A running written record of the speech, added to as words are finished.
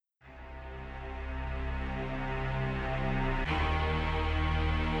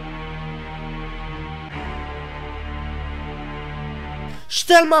Je suis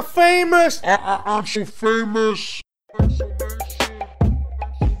tellement famous. I'm so famous.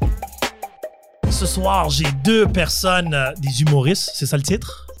 Ce soir, j'ai deux personnes, des humoristes, c'est ça le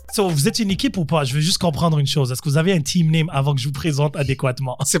titre? So, vous êtes une équipe ou pas? Je veux juste comprendre une chose. Est-ce que vous avez un team name avant que je vous présente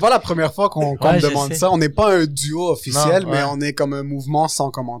adéquatement? C'est pas la première fois qu'on me demande ça. On n'est pas un duo officiel, mais on est comme un mouvement sans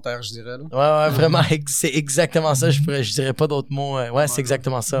commentaire, je dirais. Là. Ouais, vraiment, c'est exactement ça. Je dirais pas d'autres mots. Ouais, c'est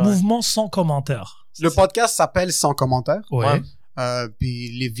exactement ça. Mouvement sans commentaire. Le podcast s'appelle Sans commentaire. Ouais.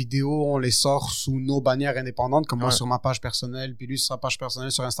 Puis les vidéos, on les sort sous nos bannières indépendantes, comme moi sur ma page personnelle, puis lui sur sa page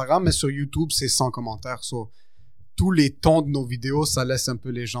personnelle sur Instagram, mais sur YouTube, c'est sans commentaire. So, tous les tons de nos vidéos, ça laisse un peu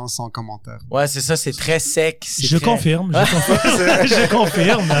les gens sans commentaire. Ouais, c'est ça, c'est très sec. Confirme. Je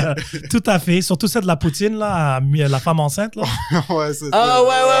confirme. Tout à fait. Surtout celle de la poutine, là, la femme enceinte, là. Ouais, c'est ça.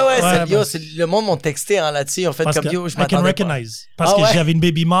 Ouais, c'est le monde m'ont texté là-dessus. En fait, parce comme yo, je I can m'attendais recognize. Parce que j'avais une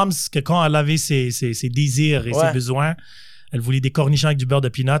baby mom, que quand elle avait ses désirs et ses besoins, elle voulait des cornichons avec du beurre de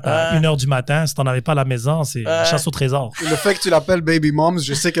peanut à 1h du matin. Si t'en avais pas à la maison, c'est chasse au trésor. Le fait que tu l'appelles Baby Moms,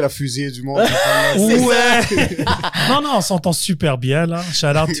 je sais qu'elle a fusillé du monde. Ouais! Non, on s'entend super bien, là. Shout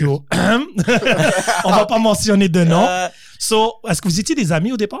out to... On va pas mentionner de nom. So, est-ce que vous étiez des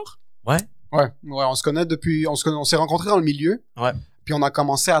amis au départ? Ouais, on se connaît depuis... On s'est rencontrés dans le milieu. Ouais. Puis on a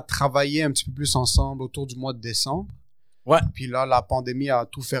commencé à travailler un petit peu plus ensemble autour du mois de décembre. Ouais. Puis là, la pandémie a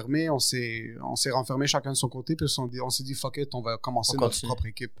tout fermé. On s'est renfermés chacun de son côté. Puis on s'est dit, fuck it, on va commencer notre propre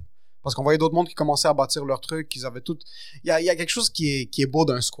équipe. Parce qu'on voyait d'autres mondes qui commençaient à bâtir leur truc, qu'ils avaient tout... Il y a quelque chose qui est beau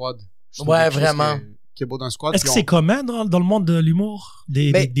d'un squad. Ouais, vraiment. Qui est beau d'un squad. Est-ce que c'est commun dans le monde de l'humour?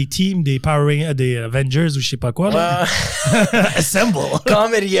 Des teams, des des Avengers ou je sais pas quoi, là? Assemble!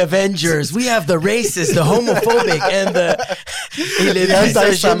 Comedy Avengers. We have the racist, the homophobic, and et les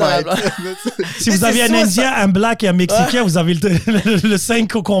misogynes. Si vous avez un Indien, un Black et un Mexicain, vous avez le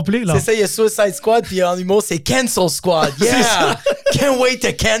 5 au complet, là. C'est ça, il y a Suicide Squad, puis en humour, c'est Cancel Squad. Yeah! Can't wait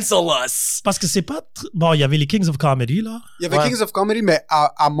to cancel us! Parce que c'est pas... Bon, il y avait les Kings of Comedy, là. Il y avait Kings of Comedy, mais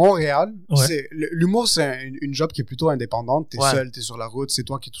à Montréal, l'humour, c'est une job qui est plutôt indépendante. T'es seul, t'es sur la route, c'est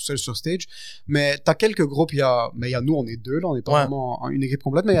toi qui es tout seul sur stage. Mais t'as quelques groupes, il y a nous, on est deux, là, on n'est pas vraiment une équipe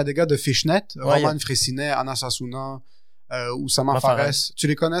complète, mais il y a des gars de Fishnet, Roman Fressinet, Anna Sassouna, Oussama Fares. Tu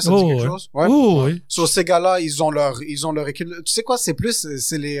les connais, ça dit quelque chose? Ouais. Oui. Sur ces gars-là, ils ont leur équipe. Tu sais quoi, c'est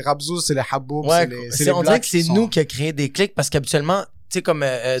les Rabzouz, c'est les Haboub, c'est les on dirait que c'est nous qui a créé des clics parce qu'habituellement, tu sais, comme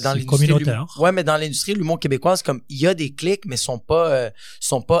dans l'industrie. Communautaire. Ouais, mais dans l'industrie, l'humour québécoise, comme il y a des clics, mais sont pas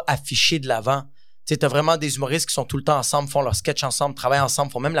affichés de l'avant. Tu sais, t'as vraiment des humoristes qui sont tout le temps ensemble, font leur sketch ensemble, travaillent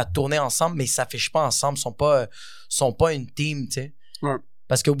ensemble, font même la tournée ensemble, mais ils s'affichent pas ensemble, sont pas une team, tu sais. Ouais.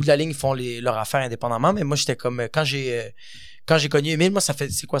 Parce qu'au bout de la ligne, ils font leur affaire indépendamment, mais moi, j'étais comme, quand j'ai connu Émile, moi, ça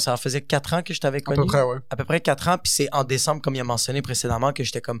faisait 4 ans que je t'avais connu. À peu près, ouais. À peu près 4 ans, puis c'est en décembre, comme il a mentionné précédemment, que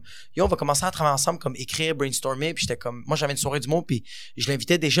j'étais comme, yo, on va commencer à travailler ensemble, comme écrire, brainstormer, puis j'étais comme, moi, j'avais une soirée du mot, puis je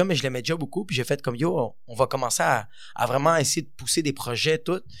l'invitais déjà, mais je l'aimais déjà beaucoup, puis j'ai fait comme, yo, on va commencer à vraiment essayer de pousser des projets,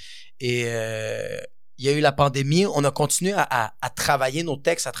 tout. Et il y a eu la pandémie, on a continué à travailler nos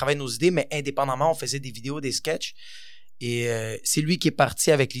textes, à travailler nos idées, mais indépendamment, on faisait des vidéos, des sketchs. Et c'est lui qui est parti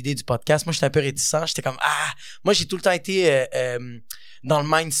avec l'idée du podcast. Moi, j'étais un peu réticent. J'étais comme, moi, j'ai tout le temps été dans le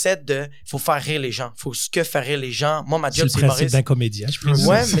mindset de faut faire rire les gens. Faut faire rire les gens. Moi, ma job, c'est le principe d'un comédien, je pense.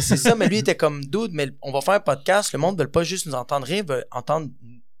 Ouais, mais c'est ça. Mais lui, il était comme, dude, mais on va faire un podcast. Le monde ne veut pas juste nous entendre rire, veut entendre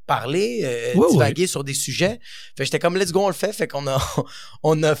parler, divaguer sur des sujets. Fait que j'étais comme, let's go, on le fait. Fait qu'on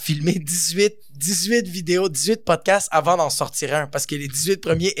a filmé 18 vidéos, 18 podcasts avant d'en sortir un. Parce que les 18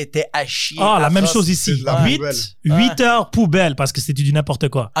 premiers étaient à chier. La même chose ici. 8 heures poubelle parce que c'était du n'importe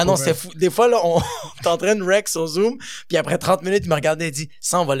quoi. Ah non, c'est fou. Des fois, là, on est en train de rec sur Zoom. Puis après 30 minutes, il me regardait et dit,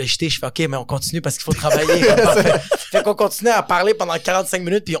 ça, on va le jeter. Je fais, OK, mais on continue parce qu'il faut travailler. Fait qu'on continuait à parler pendant 45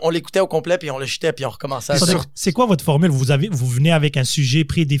 minutes. Puis on l'écoutait au complet. Puis on le jetait. Puis on recommençait. C'est quoi votre formule? Vous venez avec un sujet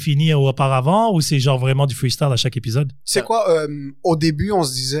prédéfini auparavant ou c'est genre vraiment du freestyle à chaque épisode? C'est quoi? Au début, on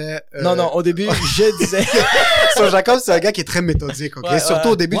se disait... Non, au début, je disais... So, Jacob, c'est un gars qui est très méthodique, OK? Surtout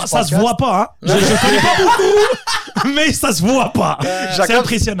au début du podcast. Ça se voit pas, hein? Je connais pas beaucoup, mais ça se voit pas. C'est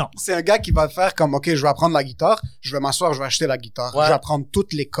impressionnant. C'est un gars qui va faire comme, OK, je vais apprendre la guitare, je vais m'asseoir, je vais acheter la guitare. Je vais apprendre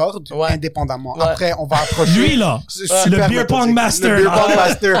toutes les cordes indépendamment. Après, on va approcher... Lui, là, le beer pong master. Le beer pong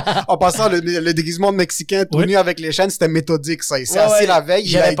master. En passant, le déguisement de Mexicain tout nu avec les chaînes, c'était méthodique, ça. Il s'est assis la veille,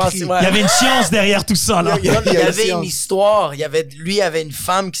 il a écrit. Il y avait une science derrière tout ça, là. Il y avait une histoire. Lui, il avait une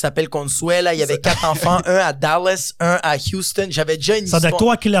femme qui s'appelle Consuela. Il y avait 4 enfants, un à Dallas, un à Houston. J'avais déjà une histoire. Ça,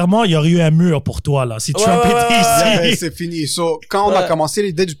 toi, clairement, il y aurait eu un mur pour toi, là. Si Trump était ici. C'est fini. So, quand on a commencé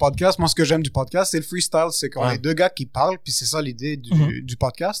l'idée du podcast, moi, ce que j'aime du podcast, c'est le freestyle. C'est qu'on est deux gars qui parlent, puis c'est ça l'idée du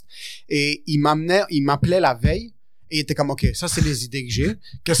podcast. Et il m'appelait la veille. Et il était comme, OK, ça, c'est les idées que j'ai.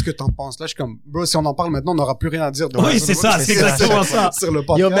 Qu'est-ce que t'en penses? Là, je suis comme, bro, si on en parle maintenant, on n'aura plus rien à dire. Oui, c'est ça, c'est exactement ça. Sur le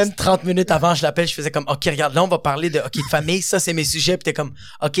podcast. Même 30 minutes avant, je l'appelle, je faisais comme, OK, regarde, là, on va parler de, OK, famille, ça, c'est mes sujets. Puis t'es comme,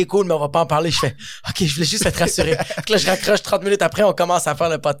 OK, cool, mais on va pas en parler. Je fais, OK, je voulais juste être rassuré. Donc là, je raccroche 30 minutes après, on commence à faire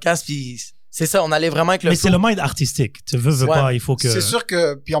le podcast, puis c'est ça, on allait vraiment avec le Mais c'est le mind artistique. Tu veux pas, il faut que... C'est sûr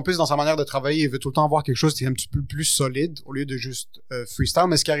que, puis en plus, dans sa manière de travailler, il veut tout le temps avoir quelque chose qui est un petit peu plus solide au lieu de juste freestyle.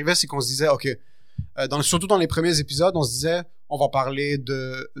 Mais ce qui arrivait, c'est qu'on se disait, OK, surtout dans les premiers épisodes, on se disait, on va parler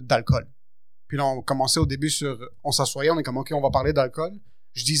d'alcool. Puis là, on commençait au début on s'assoyait, on est comme, OK, on va parler d'alcool.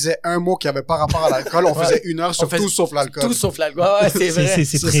 Je disais un mot qui avait pas rapport à l'alcool, on faisait 1 heure sur tout sauf l'alcool. Tout sauf l'alcool, ouais, c'est vrai.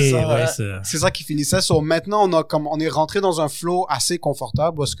 C'est ça qui finissait. Maintenant, on est rentré dans un flow assez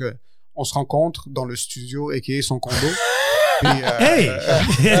confortable parce que on se rencontre dans le studio, a.k.a. son condo. Puis, hey!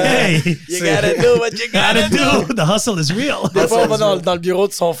 You gotta do what you gotta do! The hustle is real! Des fois, on va dans le bureau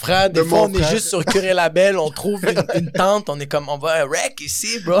de son frère. Des fois, on est juste sur Curé Label. On trouve une tente. On est comme, on va rec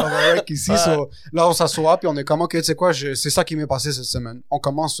ici, bro. On va rec ici. Là, on s'assoit, puis on est comme, OK, tu sais quoi, c'est ça qui m'est passé cette semaine. On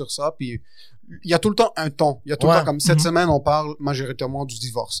commence sur ça, puis il y a tout le temps un ton. Il y a tout le temps, comme cette semaine, on parle majoritairement du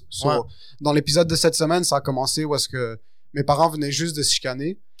divorce. Dans l'épisode de cette semaine, ça a commencé où est-ce que mes parents venaient juste de se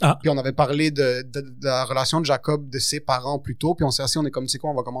chicaner. Puis on avait parlé de la relation de Jacob, de ses parents plus tôt. Puis on s'est assis, on est comme, tu sais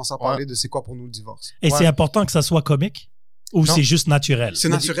quoi, on va commencer à parler de c'est quoi pour nous le divorce. Et c'est important que ça soit comique? Ou c'est juste naturel? C'est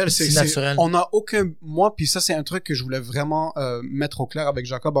naturel. C'est naturel. On n'a aucun... Moi, puis ça, c'est un truc que je voulais vraiment mettre au clair avec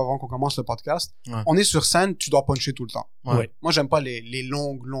Jacob avant qu'on commence le podcast. Ouais. On est sur scène, tu dois puncher tout le temps. Ouais. Moi, j'aime pas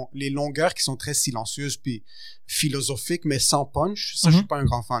les longueurs qui sont très silencieuses puis philosophiques, mais sans punch. Ça, je suis pas un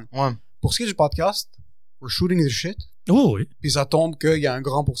grand fan. Ouais. Pour ce qui est du podcast, we're shooting the shit. Oh oui. Puis ça tombe qu'il y a un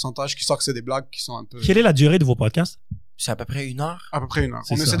grand pourcentage qui sort que c'est des blagues qui sont un peu... Quelle est la durée de vos podcasts? C'est à peu près 1 heure. À peu près 1 heure.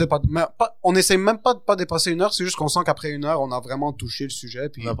 On essaie même pas de pas dépasser 1 heure, c'est juste qu'on sent qu'après 1 heure, on a vraiment touché le sujet.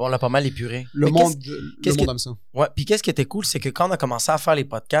 Puis on l'a pas mal épuré. Le monde aime ça. Ouais, puis qu'est-ce qui était cool, c'est que quand on a commencé à faire les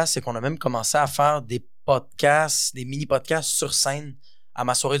podcasts, c'est qu'on a même commencé à faire des podcasts, des mini-podcasts sur scène à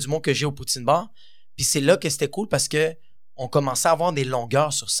ma soirée d'humour que j'ai au Poutine Bar. Puis c'est là que c'était cool parce que on commençait à avoir des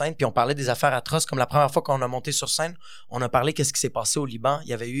longueurs sur scène, puis on parlait des affaires atroces. Comme la première fois qu'on a monté sur scène, on a parlé qu'est-ce qui s'est passé au Liban. Il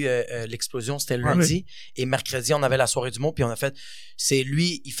y avait eu l'explosion, c'était le lundi. Et mercredi, on avait la soirée d'humour, puis on a fait... C'est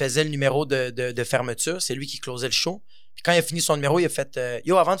lui, il faisait le numéro de fermeture. C'est lui qui closait le show. Puis quand il a fini son numéro, il a fait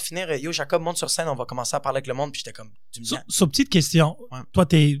yo, avant de finir, yo, Jacob, monte sur scène, on va commencer à parler avec le monde. Puis j'étais comme, tu me dis. Petite question. Ouais. Toi,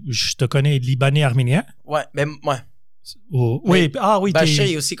 je te connais Libanais, Arménien. Ouais, mais ouais. Oh, oui, oui. Bachir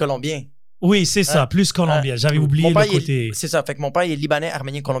est aussi colombien. Oui, c'est ça, plus colombien. J'avais oublié le côté... C'est ça, fait que mon père, il est libanais,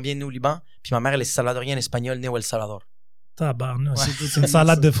 arménien, colombien, né au Liban. Puis ma mère, elle est salvadorienne, espagnole, née au El Salvador. Tabarnak, c'est une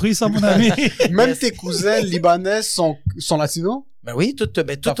salade de fruits, ça, mon ami. Même tes cousins libanais sont latinos? Ben oui,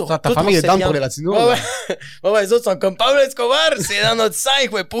 ta famille est down pour les latinos. Ouais, les autres sont comme Pablo Escobar, c'est dans notre sang,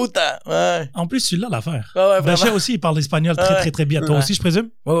 ouais, puta. Ouais. En plus, celui-là, l'affaire. Ouais, Bachir aussi, il parle espagnol très, très, très bien. Toi aussi, je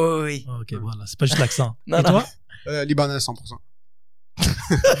présume? Oui. Ok, voilà, c'est pas juste l'accent. Et toi? Libanais, 100%.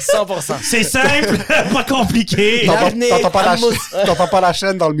 100%. C'est simple, pas compliqué. T'entends pas la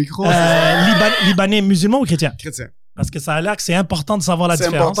chaîne dans le micro. Libanais musulman ou chrétien? Chrétien. Parce que ça a l'air que c'est important de savoir la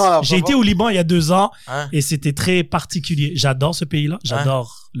différence. J'ai été au Liban il y a 2 ans et c'était très particulier. J'adore ce pays-là,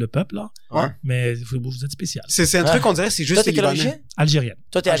 j'adore le peuple là, mais vous êtes spécial. C'est un truc qu'on dirait, c'est juste les Libanais. Algérienne.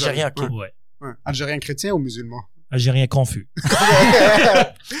 Toi, t'es algérien, ok. Ouais. Algérien chrétien ou musulman? Algérien confus.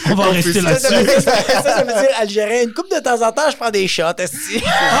 On va rester là-dessus. Ça veut dire Algérien. Une couple de temps en temps, je prends des shots.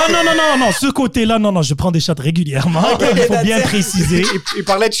 Ah non, ce côté-là, non, je prends des shots régulièrement. Il faut bien préciser. Il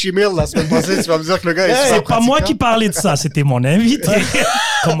parlait de Chimil la semaine passée, tu vas me dire que le gars est c'est pas moi qui parlais de ça, c'était mon invité.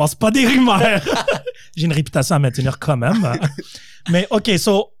 Commence pas des rumeurs. J'ai une réputation à maintenir quand même. Mais OK,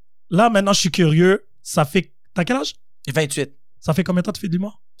 là, maintenant, je suis curieux. Ça fait... T'as quel âge? J'ai 28. Ça fait combien de temps que tu fais de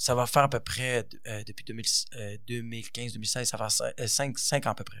l'humour? Ça va faire à peu près, depuis 2015-2016, ça va faire 5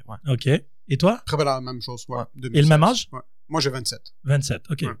 ans à peu près, ouais. OK. Et toi? Très bien la même chose, ouais. 2016. Et le même âge? Ouais. Moi, j'ai 27. 27,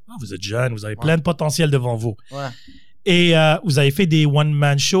 OK. Ouais. Vous êtes jeune, vous avez plein de potentiel devant vous. Ouais. Et vous avez fait des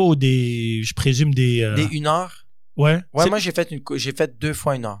one-man shows, je présume des... Des 1 heure? Ouais. Ouais, moi, j'ai fait 2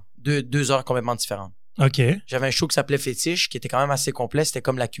 fois 1 heure. 2 heures complètement différentes. OK. J'avais un show qui s'appelait Fétiche, qui était quand même assez complet. C'était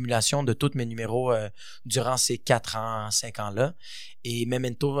comme l'accumulation de tous mes numéros durant ces 4 ans, 5 ans-là. Et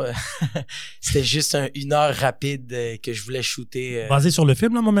Memento, c'était juste 1 heure rapide que je voulais shooter. Basé sur le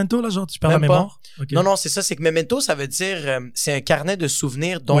film, là, Memento, là, genre, tu perds la mémoire? Okay. Non, c'est ça. C'est que Memento, ça veut dire, c'est un carnet de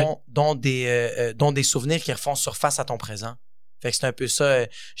souvenirs dont des souvenirs qui refont surface à ton présent. Fait que c'est un peu ça.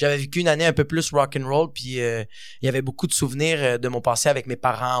 J'avais vécu une année un peu plus rock'n'roll, puis il y avait beaucoup de souvenirs de mon passé avec mes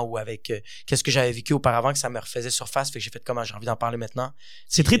parents ou avec qu'est-ce que j'avais vécu auparavant que ça me refaisait surface. Fait que j'ai fait comment j'ai envie d'en parler maintenant.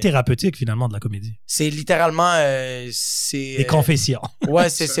 C'est très thérapeutique finalement de la comédie. C'est littéralement c'est des confessions. Ouais,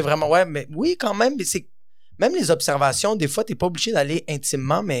 c'est vraiment mais oui quand même. même les observations, des fois, t'es pas obligé d'aller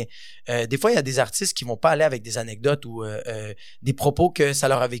intimement, mais des fois, il y a des artistes qui vont pas aller avec des anecdotes ou des propos que ça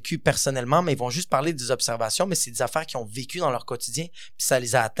leur a vécu personnellement, mais ils vont juste parler des observations, mais c'est des affaires qu'ils ont vécues dans leur quotidien, puis ça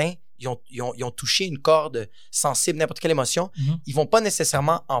les a atteints. Ils ont touché une corde sensible, n'importe quelle émotion. Ils vont pas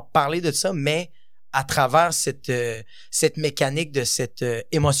nécessairement en parler de ça, mais à travers cette mécanique de cette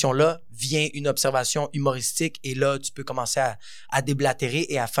émotion-là vient une observation humoristique et là, tu peux commencer à déblatérer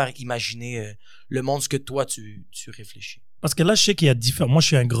et à faire imaginer le monde, ce que toi, tu réfléchis. Parce que là, je sais qu'il y a différents... Moi, je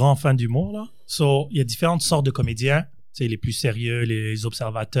suis un grand fan d'humour, là. So, il y a différentes sortes de comédiens. Tu sais, les plus sérieux, les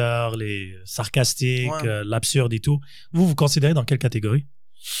observateurs, les sarcastiques, l'absurde et tout. Vous considérez dans quelle catégorie?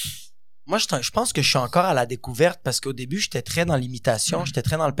 Moi, je pense que je suis encore à la découverte parce qu'au début, j'étais très dans l'imitation, j'étais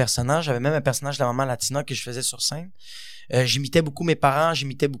très dans le personnage. J'avais même un personnage de la maman latina que je faisais sur scène. J'imitais beaucoup mes parents,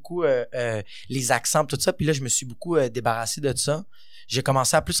 j'imitais beaucoup les accents, tout ça. Puis là, je me suis beaucoup débarrassé de ça. J'ai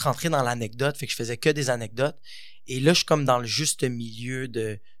commencé à plus rentrer dans l'anecdote, fait que je faisais que des anecdotes. Et là, je suis comme dans le juste milieu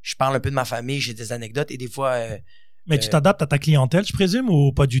de... Je parle un peu de ma famille, j'ai des anecdotes et des fois... Mais tu t'adaptes à ta clientèle, je présume,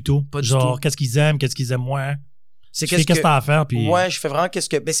 ou pas du tout? Pas du Genre, tout. Qu'est-ce qu'ils aiment moins? C'est qu'est-ce que t'as à faire, puis... Ouais, je fais vraiment qu'est-ce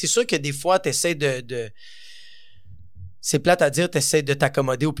que... Ben, c'est sûr que des fois, t'essaies de... C'est plate à dire, t'essaies de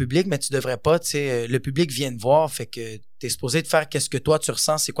t'accommoder au public, mais tu devrais pas, tu sais. Le public vient te voir, fait que t'es supposé de faire qu'est-ce que toi, tu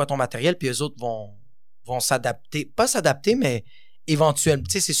ressens, c'est quoi ton matériel, puis eux autres vont s'adapter. Pas s'adapter, mais éventuellement.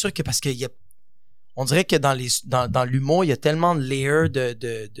 Tu sais, c'est sûr que parce qu'il y a... On dirait que dans l'humour, il y a tellement de layers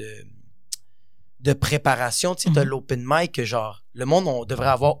de préparation. Tu sais, t'as l'open mic que genre... Le monde, on devrait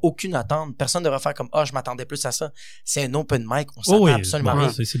avoir aucune attente. Personne ne devrait faire comme « Ah, je m'attendais plus à ça. » C'est un open mic. On s'attend absolument rien.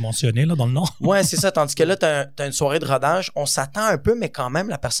 C'est mentionné là dans le nom. Ouais, c'est ça. Tandis que là, t'as une soirée de rodage. On s'attend un peu, mais quand même,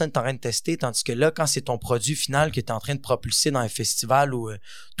 la personne est en train de tester. Tandis que là, quand c'est ton produit final que t'es en train de propulser dans un festival ou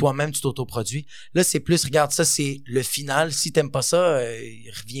toi-même, tu t'autoproduis, là, c'est plus, regarde, ça, c'est le final. Si t'aimes pas ça,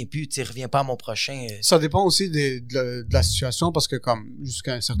 reviens plus. Tu reviens pas à mon prochain. Ça dépend aussi de la situation parce que comme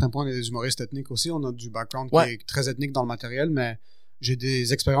jusqu'à un certain point, on est des humoristes ethniques aussi. On a du background qui est très ethnique dans le matériel, mais j'ai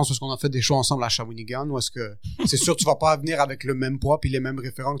des expériences où on a fait des shows ensemble à Shawinigan où est-ce que c'est sûr tu vas pas venir avec le même poids puis les mêmes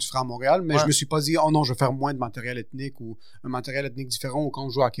référents que tu feras à Montréal, mais je me suis pas dit oh non je vais faire moins de matériel ethnique ou un matériel ethnique différent ou quand on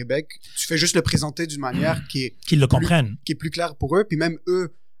joue à Québec, tu fais juste le présenter d'une manière qu'ils le comprennent, qui est plus claire pour eux, puis même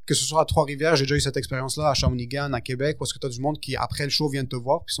eux que ce soit à Trois-Rivières, j'ai déjà eu cette expérience-là à Shawinigan, à Québec, parce que tu as du monde qui, après le show, viennent te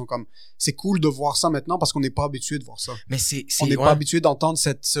voir, puis sont comme, c'est cool de voir ça maintenant parce qu'on n'est pas habitué de voir ça. Mais on n'est pas habitué d'entendre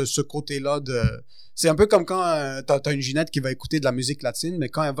ce côté-là de... C'est un peu comme quand t'as une Ginette qui va écouter de la musique latine, mais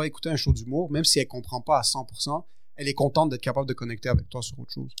quand elle va écouter un show d'humour, même si elle comprend pas à 100%, elle est contente d'être capable de connecter avec toi sur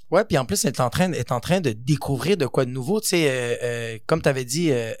autre chose. Ouais, puis en plus, elle est en train de découvrir de quoi de nouveau. Tu sais, comme tu avais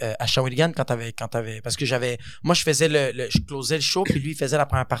dit à Shawinigan, quand t'avais, parce que moi, je faisais je closais le show, puis lui, il faisait la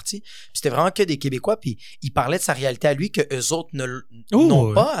première partie. Puis c'était vraiment que des Québécois, puis il parlait de sa réalité à lui que eux autres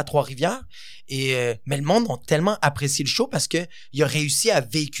n'ont pas à Trois-Rivières. Mais le monde ont tellement apprécié le show parce que il a réussi à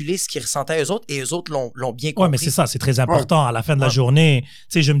véhiculer ce qu'ils ressentaient eux autres, et eux autres l'ont bien compris. Ouais, mais c'est ça, c'est très important. À la fin de la journée, tu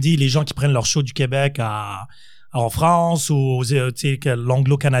sais, je me dis, les gens qui prennent leur show du Québec en France ou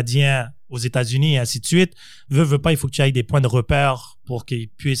l'anglo-canadien aux États-Unis et ainsi de suite, veut pas, il faut que tu ailles des points de repère pour qu'ils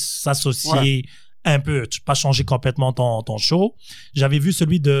puissent s'associer un peu. Tu peux pas changer complètement ton show. J'avais vu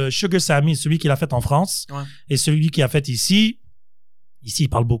celui de Sugar Sammy, celui qu'il a fait en France, et celui qu'il a fait ici. Ici, il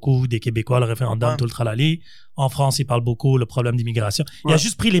parle beaucoup des Québécois, le référendum, tout le tralali. En France, il parle beaucoup le problème d'immigration. Il a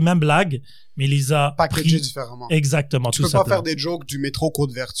juste pris les mêmes blagues, mais il les a packagées différemment. Exactement. Tu peux pas faire des jokes du métro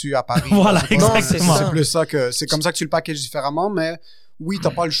Côte-Vertu à Paris. Voilà, exactement. C'est plus ça que c'est comme ça que tu le packages différemment, mais oui, t'as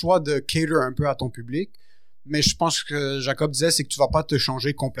pas le choix de cater un peu à ton public. Mais je pense que Jacob disait, c'est que tu vas pas te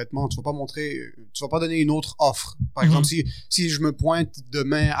changer complètement. Tu vas pas donner une autre offre. Par exemple, si je me pointe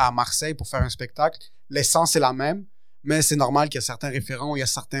demain à Marseille pour faire un spectacle, l'essence est la même. Mais c'est normal qu'il y a certains référents, il y a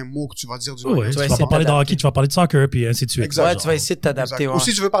certains mots que tu vas dire du tu vas pas parler de hockey, tu vas parler de soccer, puis ainsi de suite. Exact. Ouais, tu vas essayer de t'adapter. Ou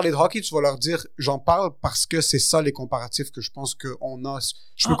si tu veux parler de hockey, tu vas leur dire, j'en parle parce que c'est ça les comparatifs que je pense qu'on a.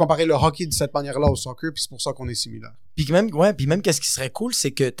 Je peux comparer le hockey de cette manière-là au soccer, puis c'est pour ça qu'on est similaires. Puis même qu'est-ce qui serait cool,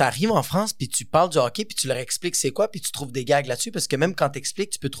 c'est que tu arrives en France, puis tu parles du hockey, puis tu leur expliques c'est quoi, puis tu trouves des gags là-dessus, parce que même quand tu expliques,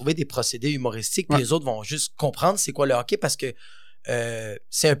 tu peux trouver des procédés humoristiques, puis les autres vont juste comprendre c'est quoi le hockey, parce que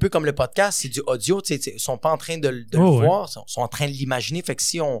c'est un peu comme le podcast, c'est du audio, ils sont pas en train de le voir, ils sont en train de l'imaginer, fait que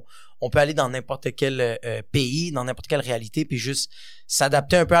si on peut aller dans n'importe quel pays, dans n'importe quelle réalité, puis juste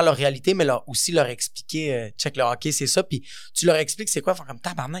s'adapter un peu à leur réalité, mais aussi leur expliquer, check le hockey, c'est ça, puis tu leur expliques c'est quoi, comme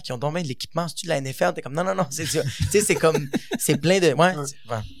tabarnak, ils ont donc bien de l'équipement, c'est-tu de la NFL, t'es comme non, c'est ça, tu sais, c'est comme, c'est plein de,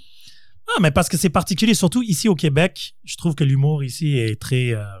 Ah, mais parce que c'est particulier, surtout ici au Québec, je trouve que l'humour ici est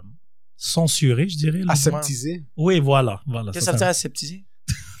très censuré, je dirais. Aseptisé. Oui, voilà. Qu'est-ce que ça veut dire aseptisé?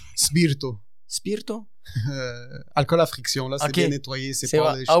 Spirito. Spirito? Alcool à friction, là, c'est bien nettoyé, c'est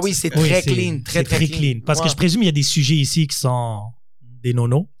pas... Ah oui, c'est très clean, très clean. Parce que je présume il y a des sujets ici qui sont des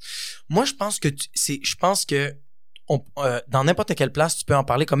nonos. Moi, je pense que dans n'importe quelle place, tu peux en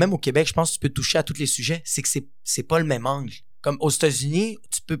parler. Comme même au Québec, je pense que tu peux toucher à tous les sujets. C'est que c'est pas le même angle. Comme aux États-Unis,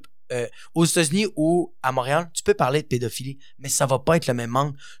 aux États-Unis ou à Montréal, tu peux parler de pédophilie, mais ça va pas être le même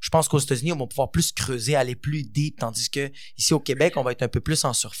angle. Je pense qu'aux États-Unis, on va pouvoir plus creuser, aller plus deep, tandis que ici au Québec, on va être un peu plus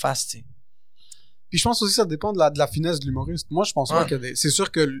en surface, tu sais. Puis je pense aussi que ça dépend de la finesse de l'humoriste. Moi, je pense pas que... C'est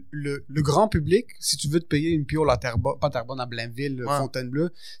sûr que le grand public, si tu veux te payer une piole à Terrebonne, à Blainville, Fontainebleau,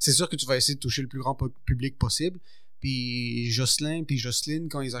 c'est sûr que tu vas essayer de toucher le plus grand public possible. Puis Jocelyn, puis Jocelyne,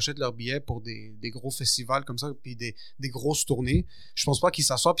 quand ils achètent leurs billets pour des gros festivals comme ça, puis des grosses tournées, je pense pas qu'ils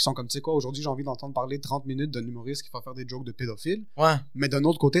s'assoient puis ils sont comme, tu sais quoi, aujourd'hui j'ai envie d'entendre parler 30 minutes d'un humoriste qui va faire des jokes de pédophile. Ouais. Mais d'un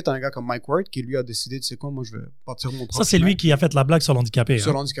autre côté, t'as un gars comme Mike Ward qui lui a décidé, tu sais quoi, moi je vais partir mon propre. Ça, c'est lui qui a fait la blague sur l'handicapé.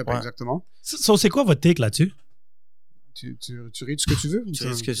 Sur l'handicapé, exactement. C'est quoi votre take là-dessus? Tu ris de ce que tu veux? Tu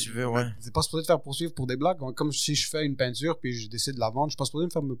ris de ce que tu veux, ouais. T'es pas supposé te faire poursuivre pour des blagues. Comme si je fais une peinture puis je décide de la vendre, je suis pas supposé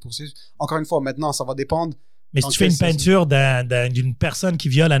me poursuivre. Encore une fois, maintenant, ça va dépendre. Mais si tu fais une peinture d'une personne qui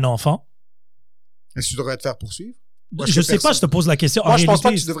viole un enfant... Est-ce que tu devrais te faire poursuivre? Je sais pas, je te pose la question. Moi, je pense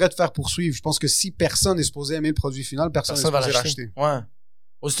pas que tu devrais te faire poursuivre. Je pense que si personne est supposé aimer le produit final, personne n'est supposé l'acheter. Ouais.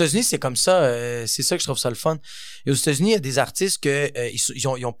 Aux États-Unis, c'est comme ça. C'est ça que je trouve ça le fun. Et aux États-Unis, il y a des artistes ils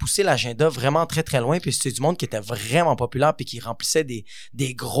ont poussé l'agenda vraiment très, très loin. Puis c'était du monde qui était vraiment populaire puis qui remplissait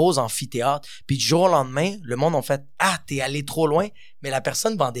des gros amphithéâtres. Puis du jour au lendemain, le monde a fait « Ah, t'es allé trop loin. » Mais la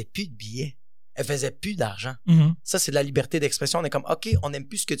personne vendait plus de billets. Elle faisait plus d'argent. Mm-hmm. Ça, c'est de la liberté d'expression. On est comme « OK, on n'aime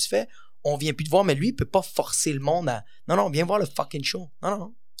plus ce que tu fais. On vient plus te voir. » Mais lui, il peut pas forcer le monde à « Non, viens voir le fucking show. »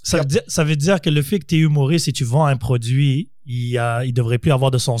 Non. Ça veut dire que le fait que tu es humoriste et tu vends un produit, il devrait plus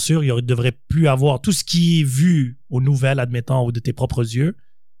avoir de censure, il devrait plus avoir tout ce qui est vu aux nouvelles, admettons, ou de tes propres yeux,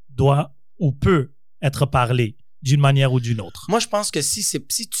 doit ou peut être parlé d'une manière ou d'une autre. Moi, je pense que si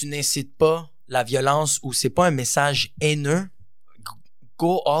tu n'incites pas la violence ou c'est pas un message haineux,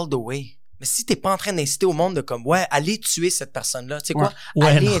 go all the way. Mais si t'es pas en train d'inciter au monde de comme, ouais, allez tuer cette personne-là, tu sais quoi?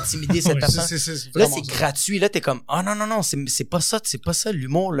 Allez intimider cette personne. Là, c'est gratuit. Là, t'es comme, non, c'est pas ça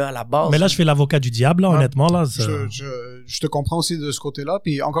l'humour, là, à la base. Mais là, je fais l'avocat du diable, là, honnêtement, là. Je te comprends aussi de ce côté-là.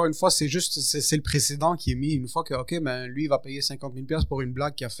 Puis encore une fois, c'est le précédent qui est mis. Une fois que, OK, ben, lui, il va payer 50 000$ pour une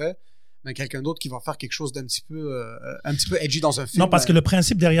blague qu'il a fait. Mais quelqu'un d'autre qui va faire quelque chose d'un petit peu edgy dans un film. Non, parce que le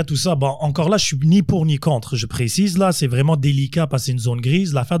principe derrière tout ça, bon, encore là, je suis ni pour ni contre. Je précise, là, c'est vraiment délicat parce que c'est une zone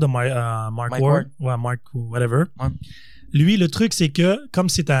grise. L'affaire de Mark Ward. Ouais, Mark ou whatever. Ouais. Lui, le truc, c'est que, comme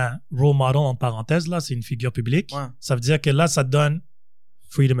c'est un role model, entre parenthèses, là, c'est une figure publique, ça veut dire que là, ça donne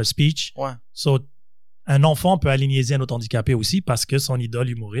freedom of speech. Ouais. So, un enfant peut aller niaiser un autre handicapé aussi parce que son idole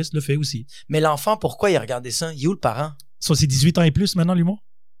humoriste le fait aussi. Mais l'enfant, pourquoi il a regardé ça? Il est où le parent? So, c'est 18 ans et plus maintenant, l'humour?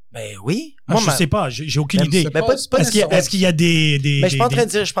 Ben oui. Moi, je sais pas, j'ai aucune idée. Est-ce qu'il y a des mais je suis pas en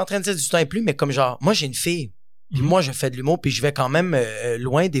train de dire du temps et plus, mais comme genre, moi j'ai une fille, puis moi je fais de l'humour, puis je vais quand même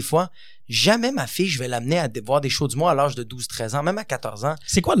loin des fois. Jamais ma fille, je vais l'amener à voir des shows d'humour à l'âge de 12-13 ans, même à 14 ans.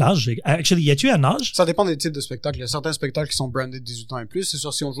 C'est quoi l'âge? Actually, y a-tu un âge? Ça dépend des types de spectacles. Il y a certains spectacles qui sont branded 18 ans et plus. C'est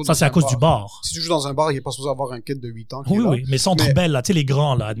sûr, si on joue ça, c'est à cause du bar. Si tu joues dans un bar, il n'est pas supposé avoir un kid de 8 ans. Oui, mais Centre Bell, là, tu sais, les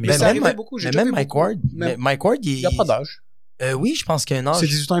grands, là, mais même Mike Ward, il n'y a pas d'âge. Oui, je pense qu'il y a un âge. C'est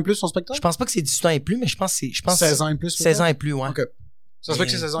 18 ans et plus son spectacle? Je pense pas que c'est 18 ans et plus, mais je pense 16 ans et plus. 16 ans et plus, ouais. OK. Ça se fait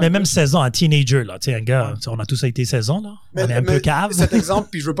que c'est 16 ans. Mais même 16 ans, un teenager, là, tu sais, un gars, on a tous été 16 ans, là. On est un peu cave. Cet exemple,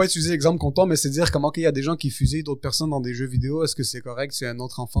 puis je veux pas utiliser l'exemple content, mais c'est dire comment il y a des gens qui fusillent d'autres personnes dans des jeux vidéo. Est-ce que c'est correct si un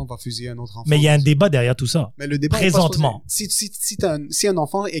autre enfant va fusiller un autre enfant? Mais il y a un débat derrière tout ça. Mais le débat présentement. Si un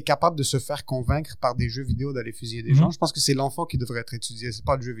enfant est capable de se faire convaincre par des jeux vidéo d'aller fusiller des gens, je pense que c'est l'enfant qui devrait être étudié, c'est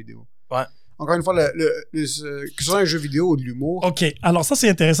pas le jeu vidéo. Ouais. Encore une fois, que ce soit un jeu vidéo ou de l'humour. OK. Alors, ça, c'est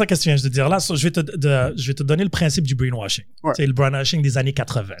intéressant qu'est-ce que tu viens de dire là. Je vais te donner le principe du brainwashing. Ouais. C'est le brainwashing des années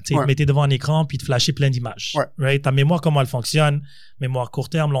 80. Tu te mettais devant un écran puis te flasher plein d'images. Ouais. Right? Ta mémoire, comment elle fonctionne, mémoire court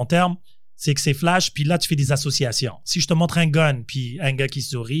terme, long terme, c'est que c'est flash puis là, tu fais des associations. Si je te montre un gun puis un gars qui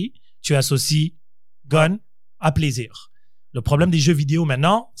sourit, tu associes gun à plaisir. Le problème des jeux vidéo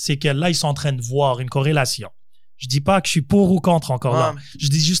maintenant, c'est que là, ils sont en train de voir une corrélation. Je dis pas que je suis pour ou contre encore là. Je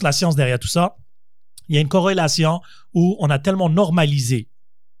dis juste la science derrière tout ça. Il y a une corrélation où on a tellement normalisé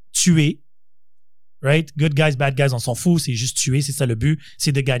tuer, right? Good guys, bad guys, on s'en fout, c'est juste tuer, c'est ça le but,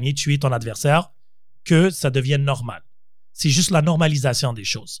 c'est de gagner, tuer ton adversaire, que ça devienne normal. C'est juste la normalisation des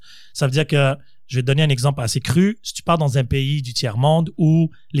choses. Ça veut dire que, je vais te donner un exemple assez cru, si tu pars dans un pays du tiers-monde où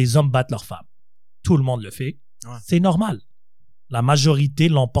les hommes battent leurs femmes, tout le monde le fait, c'est normal. La majorité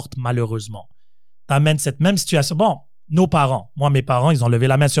l'emporte malheureusement. T'amènes cette même situation. Bon, nos parents, moi, mes parents, ils ont levé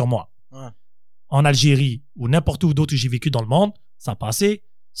la main sur moi. En Algérie ou n'importe où d'autre où j'ai vécu dans le monde, ça passait.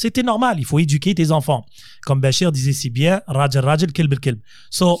 C'était normal. Il faut éduquer tes enfants. Comme Bachir disait si bien, Rajal Rajal, Kilb Kilb.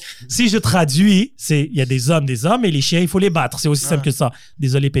 So, si je traduis, il y a des hommes, et les chiens, il faut les battre. C'est aussi simple que ça.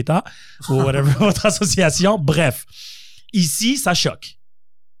 Désolé, PETA, ou whatever, votre association. Bref. Ici, ça choque.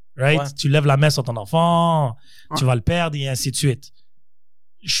 Right? Ouais. Tu lèves la main sur ton enfant, tu vas le perdre, et ainsi de suite.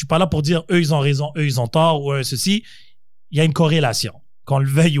 Je suis pas là pour dire eux, ils ont raison, eux, ils ont tort, ou ceci. Il y a une corrélation. Qu'on le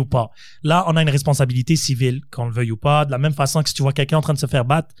veuille ou pas. Là, on a une responsabilité civile, qu'on le veuille ou pas. De la même façon que si tu vois quelqu'un en train de se faire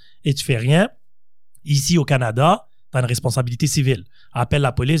battre et tu fais rien, ici au Canada, tu as une responsabilité civile. Appelle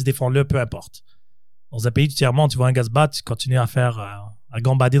la police, défends-le, peu importe. Dans un pays du tiers-monde, tu vois un gars se battre, tu continues à faire, à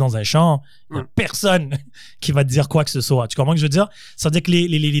gambader dans un champ, il n'y a personne qui va te dire quoi que ce soit. Tu comprends ce que je veux dire? Ça veut dire que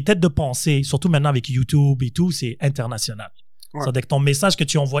les têtes de pensée, surtout maintenant avec YouTube et tout, c'est international. Ça veut dire que ton message que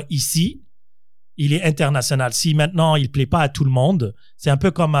tu envoies ici, il est international. Si maintenant, il ne plaît pas à tout le monde, c'est un peu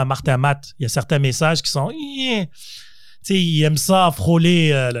comme à Martin Matt. Il y a certains messages qui sont... Tu sais, il aime ça,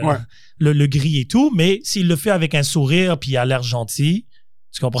 frôler le gris et tout, mais s'il le fait avec un sourire puis il a l'air gentil,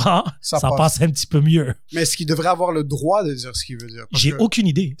 tu comprends? Ça passe un petit peu mieux. Mais est-ce qu'il devrait avoir le droit de dire ce qu'il veut dire? J'ai aucune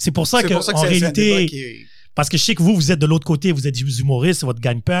idée. C'est pour ça qu'en réalité... Parce que je sais que vous êtes de l'autre côté, vous êtes des humoristes, c'est votre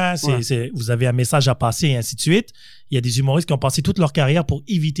gagne-pain, vous avez un message à passer et ainsi de suite. Il y a des humoristes qui ont passé toute leur carrière pour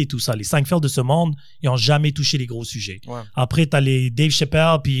éviter tout ça. Les Seinfeld de ce monde, ils n'ont jamais touché les gros sujets. Ouais. Après, tu as les Dave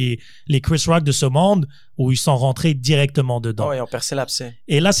Chappelle puis les Chris Rock de ce monde où ils sont rentrés directement dedans. Ouais, ils ont percé l'abcès.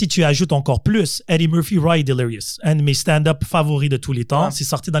 Et là, si tu ajoutes encore plus, Eddie Murphy, Raw Delirious, un de mes stand-up favoris de tous les temps, c'est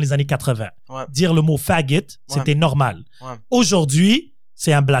sorti dans les années 80. Ouais. Dire le mot faggot, c'était normal. Ouais. Aujourd'hui,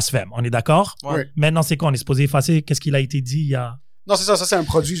 c'est un blasphème, on est d'accord? Ouais. Maintenant, c'est quoi? On est supposé effacer qu'est-ce qu'il a été dit il y a... Non, c'est ça c'est un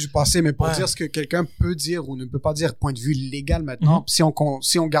produit du passé, mais pour dire ce que quelqu'un peut dire ou ne peut pas dire, point de vue légal maintenant, si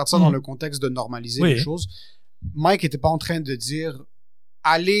on garde ça dans le contexte de normaliser les choses, Mike était pas en train de dire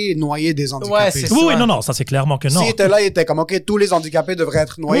aller noyer des handicapés. Oui, non, ça c'est clairement que non. S'il était là, il était comme, OK, tous les handicapés devraient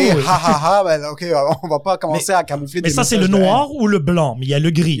être noyés, ben OK, on va pas commencer à camoufler des messages. Mais ça, c'est le noir ou le blanc, mais il y a le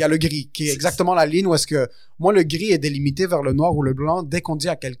gris. Il y a le gris, qui est exactement la ligne où est-ce que, moi, le gris est délimité vers le noir ou le blanc. Dès qu'on dit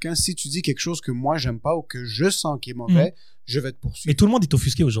à quelqu'un, si tu dis quelque chose que moi, j'aime pas ou que je sens qui est mauvais, je vais te poursuivre. Mais tout le monde est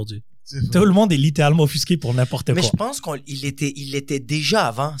offusqué aujourd'hui. Tout le monde est littéralement offusqué pour n'importe quoi. Mais je pense qu'il était déjà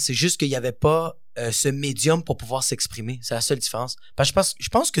avant. C'est juste qu'il y avait pas ce médium pour pouvoir s'exprimer. C'est la seule différence. Parce que je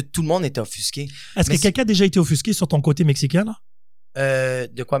pense que tout le monde était offusqué. Est-ce que quelqu'un a déjà été offusqué sur ton côté mexicain, là?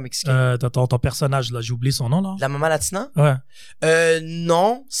 De quoi mexicain? Ton personnage, là, j'ai oublié son nom, là. La maman latina? Ouais.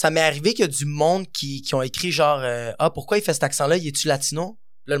 Non, ça m'est arrivé qu'il y a du monde qui ont écrit genre pourquoi il fait cet accent-là? Il est-tu latino?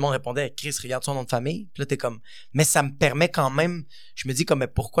 Puis là, le monde répondait, Chris, regarde son nom de famille. Puis là, t'es comme, mais ça me permet quand même, je me dis comme, mais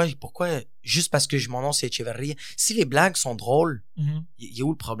pourquoi, juste parce que mon nom c'est Echeverria? Si les blagues sont drôles, il y a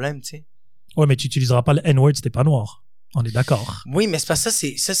où le problème, tu sais? Ouais, mais tu utiliseras pas le N-word si t'es pas noir. On est d'accord. Oui, mais c'est parce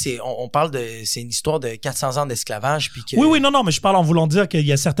que ça, on parle c'est une histoire de 400 ans d'esclavage. Puis que... Oui, non, mais je parle en voulant dire qu'il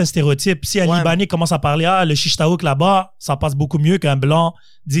y a certains stéréotypes. Si un Libanais commence à parler, le shish taouk là-bas, ça passe beaucoup mieux qu'un blanc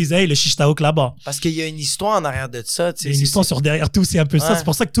dise, hey, le shish taouk là-bas. Parce qu'il y a une histoire en arrière de ça. Il y a une histoire sur derrière tout, c'est un peu ça. C'est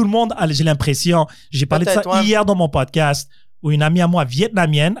pour ça que tout le monde, j'ai l'impression, j'ai parlé de ça hier dans mon podcast, où une amie à moi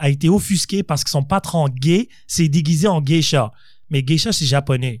vietnamienne a été offusquée parce que son patron gay s'est déguisé en geisha. Mais geisha, c'est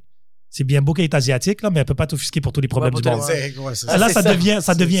japonais. C'est bien beau qu'elle est asiatique, là, mais elle peut pas t'offusquer pour tous les problèmes du monde. Là,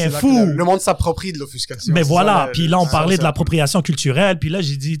 ça devient fou. Le monde s'approprie de l'offuscation. Mais voilà. Puis là, on parlait de l'appropriation culturelle. Puis là,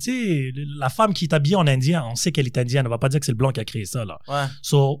 j'ai dit, tu sais, la femme qui est habillée en indien, on sait qu'elle est indienne. On va pas dire que c'est le blanc qui a créé ça, là. Ouais.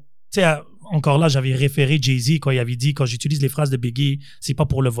 So, tu sais, encore là, j'avais référé Jay-Z quand il avait dit, quand j'utilise les phrases de Biggie, c'est pas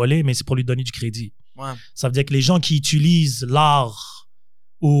pour le voler, mais c'est pour lui donner du crédit. Ouais. Ça veut dire que les gens qui utilisent l'art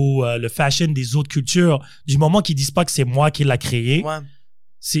ou le fashion des autres cultures, du moment qu'ils disent pas que c'est moi qui l'a créé,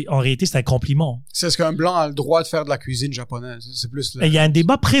 en réalité, c'est un compliment. C'est ce qu'un blanc a le droit de faire de la cuisine japonaise. C'est plus. Il y a un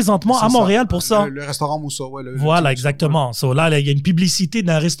débat présentement à Montréal pour ça. Le restaurant Moussa, voilà, exactement. Ouais. So, là, il y a une publicité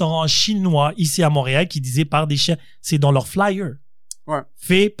d'un restaurant chinois ici à Montréal qui disait par des Chinois. C'est dans leur flyer. Ouais.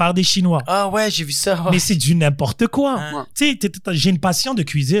 Fait par des Chinois. Ah ouais, j'ai vu ça. Ouais. Mais c'est du n'importe quoi. Ouais. Tu sais, j'ai une passion de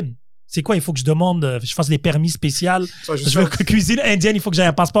cuisine. C'est quoi? Il faut que je demande, je fasse des permis spéciaux. Je veux cuisine indienne, il faut que j'aie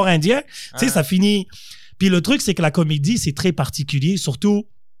un passeport indien. Tu sais, ça finit. Puis le truc, c'est que la comédie, c'est très particulier. Surtout,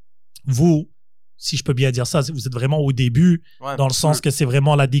 vous, si je peux bien dire ça, vous êtes vraiment au début, dans le sens que c'est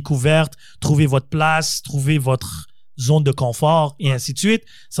vraiment la découverte, trouver votre place, trouver votre zone de confort et ainsi de suite.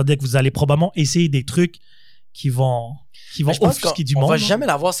 Ça veut dire que vous allez probablement essayer des trucs qui vont offusquer du monde. On va jamais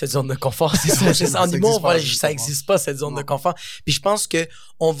l'avoir, cette zone de confort. C'est ça. En humour, ça n'existe pas, cette zone de confort. Puis je pense que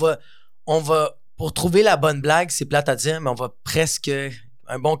on va, pour trouver la bonne blague, c'est plate à dire, mais on va presque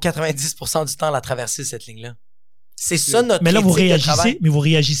un bon 90% du temps la traverser, cette ligne-là. C'est ça notre Mais là, vous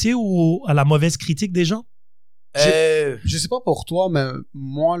réagissez à la mauvaise critique des gens? Je sais pas pour toi, mais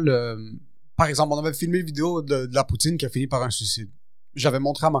moi, par exemple, on avait filmé une vidéo de la poutine qui a fini par un suicide. j'avais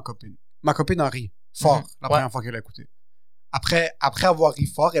montré à ma copine. Ma copine a ri fort la première fois qu'elle a écouté. Après avoir ri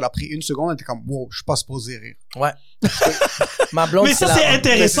fort, elle a pris une seconde, elle était comme, wow, je suis pas supposé rire. Ouais. Ma blonde, mais ça, c'est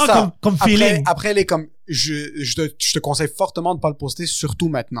intéressant comme feeling. Après, elle est comme, je te conseille fortement de pas le poster, surtout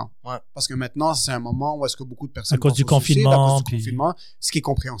maintenant. Ouais. Parce que maintenant, c'est un moment où est-ce que beaucoup de personnes... À cause du confinement. Ce qui est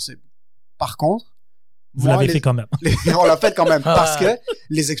compréhensible. Par contre... Vous l'avez fait quand même. On l'a fait quand même. Parce que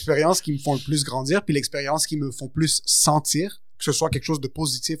les expériences qui me font le plus grandir, puis les expériences qui me font plus sentir, que ce soit quelque chose de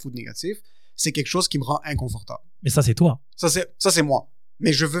positif ou de négatif, c'est quelque chose qui me rend inconfortable. Mais ça, c'est toi. Ça, c'est moi.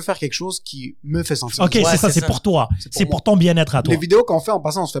 Mais je veux faire quelque chose qui me fait sentir. Ok, c'est ça, c'est pour toi. C'est pour ton bien-être à toi. Les vidéos qu'on fait, en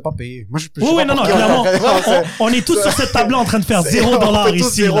passant, on se fait pas payer. Moi, oui, non, clairement. On est tous sur cette table-là en train de faire $0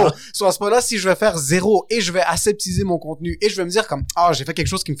 ici. Soit à ce moment-là, si je vais faire 0 et je vais aseptiser mon contenu et je vais me dire comme, j'ai fait quelque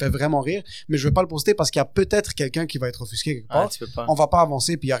chose qui me fait vraiment rire, mais je vais pas le poster parce qu'il y a peut-être quelqu'un qui va être offusqué quelque part. On va pas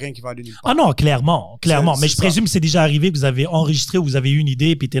avancer puis il y a rien qui va aller nulle part. Ah non, clairement. Mais je présume que c'est déjà arrivé que vous avez enregistré ou vous avez eu une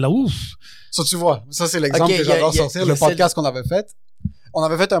idée puis t'es là, ouf. Ça, tu vois. Ça, c'est l'exemple que j'adore sortir. Le podcast qu'on avait fait. On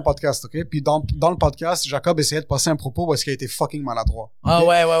avait fait un podcast, OK? Puis dans le podcast, Jacob essayait de passer un propos où est-ce qu'il a été fucking maladroit. Okay? Ah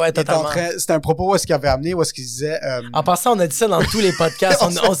ouais, totalement. C'était un propos où est-ce qu'il avait amené, où est-ce qu'il disait... En passant, on a dit ça dans tous les podcasts.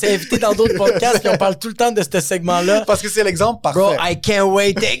 on s'est invité dans d'autres podcasts puis on parle tout le temps de ce segment-là. Parce que c'est l'exemple parfait. Bro, I can't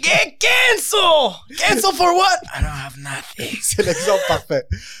wait to get cancel! Cancel for what? I don't have nothing. C'est l'exemple parfait.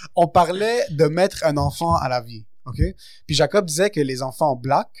 On parlait de mettre un enfant à la vie, OK? Puis Jacob disait que les enfants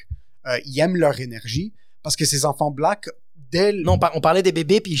black, ils aiment leur énergie parce que ces enfants black... Non, on parlait des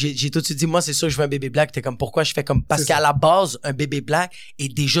bébés, puis j'ai tout de suite dit, moi, c'est sûr que je veux un bébé black. T'es comme, pourquoi? Je fais comme, parce qu'à la base, un bébé black est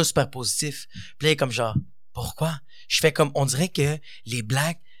déjà super positif. Puis là, comme genre, pourquoi? Je fais comme, on dirait que les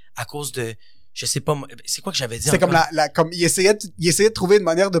blacks, à cause de, je sais pas, c'est quoi que j'avais dit? C'est comme comme, il essayait de trouver une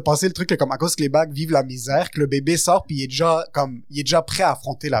manière de passer le truc, que comme à cause que les blacks vivent la misère, que le bébé sort, puis il est déjà prêt à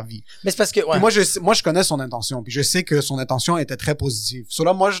affronter la vie. Mais c'est parce que, ouais. Moi, je connais son intention, puis je sais que son intention était très positive. Sur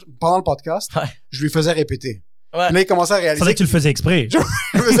là, moi, pendant le podcast, je lui faisais répéter. Ouais. Là, il commençait à réaliser. C'est vrai que tu le faisais exprès. Je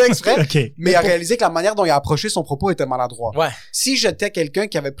le faisais exprès. Okay. Mais il a réalisé que la manière dont il a approché son propos était maladroit. Ouais. Si j'étais quelqu'un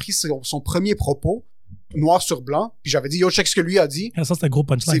qui avait pris son premier propos, noir sur blanc, puis j'avais dit, yo, check ce que lui a dit. Ça, c'est un gros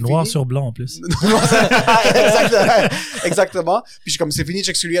punchline. Noir sur blanc, en plus. Exactement. Puis je suis comme, c'est fini,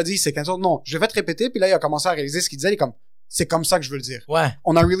 check ce que lui a dit. C'est qu'un autre, non. Je vais te répéter, puis là, il a commencé à réaliser ce qu'il disait. Il est comme, c'est comme ça que je veux le dire. Ouais.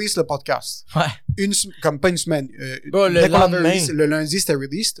 On a release le podcast. Ouais. Comme pas une semaine. Le lundi, c'était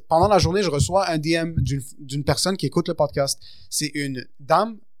released. Pendant la journée, je reçois un DM d'une personne qui écoute le podcast. C'est une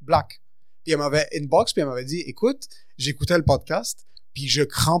dame black. Puis elle m'avait inbox, puis elle m'avait dit, écoute, j'écoutais le podcast, puis je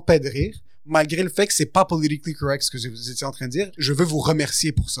crampais de rire, malgré le fait que c'est pas politically correct ce que vous étiez en train de dire. Je veux vous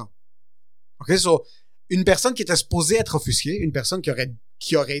remercier pour ça. OK? So, une personne qui était supposée être offusquée, une personne qui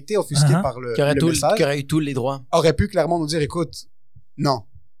aurait été offusquée par le message, qui aurait eu tous les droits, aurait pu clairement nous dire, écoute, non.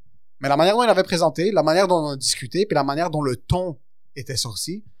 Mais la manière dont il avait présenté, la manière dont on a discuté, puis la manière dont le ton était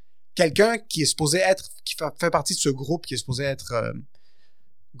sorti, quelqu'un qui est supposé être, qui fait partie de ce groupe, qui est supposé être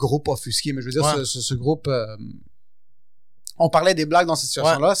groupe offusqué, mais je veux dire, ce groupe... on parlait des blagues dans cette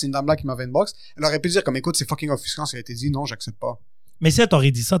situation-là, c'est une dame black qui m'avait inbox, elle aurait pu dire comme, écoute, c'est fucking offusquant, ça a été dit, non, j'accepte pas. Mais si elle t'aurait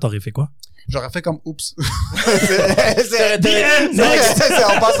dit ça, t'aurais fait quoi? J'aurais fait comme oups. On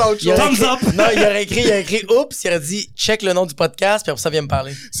passe à autre chose. Thumbs up. Non, il aurait écrit oups, il aurait dit check le nom du podcast, puis après ça vient me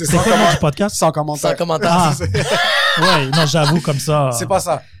parler. C'est quoi le nom du podcast? Sans commentaire. Sans commentaire. Ah. Ouais, non, j'avoue comme ça. C'est pas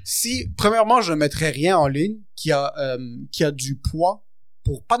ça. Si, premièrement, je mettrais rien en ligne qui a du poids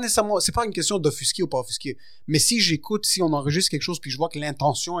pour pas nécessairement, c'est pas une question d'offusquer ou pas offusquer, mais si on enregistre quelque chose puis je vois que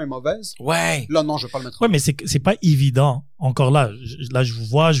l'intention est mauvaise, là non, je vais pas le mettre. Ouais, mais c'est pas évident. Encore là, je vous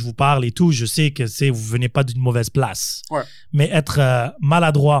vois, je vous parle et tout, je sais que vous venez pas d'une mauvaise place. Ouais. Mais être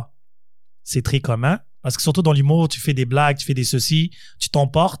maladroit, c'est très commun parce que surtout dans l'humour, tu fais des blagues, tu fais des ceci, tu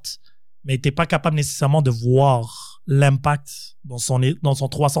t'emportes, mais t'es pas capable nécessairement de voir l'impact dans son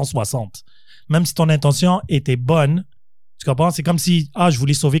 360. Même si ton intention était bonne, tu comprends? C'est comme si, je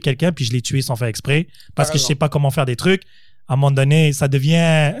voulais sauver quelqu'un puis je l'ai tué sans faire exprès parce que je sais pas comment faire des trucs. À un moment donné, ça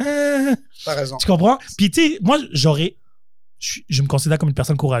devient... T'as raison. Tu comprends? Puis tu sais, moi, je me considère comme une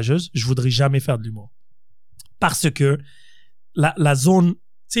personne courageuse. Je voudrais jamais faire de l'humour. Parce que la zone,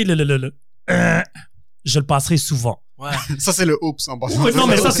 tu sais, je le passerai souvent. Ouais. Ça, c'est le oups en passant. Non,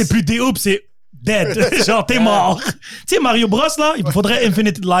 mais ça, c'est plus des oups, c'est dead. Genre, t'es mort. Tu sais, Mario Bros, là, il faudrait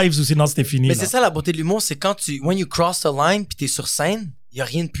Infinite Lives ou sinon c'était fini. Mais là. c'est ça la beauté de l'humour, c'est quand when you cross the line puis t'es sur scène, il y a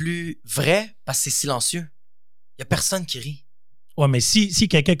rien de plus vrai parce que c'est silencieux. Il y a personne qui rit. Ouais, mais si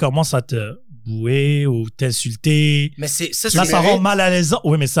quelqu'un commence à te bouer ou t'insulter, mais là, ça rend mal à l'aise.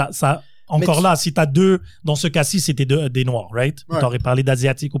 Oui, mais ça encore là, si t'as deux, dans ce cas-ci, c'était des noirs, right? Ouais. T'aurais parlé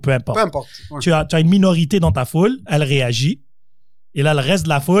d'asiatique ou peu importe. Peu importe. Ouais. Tu as une minorité dans ta foule, elle réagit. Et là, le reste de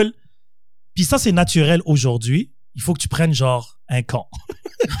la foule, puis ça, c'est naturel aujourd'hui. Il faut que tu prennes genre un con.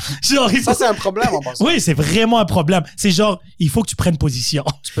 Genre, ça, c'est un problème en passant. Oui, c'est vraiment un problème. C'est genre, il faut que tu prennes position.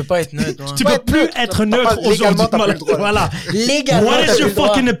 Tu peux pas être neutre. Ouais. Tu peux plus être neutre aujourd'hui. Voilà. Légalement, what is your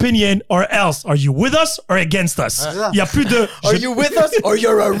fucking opinion or else? Are you with us or against us? Il y a plus de... Are you with us or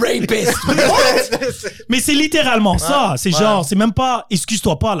you're a rapist? Mais c'est littéralement ça. C'est genre, c'est même pas,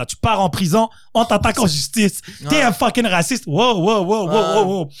 excuse-toi pas, là. Tu pars en prison, on t'attaque en justice. T'es un fucking raciste.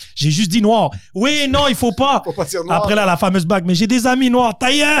 Wow. J'ai juste dit noir. Oui, non, il faut pas. Faut pas dire noir. Après là, la fameuse bague. Mais j'ai des amis noirs.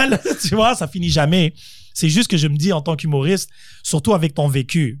 Ta gueule! Tu vois, ça finit jamais. C'est juste que je me dis en tant qu'humoriste, surtout avec ton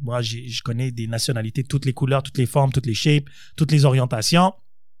vécu. Moi, je connais des nationalités, toutes les couleurs, toutes les formes, toutes les shapes, toutes les orientations.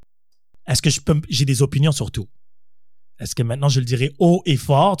 Est-ce que j'ai des opinions sur tout? Est-ce que maintenant je le dirais haut et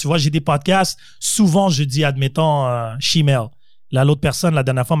fort? Tu vois, j'ai des podcasts. Souvent, je dis, admettons, she-male. Là, l'autre personne, la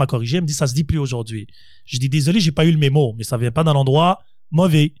dernière fois, m'a corrigé. Elle me dit, ça se dit plus aujourd'hui. Je dis, désolé, j'ai pas eu le mémo, mais ça vient pas d'un endroit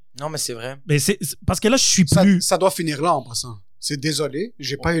mauvais. Non, mais c'est vrai. Mais c'est parce que là, je suis plus. Ça doit finir là en passant. C'est désolé,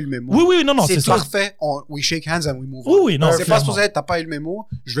 j'ai pas eu le mémo. Oui, non, c'est ça. Parfait. We shake hands and we move on. Oui, non, c'est pas supposé être, t'as pas eu le mémo,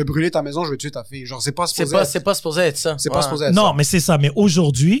 je vais brûler ta maison, je vais tuer ta fille. Genre, c'est pas supposé être. C'est pas supposé être ça. C'est pas supposé être ça. Non, mais c'est ça. Mais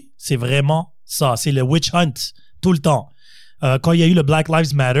aujourd'hui, c'est vraiment ça. C'est le witch hunt tout le temps. Quand il y a eu le Black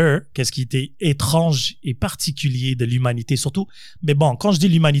Lives Matter, qu'est-ce qui était étrange et particulier de l'humanité, surtout. Mais bon, quand je dis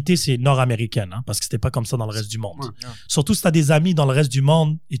l'humanité, c'est nord-américaine, hein, parce que c'était pas comme ça dans le reste du monde. Ouais. Surtout si t'as des amis dans le reste du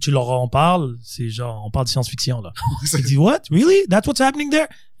monde et tu leur en parles, c'est genre, on parle de science-fiction, là. Ils disent, what? Really? That's what's happening there?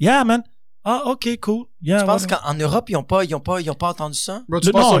 Yeah, man. Ah, ok, cool. Yeah, tu penses qu'en Europe, ils ont pas entendu ça? Bro,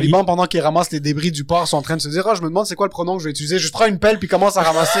 tu penses au Liban, pendant qu'ils ramassent les débris du port, sont en train de se dire, je me demande c'est quoi le pronom que je vais utiliser. Je prends une pelle puis commence à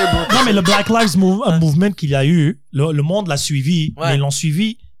ramasser, bro. Non, mais le Black Lives Movement qu'il y a eu, le monde l'a suivi, mais ils l'ont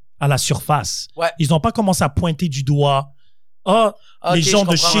suivi à la surface. Ouais. Ils n'ont pas commencé à pointer du doigt. Les gens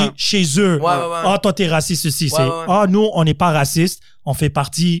de chez eux. Toi, t'es raciste, ceci. Nous, on n'est pas raciste. On fait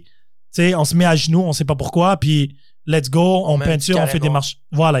partie, tu sais, on se met à genoux, on sait pas pourquoi, puis let's go, on peinture, on fait des marches.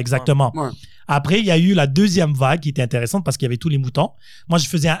 Voilà, exactement. Ouais. Après, il y a eu la deuxième vague qui était intéressante parce qu'il y avait tous les moutons. Moi, je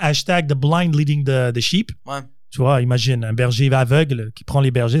faisais un hashtag The Blind Leading the Sheep. Ouais. Tu vois, imagine un berger aveugle qui prend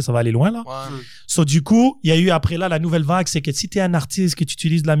les bergers, ça va aller loin, là. Ouais. So, du coup, il y a eu après là, la nouvelle vague, c'est que si tu es un artiste, que tu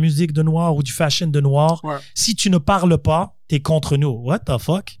utilises de la musique de noir ou du fashion de noir, si tu ne parles pas, t'es contre nous. What the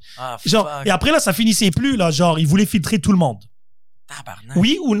fuck? Genre, et après là, ça finissait plus, là. Genre, ils voulaient filtrer tout le monde. Tabarnak.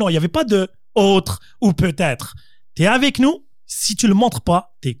 Oui ou non? Il n'y avait pas de autre ou peut-être. T'es avec nous, si tu le montres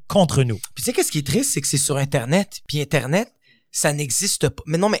pas, t'es contre nous. Puis tu sais, qu'est-ce qui est triste, c'est que c'est sur Internet. Puis Internet, ça n'existe pas.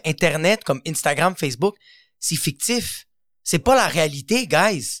 Mais non, mais Internet, comme Instagram, Facebook, c'est fictif. C'est pas la réalité,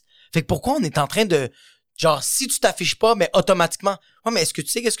 guys. Fait que pourquoi on est en train de... Genre, si tu t'affiches pas, mais automatiquement... Ouais, mais est-ce que tu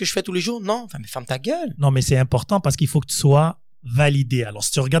sais qu'est-ce que je fais tous les jours? Non. Enfin, mais ferme ta gueule. Non, mais c'est important parce qu'il faut que tu sois validé. Alors, si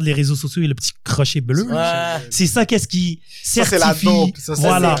tu regardes les réseaux sociaux, il y a le petit crochet bleu. C'est ça, qu'est-ce qui certifie. Ça, c'est la dope. Ça,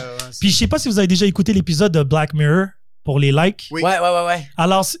 voilà. Puis, je sais pas si vous avez déjà écouté l'épisode de Black Mirror pour les likes. Oui. Ouais.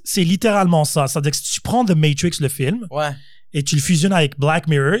 Alors, c'est littéralement ça. C'est-à-dire que si tu prends The Matrix, le film, et tu le fusionnes avec Black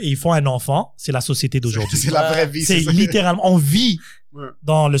Mirror et ils font un enfant, c'est la société d'aujourd'hui. C'est la vraie vie. C'est littéralement, on vit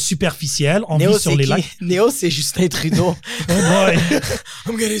dans le superficiel, on vit sur les likes. Néo, c'est Justin Trudeau. Oh boy.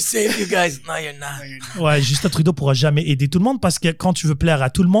 I'm gonna save you guys. No, you're not. Ouais, Justin Trudeau pourra jamais aider tout le monde parce que quand tu veux plaire à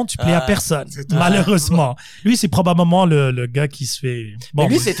tout le monde, tu plais à personne. Malheureusement. Lui, c'est probablement le gars qui se fait... Bon, mais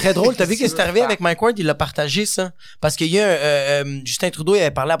lui, c'est très drôle. T'as vu qu'est-ce qui est arrivé avec Mike Ward? Il l'a partagé, ça. Parce qu'il y a Justin Trudeau, il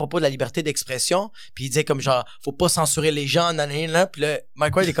avait parlé à propos de la liberté d'expression. Puis il disait comme genre, faut pas censurer les gens, nanana. Puis là,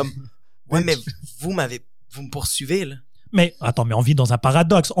 Mike Ward est comme, ouais, mais vous me poursuivez, là. Mais attends, mais on vit dans un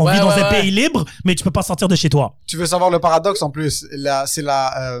paradoxe. On vit dans un pays libre, mais tu peux pas sortir de chez toi. Tu veux savoir le paradoxe en plus?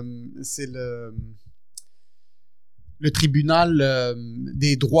 C'est le tribunal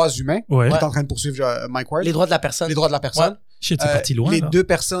des droits humains qui est en train de poursuivre Mike Ward. Les droits de la personne. Les droits de la personne. Shit, c'est parti loin. Les deux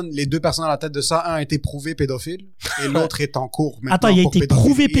personnes à la tête de ça, un a été prouvé pédophile et l'autre est en cours. Attends, il a été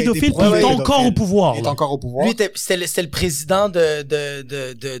prouvé pédophile, puis il est encore au pouvoir. Il est encore au pouvoir. Lui, c'était le président de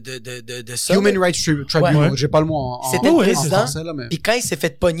ça. Human Rights Tribunal. J'ai pas le mot en C'était le président. Français, là, mais... Puis quand il s'est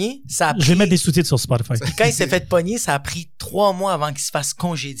fait pogner, ça a pris... Je vais mettre des sous-titres sur Spotify. Puis quand il s'est fait pogner, ça a pris 3 mois avant qu'il se fasse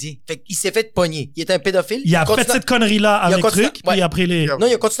congédier. Fait qu'il s'est fait pogner. Il était un pédophile. Il a fait cette connerie-là avec truc, puis après les... Non,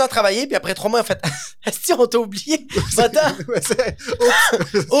 il a continué à travailler, puis après 3 mois, il a fait... Est-ce qu'on t'a oublié? Attends.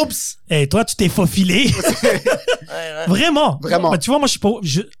 Oups! Et toi, tu t'es faufilé. Vraiment. Vraiment. Mais tu vois, moi,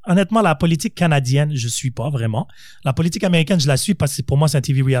 honnêtement, la politique canadienne, je suis pas vraiment. La politique américaine, je la suis parce que pour moi, c'est un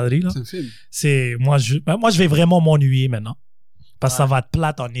TV reality, là. C'est un film. Moi, je vais vraiment m'ennuyer maintenant. Parce que ça va être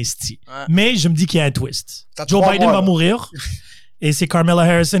plate en esti. Mais je me dis qu'il y a un twist. Joe Biden va mourir. Et c'est Kamala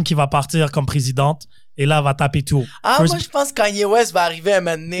Harrison qui va partir comme présidente. Et là, elle va taper tout. Moi, je pense que Kanye West va arriver un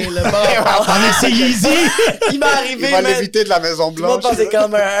moment donné, là. Avec ses Yeezy. Il va arriver, il va l'éviter de la Maison Blanche. Tout le monde pense que c'est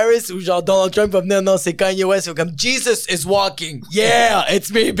Kamala Harris ou genre Donald Trump va venir. Non, c'est Kanye West. C'est comme, Jesus is walking. Yeah, it's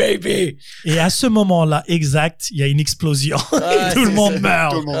me, baby. Et à ce moment-là, exact, il y a une explosion. Et tout le monde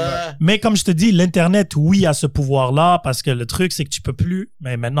meurt. Mais comme je te dis, l'Internet, oui, a ce pouvoir-là, parce que le truc, c'est que tu peux plus.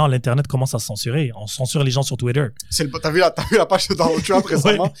 Mais maintenant, l'Internet commence à se censurer. On censure les gens sur Twitter. T'as vu la page de Donald Trump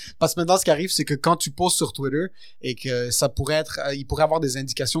récemment? Ouais. Parce que maintenant, ce qui arrive, c'est que quand tu postes sur Twitter et que ça pourrait être, il pourrait avoir des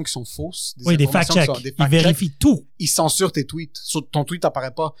indications qui sont fausses. Des fact-checks. Ils vérifient tout. Ils censurent tes tweets. Ton tweet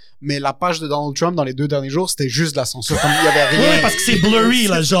apparaît pas. Mais la page de Donald Trump dans les 2 derniers jours, c'était juste de la censure. Comme il y avait rien. Oui, parce que c'est blurry,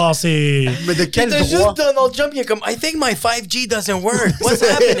 là, genre, c'est... Mais de quel droit? Juste Donald Trump, il est comme, I think my 5G doesn't work. What's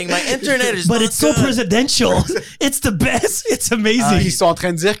happening? My internet is But it's so presidential. It's the best. It's amazing. Ils sont en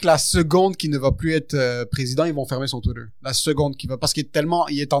train de dire que la seconde qu'il ne va plus être président, ils vont fermer son Twitter. La seconde qu'il va, parce qu'il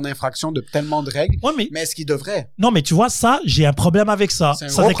est en infraction de tellement de règles. Ouais, mais est-ce qu'il devrait? Non, mais tu vois, ça, j'ai un problème avec ça. Ça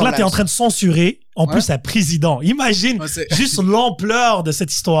veut dire que là, t'es en train de censurer, en plus, un président. Imagine juste l'ampleur de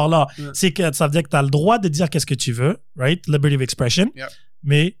cette histoire-là. C'est que ça veut dire que t'as le droit de dire qu'est-ce que tu veux, right? Liberty of expression.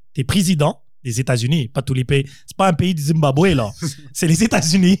 Mais t'es président des États-Unis, pas tous les pays. C'est pas un pays du Zimbabwe, là. C'est les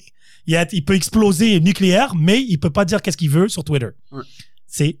États-Unis. Il peut exploser nucléaire, mais il peut pas dire qu'est-ce qu'il veut sur Twitter.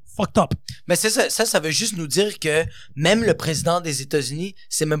 C'est fucked up. Mais ça veut juste nous dire que même le président des États-Unis,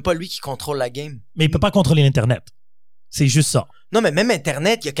 c'est même pas lui qui contrôle la game. Mais il peut pas contrôler l'Internet. C'est juste ça. Non, mais même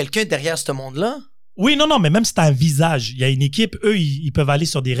Internet, il y a quelqu'un derrière ce monde-là. Oui, non, mais même si t'as un visage, il y a une équipe, eux, ils peuvent aller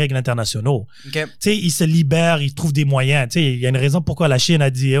sur des règles internationaux. Okay. Tu sais, ils se libèrent, ils trouvent des moyens. Tu sais, il y a une raison pourquoi la Chine a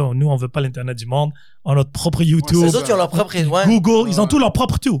dit, oh, nous, on veut pas l'Internet du monde, on a notre propre YouTube. Les autres, ils ont leur propre Google, ils ont tout leur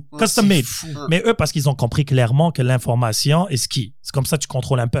propre tout, custom made. Mais eux, parce qu'ils ont compris clairement que l'information est ce qui. C'est comme ça que tu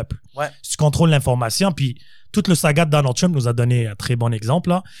contrôles un peuple. Si tu contrôles l'information, puis toute le saga de Donald Trump nous a donné un très bon exemple,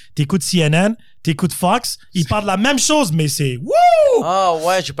 là. T'écoutes CNN, t'écoutes Fox, ils parlent de la même chose, mais c'est wouh! Ah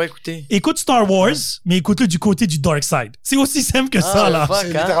ouais, j'ai pas écouté. Écoute Star Wars, mais écoute-le du côté du dark side. C'est aussi simple que ça, là. C'est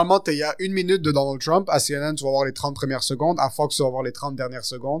littéralement, il y a 1 minute de Donald Trump. À CNN, tu vas voir les 30 premières secondes. À Fox, tu vas voir les 30 dernières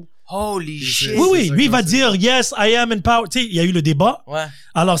secondes. Holy shit. Oui, lui, il va dire, yes, I am in power. Tu sais, il y a eu le débat. Ouais.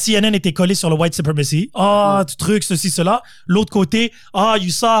 Alors, CNN était collé sur le white supremacy. Truc, ceci, cela. L'autre côté,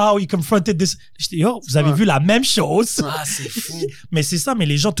 you saw how he confronted this. J'étais, vous avez vu la même chose. Ah, c'est fou. Mais c'est ça, mais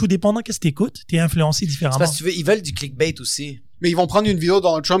les gens, tout dépendant qu'est-ce que t'écoutes, t'es influencé différemment. C'est parce que ils veulent du clickbait aussi. Mais ils vont prendre une vidéo de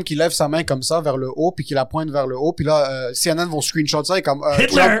Donald Trump qui lève sa main comme ça vers le haut, puis qui la pointe vers le haut, puis là, CNN vont screenshot ça et comme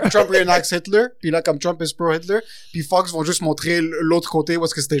Trump reenacts Hitler, puis là, comme Trump is pro-Hitler, puis Fox vont juste montrer l'autre côté où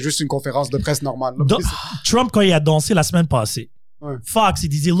est-ce que c'était juste une conférence de presse normale. Trump, quand il a dansé la semaine passée, Fox, il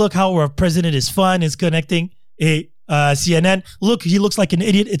disait, look how our president is fun, is connecting, et CNN, look, he looks like an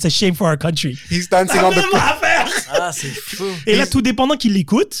idiot, it's a shame for our country. He's dancing on the... Ah, c'est fou. Et là, tout dépendant qu'il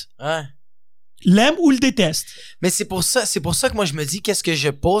l'écoute, l'aime ou le déteste. Mais c'est pour ça que moi je me dis qu'est-ce que je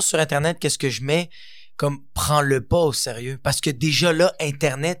pose sur Internet, qu'est-ce que je mets, comme prends-le pas au sérieux. Parce que déjà là,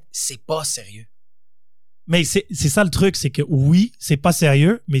 Internet, c'est pas sérieux. Mais c'est ça le truc, c'est que oui, c'est pas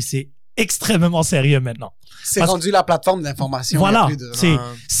sérieux, mais c'est extrêmement sérieux maintenant. C'est rendu la plateforme d'information. Voilà.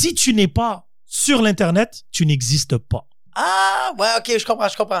 Si tu n'es pas sur l'Internet, tu n'existes pas. Ah, ouais, ok, je comprends.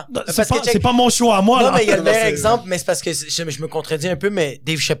 C'est pas mon choix à moi, non, là. Non, mais il y a le meilleur exemple, mais c'est parce que je me contredis un peu, mais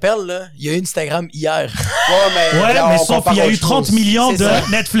Dave Chappelle, là, il a eu Instagram hier. mais sauf qu'il y a eu 30 millions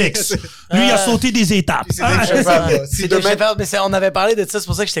de Netflix. Lui, il a sauté des étapes. C'est Dave Chappelle. C'est Dave Chappelle, mais on avait parlé de ça, c'est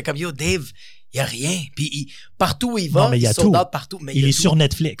pour ça que j'étais comme, yo, Dave, il y a rien. Puis partout où il va, il sold out partout. Mais il est sur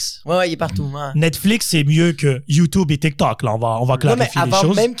Netflix. Ouais, il est partout. Netflix, c'est mieux que YouTube et TikTok, là. On va clarifier les choses.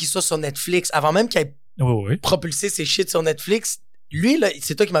 Avant même qu'il soit sur Netflix, avant même qu'il ait propulsé ses shit sur Netflix, lui, là,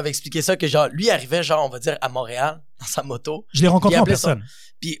 c'est toi qui m'avais expliqué ça, que genre, lui arrivait, genre, on va dire, à Montréal, dans sa moto. Je l'ai rencontré en personne.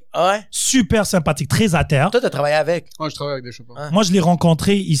 Puis, ouais. Super sympathique, très à terre. Toi, t'as travaillé avec? Moi, je travaille avec des chauffeurs. Moi, je l'ai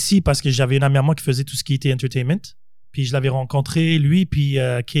rencontré ici parce que j'avais une amie à moi qui faisait tout ce qui était entertainment. Puis, je l'avais rencontré, lui, puis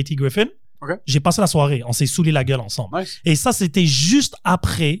Katie Griffin. Okay. J'ai passé la soirée. On s'est saoulé la gueule ensemble. Nice. Et ça, c'était juste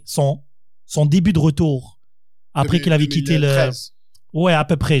après son début de retour. Après qu'il avait quitté le... Ouais, à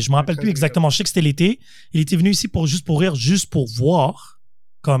peu près. Je me rappelle plus exactement. Je sais que c'était l'été. Il était venu ici juste pour rire, juste pour voir.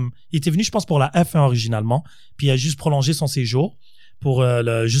 Comme, il était venu, je pense, pour la F1 originalement. Puis il a juste prolongé son séjour pour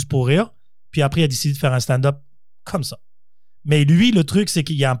juste pour rire. Puis après, il a décidé de faire un stand-up comme ça. Mais lui, le truc, c'est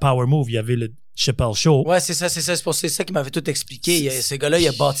qu'il y a un power move. Il y avait le Chappelle Show. Ouais, c'est ça qu'il m'avait tout expliqué. Ce gars-là, il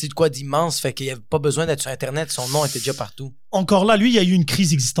a bâti de quoi d'immense. Fait qu'il n'y avait pas besoin d'être sur Internet. Son nom était déjà partout. Encore là, lui, il y a eu une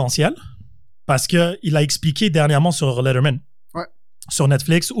crise existentielle. Parce qu'il a expliqué dernièrement sur Letterman. Sur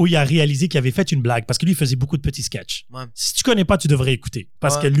Netflix, où il a réalisé qu'il avait fait une blague, parce que lui, il faisait beaucoup de petits sketchs. Ouais. Si tu connais pas, tu devrais écouter.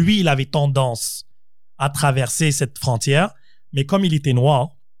 Parce que lui, il avait tendance à traverser cette frontière, mais comme il était noir,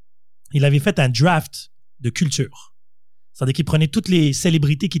 il avait fait un draft de culture. C'est-à-dire qu'il prenait toutes les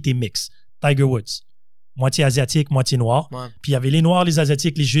célébrités qui étaient mixtes. Tiger Woods, moitié asiatique, moitié noir. Ouais. Puis il y avait les noirs, les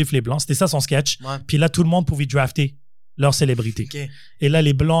asiatiques, les juifs, les blancs. C'était ça son sketch. Ouais. Puis là, tout le monde pouvait drafter leur célébrité. OK. Et là,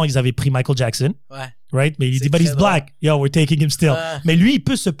 les blancs, ils avaient pris Michael Jackson. Ouais. Right? Mais il C'est dit, but he's très black. Yo, we're taking him still. Ouais. Mais lui, il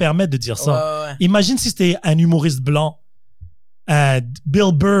peut se permettre de dire ça. Ouais. Imagine si c'était un humoriste blanc.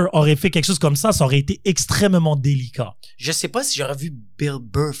 Bill Burr aurait fait quelque chose comme ça aurait été extrêmement délicat. Je sais pas si j'aurais vu Bill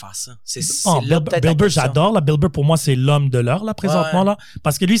Burr faire ça. C'est Oh, là Bill peut-être la Burr, question. j'adore. Là, Bill Burr, pour moi, c'est l'homme de l'heure, là, présentement, Ouais. là.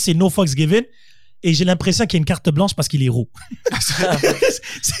 Parce que lui, c'est no fucks given. Et j'ai l'impression qu'il y a une carte blanche parce qu'il est roux.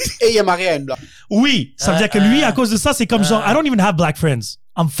 Et il est marié à une blague. Oui, ça veut dire que lui, à cause de ça, c'est comme genre, I don't even have black friends.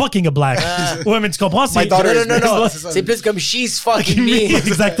 I'm fucking a black. Ouais, mais tu comprends? My daughter Non, is non, non. c'est ça. C'est plus comme she's fucking me.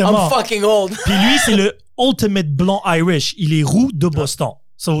 Exactement. I'm fucking old. Puis lui, c'est le ultimate blanc Irish. Il est roux de Boston.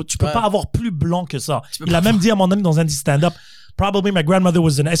 So, tu peux Ouais. pas avoir plus blanc que ça. peux Il pas a même dit à un moment donné dans un stand-up, probably my grandmother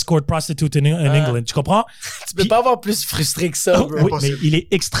was an escort prostitute in England. Tu comprends? Tu peux pas avoir plus frustré que ça, bro. Oui, mais il est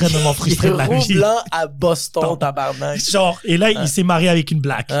extrêmement frustré de la Il est roux vie. blanc à Boston, tabarnak. Genre, et là, il s'est marié avec une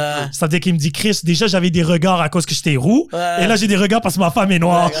black. Ouais. Ça veut dire qu'il me dit, Chris, déjà, j'avais des regards à cause que j'étais roux. Ouais. Et là, j'ai des regards parce que ma femme est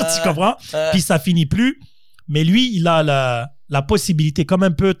noire. Ouais. Tu comprends? Ouais. Puis ça finit plus. Mais lui, il a la possibilité, comme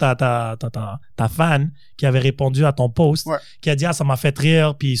un peu ta fan qui avait répondu à ton post, Ouais. qui a dit, ah, ça m'a fait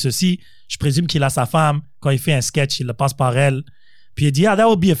rire, puis ceci. Je présume qu'il a sa femme. Quand il fait un sketch, il le passe par elle. Puis il dit, ah, that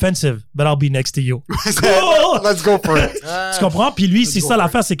will be offensive, but I'll be next to you. Let's go for it. Ouais. Tu comprends? Puis lui, Let's c'est go ça for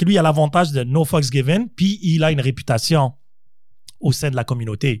l'affaire, c'est que lui, il a l'avantage de no fucks given, puis il a une réputation au sein de la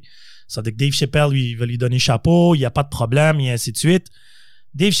communauté. C'est-à-dire que Dave Chappelle, lui, il veut lui donner chapeau, il n'y a pas de problème, et ainsi de suite.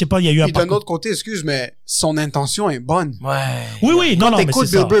 Dave Chappelle, il y a eu un Puis d'un parcours... autre côté, excuse, mais son intention est bonne. Ouais. Oui, oui, non, Quand non, mais t'écoutes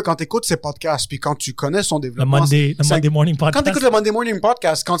c'est ça. Bill Burr, quand t'écoutes ses podcasts, puis quand tu connais son Le développement... Monday c'est- Morning Quand Podcast. t'écoutes le Monday Morning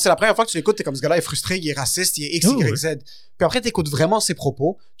Podcast, quand c'est la première fois que tu l'écoutes, t'es comme ce gars-là est frustré, il est raciste, il est X, Oui, Y, oui. Z. Puis après, t'écoutes vraiment ses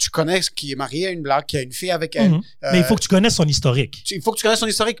propos. Tu connais qu'il est marié à une blague, qu'il y a une fille avec elle. Mhm. Mais il faut que tu connaisses son historique. Il faut que tu connaisses son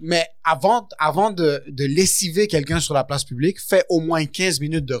historique. Mais avant de lessiver quelqu'un sur la place publique, fais au moins 15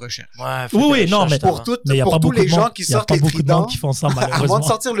 minutes de recherche. Ouais, Oui, oui, non, mais Pour toutes, mais il y a pour pas tous beaucoup les de gens monde. qui Il y a sortent pas les beaucoup de tridents, monde qui font ça, avant de malheureusement.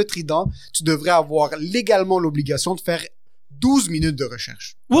 sortir le trident, tu devrais avoir légalement l'obligation de faire 12 minutes de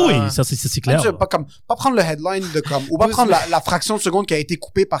recherche. Oui, oui, Ouais. ça, c'est clair. Pas prendre le headline de comme, ou pas 12 prendre la fraction de seconde qui a été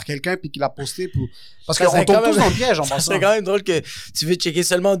coupée par quelqu'un puis qui l'a posté pour, parce Ça qu'on serait tombe quand tous même- dans le piège en Ça pensant. serait quand même drôle que tu veux checker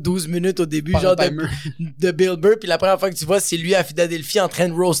seulement 12 minutes au début, Par genre le timer. de Bill Burr, puis la première fois que tu vois, c'est lui à Philadelphie en train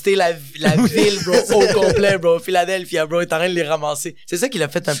de roaster la ville, bro, au complet, bro. Philadelphia, bro, il est en train de les ramasser. C'est ça qu'il a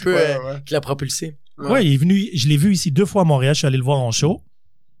fait un peu, Ouais, ouais. qu'il a propulsé. Ouais, il est venu, je l'ai vu ici 2 fois à Montréal, je suis allé le voir en show.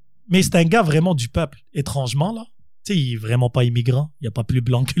 Mais c'est un gars vraiment du peuple, étrangement, là. Tu sais, il est vraiment pas immigrant. Il n'y a pas plus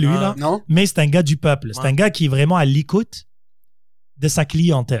blanc que lui, Ah. là. Non? Mais c'est un gars du peuple. C'est Ouais. un gars qui est vraiment à l'écoute de sa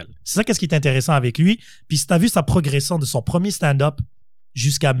clientèle. C'est ça qu'est-ce qui est intéressant avec lui. Puis si tu as vu sa progression de son premier stand-up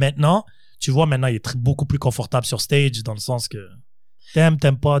jusqu'à maintenant, tu vois maintenant il est beaucoup plus confortable sur stage dans le sens que t'aimes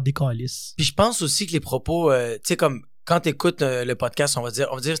pas, décalisse. Puis je pense aussi que les propos, tu sais, comme quand t'écoutes le podcast, on va dire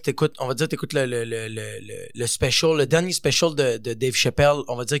t'écoutes le special, le dernier special de Dave Chappelle,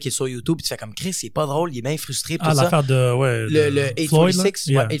 on va dire qu'il est sur YouTube, puis tu fais comme Chris, il est pas drôle, il est bien frustré, tout Ah, ça. l'affaire de Le de Floyd, là? 846,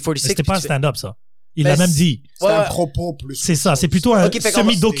 ouais, Yeah. 846, Mais c'était pas un puis tu fais- stand-up, ça. Il Ben, l'a même dit. C'est Ouais, un ouais. propos plus. C'est ça, c'est plutôt un Ok, fait qu'on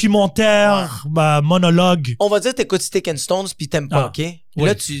va- semi-documentaire, monologue. On va dire t'écoutes Stick and Stones puis t'aimes pas, Ah, ok? Puis oui.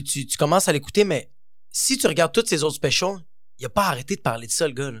 là, tu commences à l'écouter, mais si tu regardes toutes ces autres specials, il a pas arrêté de parler de ça,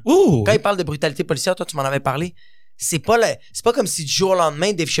 le gars, là. Ouh! Quand il parle de brutalité policière, toi, tu m'en avais parlé. C'est pas comme si du jour au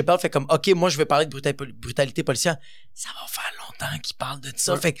lendemain, Dave Chappelle fait comme, OK, moi, je vais parler de brutalité policière. Ça va faire longtemps qu'il parle de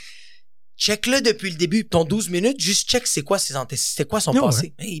ça. Ouais. Fait que, check-le depuis le début. Ton 12 minutes, juste check c'est quoi son Ouais,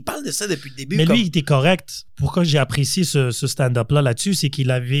 passé. Mais il parle de ça depuis le début. Mais comme- lui, il était correct. Pourquoi j'ai apprécié ce stand-up-là là-dessus, c'est qu'il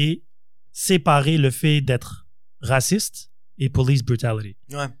avait séparé le fait d'être raciste et police brutality.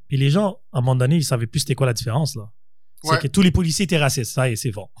 Ouais. Puis les gens, à un moment donné, ils savaient plus c'était quoi la différence, là. C'est Ouais. que tous les policiers étaient racistes. Ça, et c'est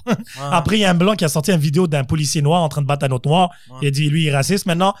bon. Ouais. Après, il y a un blanc qui a sorti une vidéo d'un policier noir en train de battre un autre noir. Ouais. Il a dit, lui, il est raciste.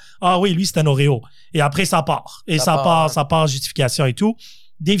 Maintenant, ah oui, lui, c'est un Oreo. Et après, ça part. Et ça part justification et tout.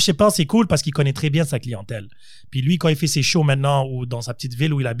 Dave Chappelle, c'est cool parce qu'il connaît très bien sa clientèle. Puis lui, quand il fait ses shows maintenant ou dans sa petite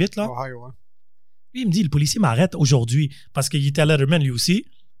ville où il habite, là, Ohio, ouais. lui, il me dit, le policier m'arrête aujourd'hui parce qu'il était à Letterman lui aussi.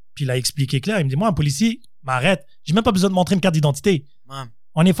 Puis il a expliqué clair. Il me dit, moi, un policier m'arrête. J'ai même pas besoin de montrer une carte d'identité. Ouais.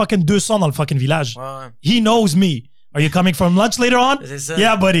 On est fucking 200 dans le fucking village. Ouais. He knows me. Are you coming from lunch later on? C'est ça.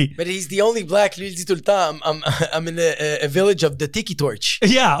 Yeah, buddy. But he's the only black. Lui, il dit tout le temps, I'm in a village of the Tiki Torch.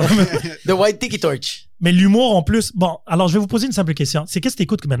 Yeah. The white Tiki Torch. Mais l'humour en plus. Bon, alors je vais vous poser une simple question. C'est qu'est-ce que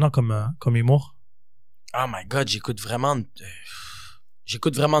t'écoutes maintenant comme humour? Oh my God, j'écoute vraiment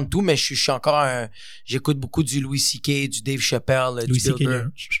de tout, mais je suis encore j'écoute beaucoup du Louis C.K., du Dave Chappelle, Louis du Bill C.K. Burr.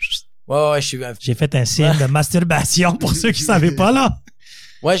 Ouais, je suis... J'ai fait un signe de masturbation pour ceux qui savaient pas là.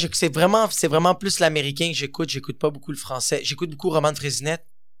 Ouais, c'est vraiment plus l'américain que j'écoute. J'écoute pas beaucoup le français. J'écoute beaucoup Roman Frésinette.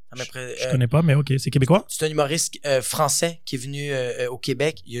 Je connais pas, mais ok, c'est québécois? C'est un humoriste français qui est venu au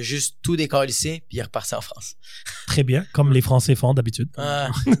Québec. Il a juste tout décalissé, puis il est reparti en France. Très bien, comme les Français font d'habitude.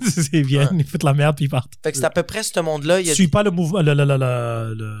 C'est bien, ils foutent la merde puis ils partent. Fait que c'est à peu près ce monde-là. Tu suis pas le mouvement,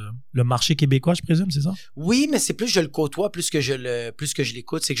 le marché québécois, je présume, c'est ça? Oui, mais c'est plus je le côtoie, plus que je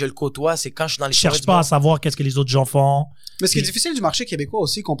l'écoute. C'est que je le côtoie, c'est quand je suis dans les soirées. Je cherche pas à savoir qu'est-ce que les autres gens font. Mais ce qui est difficile du marché québécois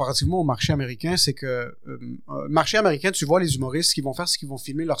aussi, comparativement au marché américain, c'est que marché américain, tu vois les humoristes, ce qu'ils vont faire, c'est qu'ils vont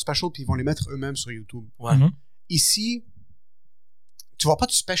filmer leurs specials puis ils vont les mettre eux-mêmes sur YouTube. Ouais. Ici, tu vois pas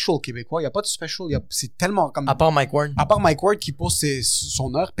de special québécois, il y a pas de special, c'est tellement comme... À part Mike Ward. À part Mike Ward qui pose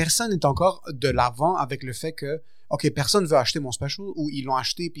son heure, personne n'est encore de l'avant avec le fait que, OK, personne veut acheter mon special, ou ils l'ont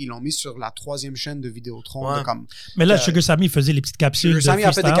acheté puis ils l'ont mis sur la 3e chaîne de Vidéotron. Ouais. Mais là, Sugar Sammy faisait les petites capsules. Sugar Sammy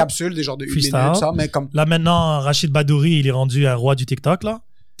a fait des capsules, des genres de 1 minute, ça, mais comme... Là, maintenant, Rachid Badouri, il est rendu un roi du TikTok, là.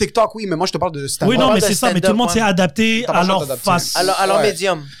 TikTok, oui, mais moi, je te parle de stand-up. Oui, non, mais c'est ça, mais tout le monde s'est adapté à leur face. À leur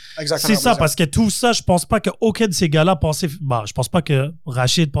médium. Exactement. C'est ça, parce que tout ça, je pense pas qu'aucun de ces gars-là pensait... Bah, je pense pas que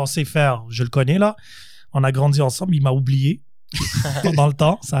Rachid pensait faire... Je le connais, là. On a grandi ensemble, il m'a oublié. Dans le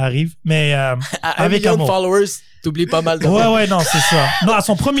temps, ça arrive. Mais avec 1 million de followers, t'oublies pas mal de Ouais, non, c'est ça. Non, à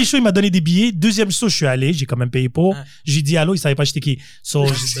son premier show, il m'a donné des billets. Deuxième show, je suis allé. J'ai quand même payé pour. J'ai dit allô, il savait pas j'étais qui.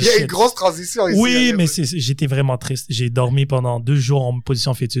 Il y a une grosse transition ici. Oui, mais j'étais vraiment triste. J'ai dormi pendant 2 jours en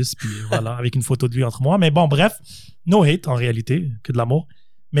position fœtus, puis voilà, avec une photo de lui entre moi. Mais bon, bref, no hate en réalité, que de l'amour.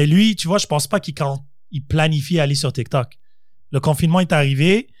 Mais lui, tu vois, je pense pas qu'il planifie aller sur TikTok. Le confinement est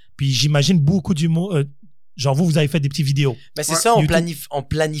arrivé, puis j'imagine beaucoup d'humour. Genre, vous avez fait des petites vidéos. Mais c'est ça, on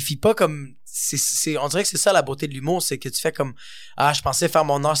planifie pas comme... on dirait que c'est ça la beauté de l'humour, c'est que tu fais comme... Ah, je pensais faire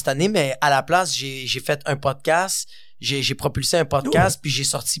mon heure cette année, mais à la place, j'ai fait un podcast, j'ai propulsé un podcast, puis j'ai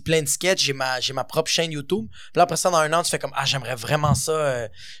sorti plein de sketchs, j'ai ma propre chaîne YouTube. Puis là, après ça, dans 1 an, tu fais comme... Ah, j'aimerais vraiment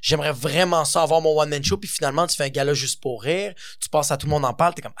ça avoir mon one-man show, puis finalement, tu fais un gala juste pour rire, tu passes à tout le monde en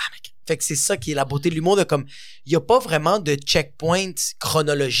parle, t'es comme... Ah, mec... Fait que c'est ça qui est la beauté de l'humour, de comme... Il y a pas vraiment de checkpoint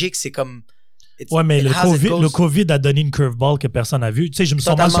chronologique, c'est comme... Ouais, mais le COVID a donné une curveball que personne n'a vu. Tu sais, je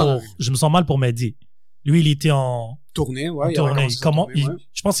me sens mal pour Mehdi. Lui, il était en tournée, ouais.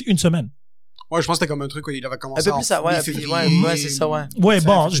 Je pense 1 semaine. Ouais, je pense que c'était comme un truc où il avait commencé un peu plus ça, ouais, c'est ça, ouais. Ouais,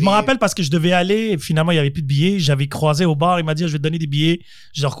 bon, je me rappelle parce que je devais aller, finalement, il n'y avait plus de billets. J'avais croisé au bar, il m'a dit, je vais te donner des billets.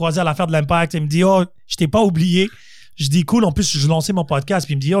 Je l'ai recroisé à l'affaire de l'Impact. Il me dit, oh, je t'ai pas oublié. Je dis, cool, en plus, je lançais mon podcast.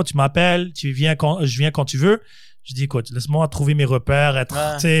 Puis il me dit, oh, tu m'appelles, je viens quand tu veux. Je dis, écoute, laisse-moi trouver mes repères, tu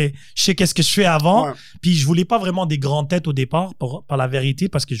sais, je sais qu'est-ce que je fais avant. Ouais. Puis je voulais pas vraiment des grandes têtes au départ, par la vérité,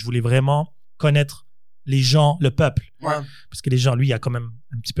 parce que je voulais vraiment connaître les gens, le peuple. Ouais. Parce que les gens, lui, il a quand même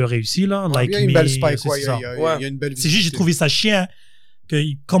un petit peu réussi, là. Ouais, il y a une belle spike, il y a une belle C'est juste, j'ai trouvé ça chiant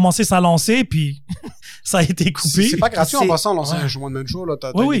qu'il commençait sa lancée, puis ça a été coupé. C'est pas gratuit en passant, lancer un one-man show, là.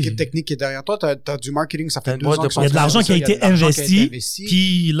 T'as une équipe technique qui est derrière toi, t'as du marketing, ça fait 2 ans. Il y a de l'argent qui a été investi,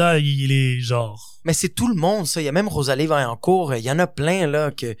 puis là, il est genre... Mais c'est tout le monde, ça. Il y a même Rosalie Vaillancourt. Il y en a plein, là,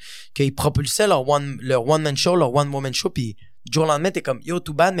 qu'ils propulsaient leur one-man show, leur one-woman show, puis du jour au lendemain, t'es comme, yo,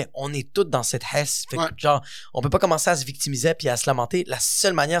 too bad, mais on est tous dans cette hesse. Fait que, genre, on peut pas commencer à se victimiser puis à se lamenter. La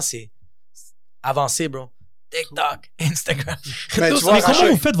seule manière, c'est avancer, bro. TikTok, Instagram. Mais comment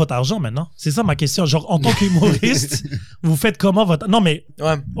vous faites votre argent maintenant? C'est ça ma question. Genre, en tant qu'humoriste, vous faites comment votre... Non, mais...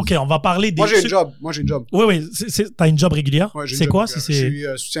 Ouais. OK, on va parler des... Moi, j'ai une job. Oui. T'as une job régulière? Ouais, c'est quoi? Je suis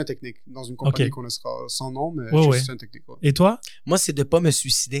soutien technique dans une compagnie qu'on laissera sans nom, mais je suis soutien technique. Ouais. Et toi? Moi, c'est de pas me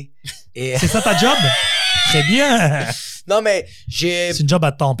suicider. Et... C'est ça ta job? Très bien. Non, mais j'ai... C'est une job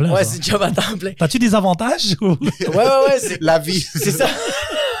à temps plein. Ouais, c'est une job à temps plein. T'as-tu des avantages? Ouais. C'est... La vie. C'est ça.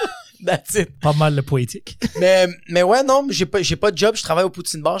 That's it. Pas mal le poétique. Mais ouais, non, j'ai pas de job. Je travaille au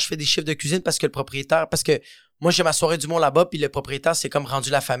Poutine Bar. Je fais des chiffres de cuisine parce que moi, j'ai ma soirée du monde là-bas, puis le propriétaire, c'est comme rendu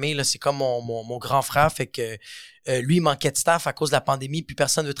la famille, là. C'est comme mon grand frère. Fait que lui, il manquait de staff à cause de la pandémie, puis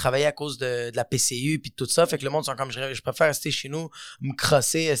personne veut travailler à cause de la PCU, puis tout ça. Fait que le monde sont comme, je préfère rester chez nous, me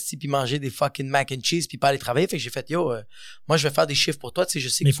crosser, puis manger des fucking mac and cheese, puis pas aller travailler. Fait que j'ai fait, yo, moi, je vais faire des chiffres pour toi. Tu sais, je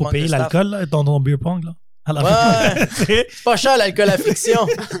sais mais il faut payer l'alcool, là, dans ton beer pong, là. Ouais, c'est pas cher l'alcool à fiction.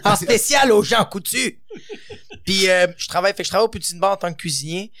 En spécial aux gens coutus. Puis je travaille au Poutine Bar en tant que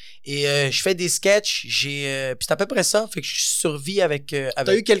cuisinier et je fais des sketchs. Puis c'est à peu près ça. Fait que je survis avec.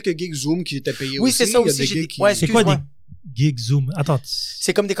 T'as eu quelques gigs Zoom qui étaient payés aussi. Oui, c'est ça aussi. C'est quoi des gigs Zoom? Attends.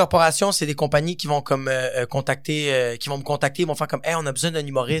 C'est comme des corporations, c'est des compagnies qui vont comme contacter, qui vont me contacter, ils vont faire comme, hey, on a besoin d'un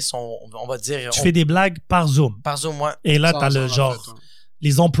humoriste, on va dire. Tu fais des blagues par Zoom. Par Zoom, ouais. Et là, t'as le genre.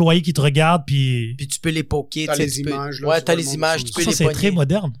 Les employés qui te regardent, puis tu peux les poker. T'as les images. Ouais, t'as les images. Tu peux les c'est très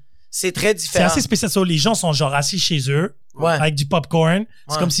moderne. C'est très C'est différent. assez spécial. So, les gens sont genre assis chez eux, avec du popcorn.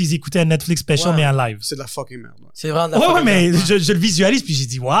 C'est comme s'ils écoutaient un Netflix special, mais en live. C'est de la fucking merde. C'est vraiment de la Ouais, fucking mais merde. je le visualise, puis j'ai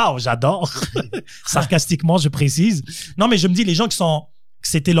dit, waouh, j'adore. Sarcastiquement, je précise. Non, mais je me dis, les gens que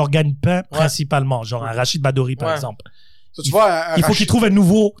c'était leur gagne-pain principalement, genre un Rachid Badouri, par exemple. So, tu vois, Il faut qu'il trouve un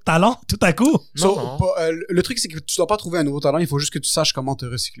nouveau talent tout à coup. Le truc, c'est que tu dois pas trouver un nouveau talent, il faut juste que tu saches comment te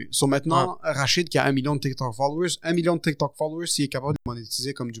recycler. So, maintenant, Rachid, qui a 1 million de TikTok followers, s'il est capable de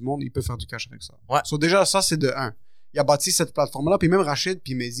monétiser comme du monde, il peut faire du cash avec ça. Ouais. So, déjà, ça, c'est de 1. Il a bâti cette plateforme-là, puis même Rachid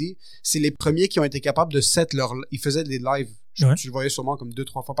puis Mehdi, c'est les premiers qui ont été capables de set leur... Ils faisaient des lives, tu le voyais sûrement comme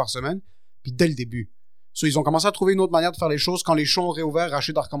 2-3 fois par semaine, puis dès le début. So, ils ont commencé à trouver une autre manière de faire les choses. Quand les shows ont réouvert,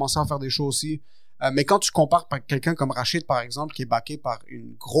 Rachid a recommencé à faire des shows aussi. Mais quand tu compares quelqu'un comme Rachid, par exemple, qui est backé par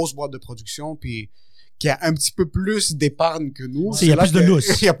une grosse boîte de production, puis qui a un petit peu plus d'épargne que nous... Il y a plus de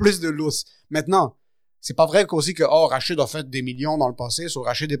lousse. Il y a plus de lousse. Maintenant, c'est pas vrai qu'aussi que Rachid a fait des millions dans le passé,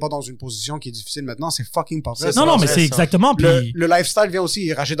 Rachid n'est pas dans une position qui est difficile maintenant, c'est fucking pas vrai. Non, mais c'est exactement... Puis... Le lifestyle vient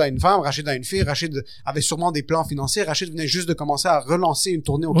aussi, Rachid a une femme, Rachid a une fille, Rachid avait sûrement des plans financiers, Rachid venait juste de commencer à relancer une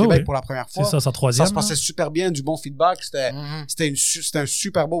tournée au Québec pour la première fois. C'est ça, sa troisième. Ça se passait super bien, du bon feedback, c'était un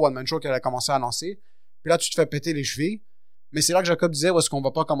super beau one-man show qu'elle a commencé à lancer. Puis là, tu te fais péter les chevilles. Mais c'est là que Jacob disait, est-ce qu'on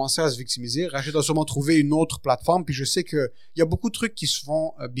va pas commencer à se victimiser? Rachid a sûrement trouvé une autre plateforme, puis je sais que il y a beaucoup de trucs qui se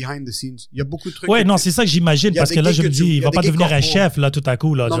font behind the scenes. Il y a beaucoup de trucs. Ouais, non, c'est ça que j'imagine, parce que là, je me dis, il va pas devenir un chef, là, tout à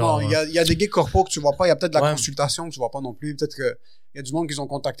coup, là. Non, il y a des gigs corpo que tu vois pas, il y a peut-être de la consultation que tu vois pas non plus. Peut-être que il y a du monde qui ont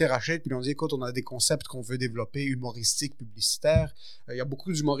contacté Rachid, puis ils ont dit, écoute, on a des concepts qu'on veut développer, humoristiques, publicitaires. Il y a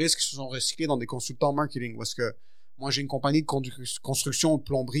beaucoup d'humoristes qui se sont recyclés dans des consultants marketing, parce que moi, j'ai une compagnie de construction de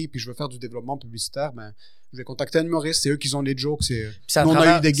plomberie, puis je veux faire du développement publicitaire, ben, je vais contacter un humoriste, c'est eux qui ont les jokes. On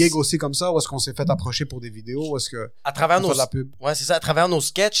a eu des gigs aussi comme ça, où est-ce qu'on s'est fait approcher pour des vidéos, où est-ce que à travers on fait de la pub. Ouais, c'est ça. À travers nos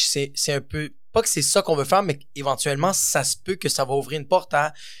sketchs, c'est un peu... Pas que c'est ça qu'on veut faire, mais éventuellement, ça se peut que ça va ouvrir une porte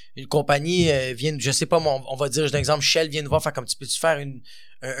à une compagnie vienne, je sais pas, moi, on va dire, j'ai un exemple, Shell vient nous voir, faire comme tu peux-tu faire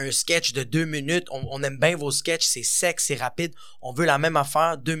un sketch de 2 minutes, on aime bien vos sketchs, c'est sec, c'est rapide, on veut la même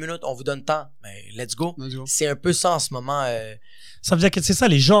affaire, 2 minutes, on vous donne temps, ben let's go. C'est un peu ça en ce moment. Ça veut dire que c'est ça,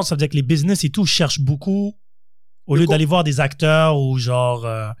 les gens, ça veut dire que les business et tout cherchent beaucoup, au lieu d'aller voir des acteurs ou genre...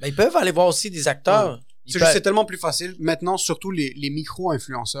 Mais ils peuvent aller voir aussi des acteurs. Ouais. C'est tellement plus facile. Maintenant, surtout les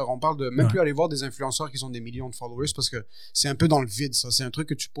micro-influenceurs. On parle de même plus aller voir des influenceurs qui ont des millions de followers parce que c'est un peu dans le vide, ça. C'est un truc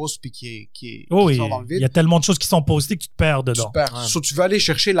que tu postes puis qui sort dans le vide. Il y a tellement de choses qui sont postées que tu te perds dedans. Tu te perds. So, tu veux aller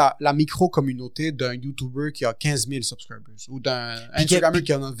chercher la micro-communauté d'un YouTuber qui a 15 000 subscribers ou d'un Instagrammer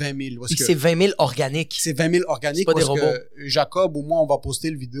qui en a 20 000. Puis c'est 20 000 organiques. C'est 20 000 organiques. C'est pas des robots. Que Jacob ou moi, on va poster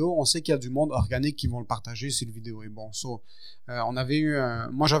le vidéo. On sait qu'il y a du monde organique qui vont le partager si le vidéo est bon. So,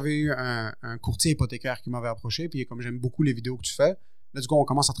 moi, j'avais eu un courtier hypothécaire qui m'avait approché, puis comme j'aime beaucoup les vidéos que tu fais, let's go, on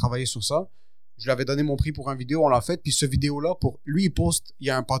commence à travailler sur ça. Je lui avais donné mon prix pour une vidéo, on l'a fait, puis ce vidéo-là, pour lui, il y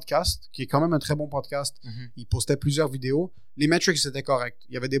a un podcast, qui est quand même un très bon podcast. Il postait plusieurs vidéos. Les metrics étaient corrects.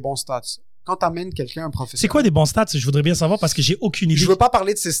 Il y avait des bons stats. Quand t'amènes quelqu'un, un professionnel... C'est quoi des bons stats? Je voudrais bien savoir parce que j'ai aucune idée. Je veux pas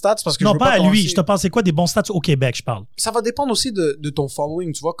parler de ses stats parce que non, je veux pas pas à lui. commencer... Je te parle, c'est quoi des bons stats au Québec, je parle? Ça va dépendre aussi de ton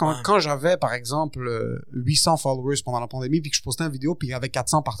following. Tu vois, quand j'avais, par exemple, 800 followers pendant la pandémie, puis que je postais une vidéo, puis il y avait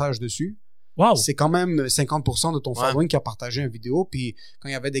 400 partages dessus, wow. C'est quand même 50% de ton following qui a partagé une vidéo. Puis quand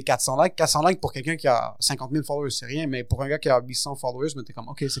il y avait des 400 likes pour quelqu'un qui a 50 000 followers, c'est rien. Mais pour un gars qui a 800 followers, t'es comme,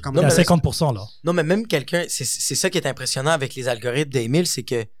 OK, c'est quand même... Il y a 50% là. Non, mais même quelqu'un... C'est ça qui est impressionnant avec les algorithmes d'Emile, c'est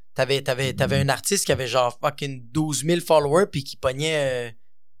que t'avais un artiste qui avait genre fucking 12 000 followers puis qui pognait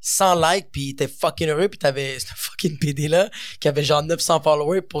 100 likes puis il était fucking heureux, puis t'avais ce fucking PD là qui avait genre 900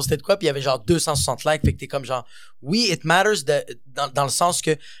 followers, postait de quoi, puis il y avait genre 260 likes. Fait que t'es comme genre, oui, it matters dans le sens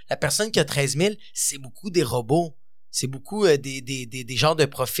que la personne qui a 13 000, c'est beaucoup des robots. C'est beaucoup des genres de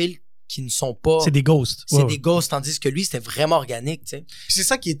profils qui ne sont pas... C'est des ghosts. C'est des ghosts, tandis que lui, c'était vraiment organique, tu sais. Puis c'est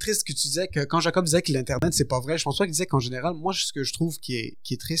ça qui est triste que tu disais, que quand Jacob disait que l'Internet, c'est pas vrai, je pense pas qu'il disait qu'en général, moi, ce que je trouve qui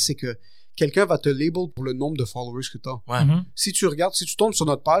est triste, c'est que quelqu'un va te label pour le nombre de followers que t'as. Ouais. Si tu tombes sur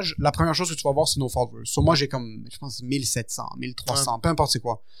notre page, la première chose que tu vas voir, c'est nos followers. Sur moi, j'ai comme, je pense, 1700, 1300, peu importe c'est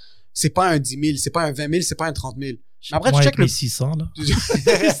quoi. C'est pas un 10 000, c'est pas un 20 000, c'est pas un 30 000. Mais après, tu check les 600, là.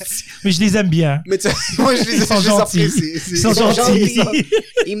 Mais je les aime bien. Mais moi, je les apprécie. Ils sont gentils.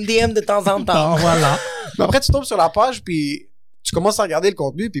 Ils me DM de temps en temps. Voilà. Mais après, tu tombes sur la page, puis tu commences à regarder le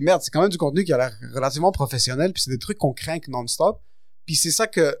contenu, puis merde, c'est quand même du contenu qui a l'air relativement professionnel, puis c'est des trucs qu'on craint non-stop. Puis c'est ça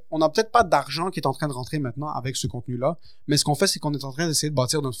que on n'a peut-être pas d'argent qui est en train de rentrer maintenant avec ce contenu-là, mais ce qu'on fait, c'est qu'on est en train d'essayer de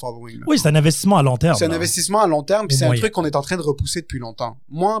bâtir notre following. Maintenant. Oui, c'est un investissement à long terme. C'est un investissement à long terme, puis c'est un truc qu'on est en train de repousser depuis longtemps.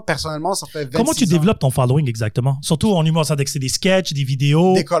 Moi, personnellement, ça fait 26 Comment tu développes ton following exactement? Surtout en humour, ça veut dire que c'est des sketchs, des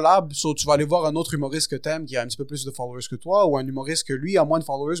vidéos. Des collabs. Tu vas aller voir un autre humoriste que t'aimes qui a un petit peu plus de followers que toi, ou un humoriste que lui a moins de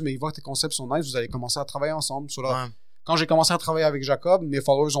followers, mais il voit que tes concepts sont nice, vous allez commencer à travailler ensemble. Quand j'ai commencé à travailler avec Jacob, mes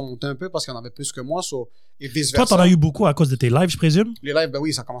followers ont monté un peu parce qu'il y en avait plus que moi, et vice-versa. Toi, t'en as eu beaucoup à cause de tes lives, je présume? Les lives, ben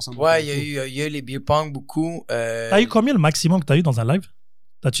oui, ça commence à monter. Ouais, il y a eu les beer pong beaucoup. T'as eu combien le maximum que t'as eu dans un live?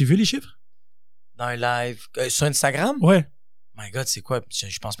 T'as-tu vu les chiffres? Dans un live. Sur Instagram? Ouais. My God, c'est quoi?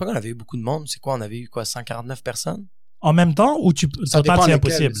 Je pense pas qu'on avait eu beaucoup de monde. C'est quoi? On avait eu quoi? 149 personnes? En même temps, ou ça dépend c'est lesquels,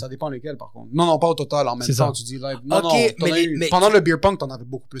 impossible? Ça dépend lesquels, par contre. Non, pas au total. En même temps, ça. tu dis live. Non, Ok, non, mais pendant le beer pong, t'en avais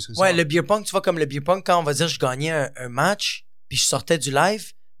beaucoup plus que ça. Ouais, le beer pong, tu vois, comme le beer pong, quand on va dire je gagnais un match, puis je sortais du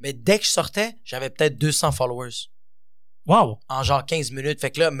live, mais dès que je sortais, j'avais peut-être 200 followers. Wow! En genre 15 minutes.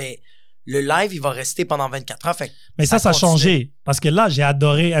 Fait que là, mais le live, il va rester pendant 24 heures. Fait que Mais ça a continue. changé. Parce que là, j'ai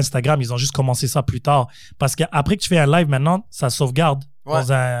adoré Instagram. Ils ont juste commencé ça plus tard. Parce qu'après que tu fais un live maintenant, ça sauvegarde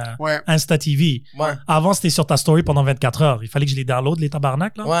dans un Insta TV. Ouais. Avant, c'était sur ta story pendant 24 heures. Il fallait que je les download, les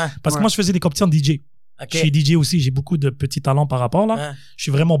tabarnak, là. Ouais. Parce que moi, je faisais des compétitions de DJ. OK. Je suis DJ aussi. J'ai beaucoup de petits talents par rapport, là. Ouais. Je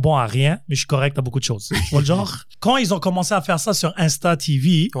suis vraiment bon à rien, mais je suis correct à beaucoup de choses. Tu vois le genre? Quand ils ont commencé à faire ça sur Insta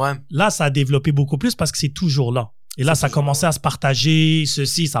TV, Ouais. là, ça a développé beaucoup plus parce que c'est toujours là. Et là, ça commençait à se partager,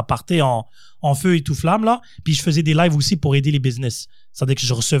 ça partait en feu et tout flamme, là. Puis je faisais des lives aussi pour aider les business. C'est-à-dire que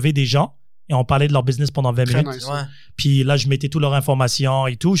je recevais des gens et on parlait de leur business pendant 20 minutes. Nice. Ouais. Puis là, je mettais toutes leurs informations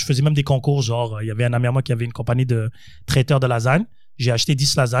et tout. Je faisais même des concours, genre, il y avait un ami à moi qui avait une compagnie de traiteurs de lasagnes. J'ai acheté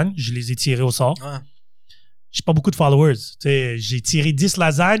 10 lasagnes, je les ai tirées au sort. Ouais. J'ai pas beaucoup de followers. Tu sais, j'ai tiré 10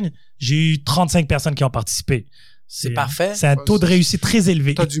 lasagnes, j'ai eu 35 personnes qui ont participé. C'est parfait. C'est un taux de réussite très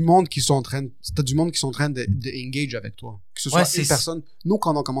élevé. T'as du monde qui sont en train de engage avec toi. Que ce soit une personne. Nous,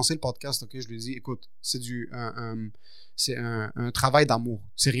 quand on a commencé le podcast, ok, je lui ai dit, écoute, c'est un travail d'amour.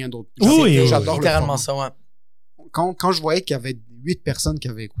 C'est rien d'autre. Oui, j'adore littéralement ça, ouais. Quand je voyais qu'il y avait 8 personnes qui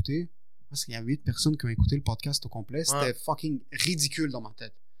avaient écouté, parce qu'il y a 8 personnes qui ont écouté le podcast au complet, c'était fucking ridicule dans ma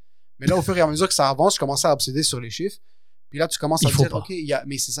tête. Mais là, au fur et à mesure que ça avance, je commençais à obséder sur les chiffres. Puis là, tu commences à te dire, pas. OK,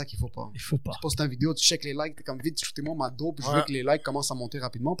 mais c'est ça qu'il faut pas. Il faut pas. Tu postes une vidéo, tu checkes les likes, t'es comme vite, shootez-moi ma dope, je veux que les likes commencent à monter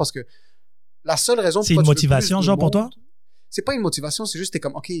rapidement parce que la seule raison... C'est une motivation, genre, pour toi? C'est pas une motivation, c'est juste, t'es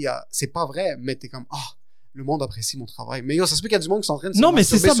comme, OK, c'est pas vrai, mais t'es comme, le monde apprécie mon travail. Mais ça se peut qu'il y a du monde qui sont en train de non, mais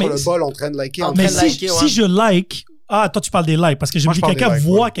c'est ça, sur le bol, en train de liker. Mais si je like... Ah, toi, tu parles des likes, parce que j'ai vu quelqu'un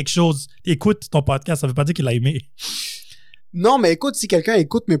voit quelque chose, écoute ton podcast, ça veut pas dire qu'il l'a aimé. Non, mais écoute, si quelqu'un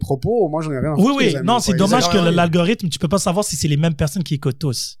écoute mes propos, moi, j'en ai rien à foutre. Oui, non, c'est dommage que l'algorithme, tu peux pas savoir si c'est les mêmes personnes qui écoutent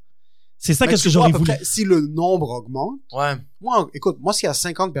tous. C'est ça qu'est-ce que j'aurais voulu. Si le nombre augmente, ouais. Moi, s'il y a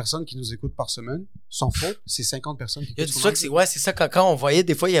 50 personnes qui nous écoutent par semaine, sans faute, c'est 50 personnes qui écoutent. Dis-toi que c'est ça, quand on voyait,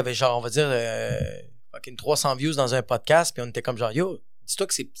 des fois, il y avait genre, on va dire, 300 views dans un podcast, puis on était comme genre, yo, dis-toi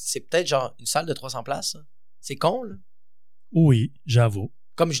que c'est peut-être genre une salle de 300 places, ça. C'est con, là. Oui, j'avoue.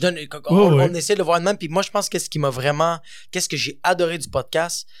 Comme je donne, on essaie de le voir de même. Puis moi, je pense que qu'est-ce que j'ai adoré du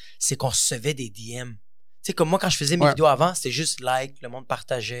podcast, c'est qu'on recevait des DM. Tu sais, comme moi, quand je faisais mes vidéos avant, c'était juste like, le monde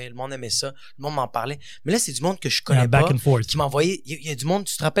partageait, le monde aimait ça, le monde m'en parlait. Mais là, c'est du monde que je connais pas, qui m'envoyait, il y a du monde,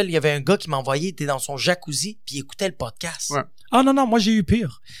 tu te rappelles, il y avait un gars qui m'envoyait, il était dans son jacuzzi, puis il écoutait le podcast. Ouais. Ah non, moi, j'ai eu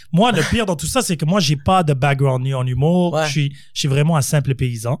pire. Moi, le pire dans tout ça, c'est que moi, j'ai pas de background ni en humour. Ouais. Je suis vraiment un simple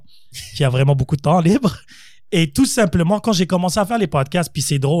paysan qui a vraiment beaucoup de temps libre. Et tout simplement, quand j'ai commencé à faire les podcasts, puis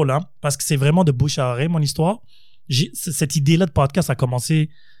c'est drôle, hein, parce que c'est vraiment de bouche à oreille, mon histoire. Cette idée-là de podcast a commencé,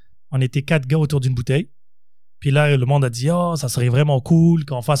 on était 4 gars autour d'une bouteille. Puis là, le monde a dit, ça serait vraiment cool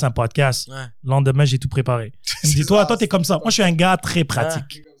qu'on fasse un podcast. Ouais. Le lendemain, j'ai tout préparé. Il me dit, toi, t'es comme ça. Moi, je suis un gars très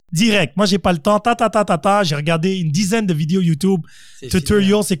pratique. Direct. Moi, j'ai pas le temps. J'ai regardé une dizaine de vidéos YouTube,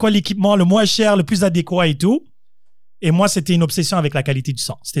 tutorials, c'est quoi l'équipement le moins cher, le plus adéquat et tout. Et moi, c'était une obsession avec la qualité du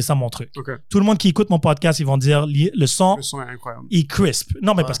son. C'était ça mon truc. Okay. Tout le monde qui écoute mon podcast, ils vont dire le son est incroyable. Il est crisp.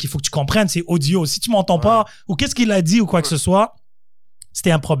 Non, mais parce qu'il faut que tu comprennes, c'est audio. Si tu m'entends pas, ou qu'est-ce qu'il a dit ou quoi que ce soit, c'était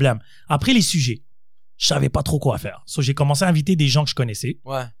un problème. Après, les sujets, je savais pas trop quoi faire. So, j'ai commencé à inviter des gens que je connaissais.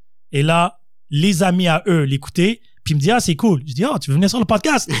 Ouais. Et là, les amis à eux l'écoutaient, puis ils me disaient, c'est cool. Je dis, tu veux venir sur le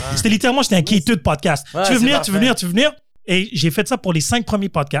podcast? Ouais. C'était littéralement, j'étais un quêteux de podcast. Ouais, tu veux venir? Et j'ai fait ça pour les 5 premiers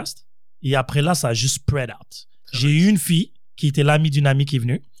podcasts. Et après là, ça a juste spread out. J'ai eu une fille qui était l'amie d'une amie qui est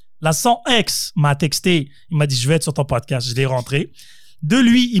venue. Là, son ex m'a texté. Il m'a dit, je vais être sur ton podcast. Je l'ai rentré. De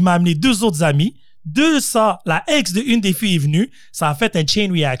lui, il m'a amené 2 autres amis. De ça, la ex de une des filles est venue. Ça a fait un chain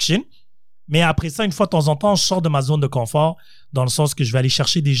reaction. Mais après ça, une fois de temps en temps, je sors de ma zone de confort dans le sens que je vais aller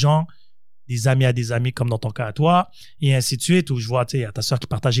chercher des gens, des amis à des amis comme dans ton cas à toi et ainsi de suite où je vois, tu sais, à ta soeur qui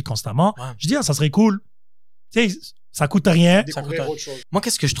partageait constamment. Ouais. Je dis, ça serait cool. Tu sais, ça coûte rien. Moi,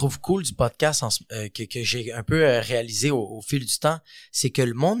 qu'est-ce que je trouve cool du podcast que j'ai un peu réalisé au fil du temps, c'est que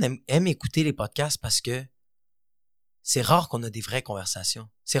le monde aime écouter les podcasts parce que c'est rare qu'on a des vraies conversations.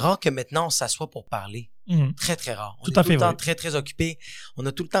 C'est rare que maintenant, on s'assoit pour parler. Très, très rare. On est tout le temps très, très occupé. On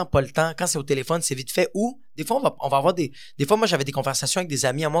a tout le temps pas le temps. Quand c'est au téléphone, c'est vite fait. Ou, des fois, on va avoir des fois, moi, j'avais des conversations avec des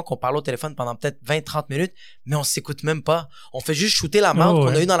amis à moi qu'on parlait au téléphone pendant peut-être 20-30 minutes, mais on s'écoute même pas. On fait juste shooter la marde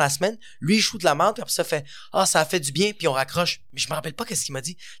qu'on a eue dans la semaine. Lui, il shoot la marde, puis après ça fait, ça a fait du bien, puis on raccroche. Mais je me rappelle pas qu'est-ce qu'il m'a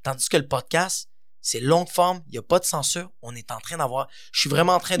dit. Tandis que le podcast, c'est longue forme, il y a pas de censure. On est en train je suis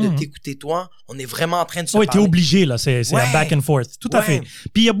vraiment en train de t'écouter toi. On est vraiment en train de se parler. T'es obligé, là. C'est un back and forth. Tout à fait.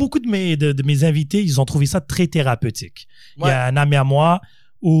 Puis il y a beaucoup de mes invités, ils ont trouvé ça très thérapeutique. Il y a un ami à moi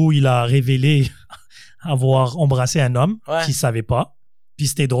où il a révélé avoir embrassé un homme qui savait pas. Puis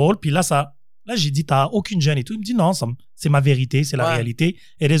c'était drôle. Puis là, j'ai dit, t'as aucune gêne et tout. Il me dit, non, c'est ma vérité, c'est la réalité.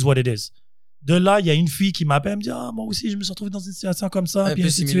 It is what it is. De là, il y a une fille qui m'appelle, elle me dit, moi aussi, je me suis retrouvé dans une situation comme ça. Puis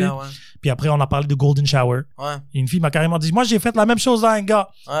ainsi de suite. Puis après, on a parlé de Golden Shower. Et une fille m'a carrément dit, moi, j'ai fait la même chose à un gars.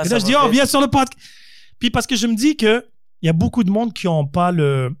 Et là, je dis, viens sur le podcast. Puis parce que je me dis que il y a beaucoup de monde qui n'ont pas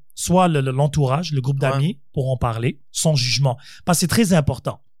soit l'entourage, le groupe d'amis pour en parler, sans jugement. Parce que c'est très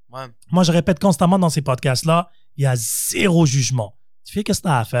important. Moi, je répète constamment dans ces podcasts-là, il y a zéro jugement. Tu fais qu'est-ce que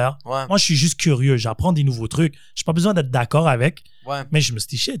tu as à faire. Moi, je suis juste curieux. J'apprends des nouveaux trucs. J'ai pas besoin d'être d'accord avec. Mais je me suis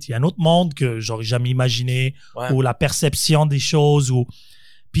dit, shit, il y a un autre monde que j'aurais jamais imaginé. Ou la perception des choses.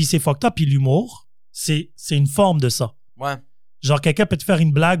 Puis c'est fucked up. Puis l'humour, c'est une forme de ça. Genre, quelqu'un peut te faire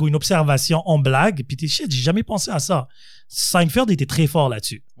une blague ou une observation en blague. Puis t'es shit, j'ai jamais pensé à ça. Seinfeld était très fort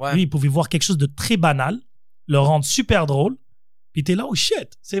là-dessus. Lui, il pouvait voir quelque chose de très banal, le rendre super drôle. Puis t'es là, oh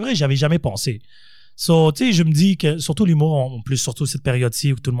shit, c'est vrai, j'avais jamais pensé. So, tu sais, je me dis que, surtout l'humour, en plus, surtout cette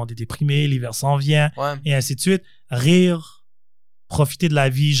période-ci où tout le monde est déprimé, l'hiver s'en vient, et ainsi de suite. Rire, profiter de la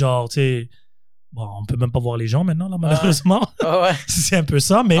vie, genre, tu sais, bon, on peut même pas voir les gens maintenant, là, malheureusement. C'est un peu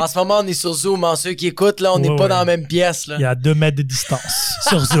ça, mais... En ce moment, on est sur Zoom, ceux qui écoutent, là, on n'est pas dans la même pièce, là. Il y a 2 mètres de distance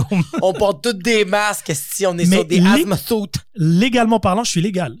sur Zoom. On porte tous des masques, si on est sur des hazmat-suits. Légalement parlant, je suis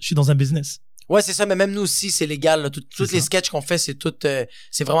légal. Je suis dans un business. Ouais, c'est ça, mais même nous aussi, c'est légal. Tous les sketchs qu'on fait,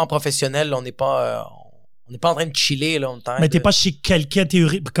 c'est vraiment professionnel. Là, on n'est pas en train de chiller. Là, mais t'es pas chez quelqu'un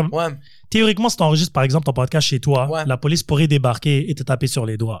théoriquement. Théoriquement, si tu enregistres, par exemple, ton podcast chez toi, la police pourrait débarquer et te taper sur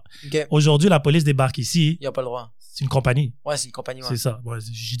les doigts. Aujourd'hui, la police débarque ici. Il n'y a pas le droit. C'est une compagnie. Ouais, c'est une compagnie. C'est ça.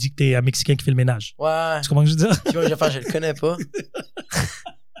 J'ai dit que t'es un Mexicain qui fait le ménage. Ouais. Tu comprends ce que je veux dire? Tu vois, je le connais pas.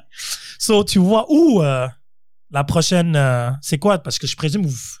 So, tu vois où... la prochaine, c'est quoi? Parce que je présume,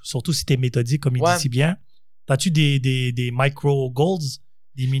 surtout si t'es méthodique, comme il dit si bien, as-tu des micro goals?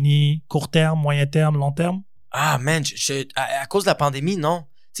 Des mini court terme, moyen terme, long terme? Ah, man, à cause de la pandémie, non.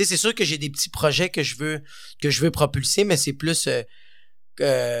 Tu sais, c'est sûr que j'ai des petits projets que je veux propulser, mais c'est plus qu'il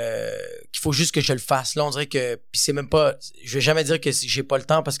faut juste que je le fasse. Là, on dirait que... Puis c'est même pas... Je vais jamais dire que j'ai pas le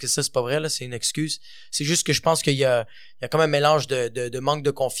temps parce que ça, c'est pas vrai, là, c'est une excuse. C'est juste que je pense qu'il y a comme un mélange de manque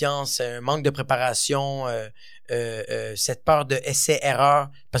de confiance, un manque de préparation, cette peur de essai-erreur.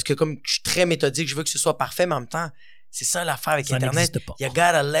 Parce que comme je suis très méthodique, je veux que ce soit parfait, mais en même temps, c'est ça l'affaire avec Internet. You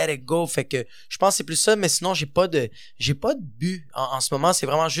gotta let it go. Fait que je pense que c'est plus ça, mais sinon, j'ai pas de but en ce moment. C'est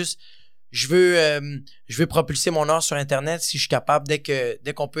vraiment juste... Je veux propulser mon heure sur Internet si je suis capable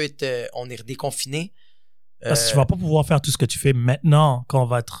dès qu'on peut être on est déconfiné. Parce que tu vas pas pouvoir faire tout ce que tu fais maintenant quand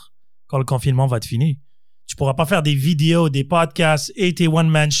le confinement va être fini. Tu pourras pas faire des vidéos, des podcasts et tes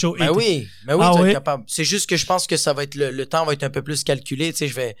one-man shows. Mais oui, tu vas être capable. C'est juste que je pense que ça va être le temps va être un peu plus calculé. Tu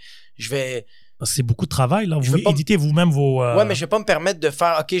sais, je vais Parce que c'est beaucoup de travail, là. Vous éditez vous-même vos... Ouais, mais je vais pas me permettre de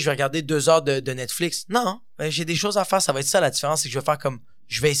faire, OK, je vais regarder 2 heures de Netflix. Non, j'ai des choses à faire. Ça va être ça, la différence. C'est que je vais faire comme...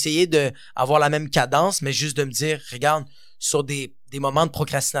 Je vais essayer d'avoir la même cadence, mais juste de me dire, regarde, sur des moments de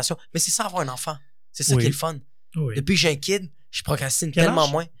procrastination. Mais c'est ça, avoir un enfant. C'est ça qui est le fun. Oui. Depuis que j'ai un kid, je procrastine tellement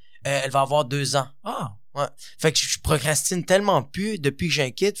moins. Elle va avoir 2 ans. Ah. Ouais. Fait que je procrastine tellement plus depuis que j'ai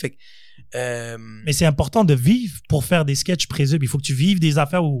un kid. Fait que... Mais c'est important de vivre pour faire des sketchs présumes. Il faut que tu vives des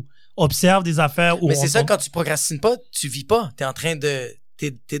affaires ou observes des affaires. Mais c'est ça, quand tu procrastines pas, tu vis pas. T'es en train de...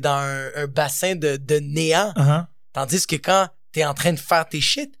 T'es dans un bassin de néant. Tandis que quand t'es en train de faire tes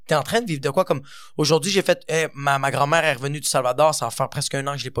shit, t'es en train de vivre de quoi? Comme aujourd'hui, j'ai fait... ma grand-mère est revenue du Salvador, ça va faire presque 1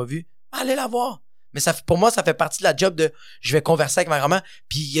 an que je l'ai pas vue. Allez la voir. Mais pour moi, ça fait partie de la job de... Je vais converser avec ma grand-mère,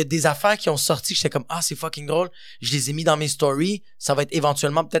 puis il y a des affaires qui ont sorti, j'étais comme, c'est fucking drôle. Je les ai mis dans mes stories. Ça va être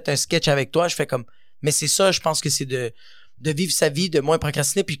éventuellement peut-être un sketch avec toi. Je fais comme... Mais c'est ça, je pense que c'est de vivre sa vie, de moins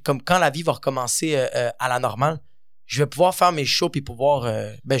procrastiner, puis comme quand la vie va recommencer à la normale, je vais pouvoir faire mes shows, puis pouvoir...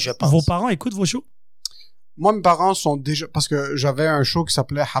 je pense. Vos parents écoutent vos shows? Moi, mes parents sont déjà... Parce que j'avais un show qui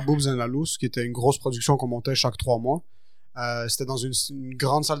s'appelait Haboubs and Lalous, qui était une grosse production qu'on montait chaque 3 mois. C'était dans une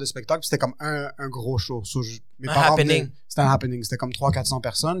grande salle de spectacle. C'était comme un gros show. C'était un happening. C'était comme 300-400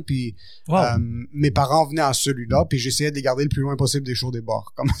 personnes. Puis mes parents venaient à celui-là. Puis j'essayais de les garder le plus loin possible des shows des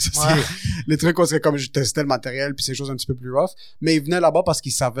bars. Comme ça, c'est les trucs où comme je testais le matériel puis ces choses un petit peu plus rough. Mais ils venaient là-bas parce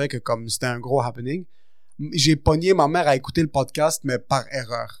qu'ils savaient que comme c'était un gros happening. J'ai pogné ma mère à écouter le podcast, mais par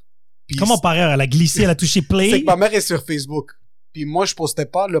erreur. Puis comment par erreur? Elle a glissé, elle a touché play? C'est que ma mère est sur Facebook. Puis moi, je postais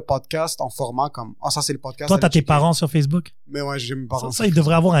pas le podcast en format comme « Ah, ça, c'est le podcast. » Toi, t'as tes parents sur Facebook? Mais ouais, j'ai mes parents. Ça, ils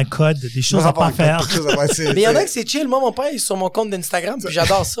devraient avoir un code, des choses à pas faire. Mais il y en a que c'est chill. Moi, mon père, il est sur mon compte d'Instagram, puis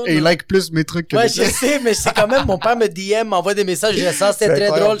j'adore ça. Et il like plus mes trucs que ouais, je sais, mais c'est quand même, mon père me DM, m'envoie des messages, je dis ça, c'était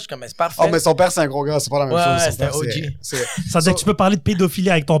très drôle. Je suis comme, c'est parfait. Oh, mais son père, c'est un gros gars, c'est pas la même chose. Ouais, c'était OG. Ça veut dire que tu peux parler de pédophilie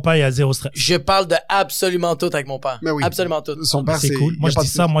avec ton père, il y a zéro stress. Je parle de absolument tout avec mon père. Mais oui. Absolument tout. Son père, c'est cool. Moi, je dis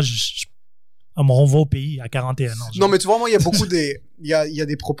ça, moi, on me renvoie au pays à 41 ans. Non, mais tu vois, moi, il y a beaucoup il y a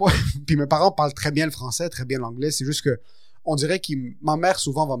des propos, puis mes parents parlent très bien le français, très bien l'anglais, c'est juste que, on dirait ma mère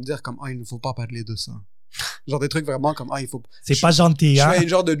souvent va me dire comme, il ne faut pas parler de ça. Genre des trucs vraiment comme, il faut. C'est pas gentil, hein. Je fais une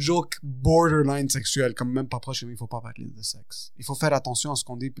genre de joke borderline sexuel, comme même pas proche de moi, il faut pas parler de sexe. Il faut faire attention à ce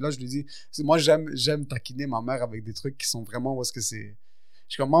qu'on dit. Puis là, je lui dis, moi, j'aime taquiner ma mère avec des trucs qui sont vraiment, où est-ce que c'est.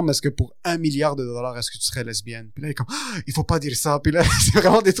 Je suis comme, est-ce que pour $1 milliard, est-ce que tu serais lesbienne? Puis là, il est comme, il faut pas dire ça. Puis là, c'est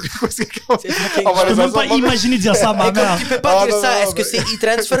vraiment des trucs où c'est comme... Je peux même pas imaginer dire ça à ma mère. Tu peux pas dire ça. Est-ce que c'est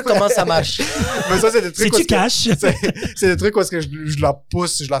e-transfer? Comment ça marche? Mais ça, c'est des trucs... C'est tu caches? C'est des trucs où est-ce que je la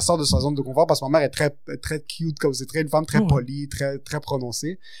pousse, je la sors de sa zone de confort parce que ma mère est très, très cute, comme c'est une femme très polie, très, très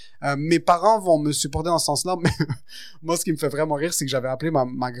prononcée. Mes parents vont me supporter dans ce sens-là, mais moi, ce qui me fait vraiment rire, c'est que j'avais appelé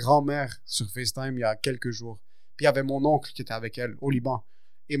ma grand-mère sur FaceTime il y a quelques jours. Puis il y avait mon oncle qui était avec elle au Liban.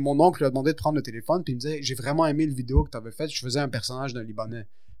 Et mon oncle lui a demandé de prendre le téléphone, puis il me disait, j'ai vraiment aimé le vidéo que tu avais fait, je faisais un personnage d'un Libanais.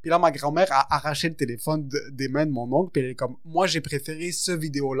 Puis là, ma grand-mère a arraché le téléphone des mains de mon oncle, puis elle est comme, moi, j'ai préféré ce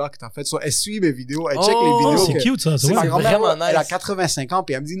vidéo-là que tu as fait. Elle suit mes vidéos, elle check les vidéos. C'est cute, ça. C'est ma grand-mère, elle a 85 ans,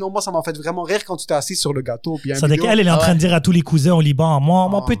 puis elle me dit, non, moi, ça m'a fait vraiment rire quand tu t'es assis sur le gâteau. Puis ça elle est en train de dire à tous les cousins au Liban,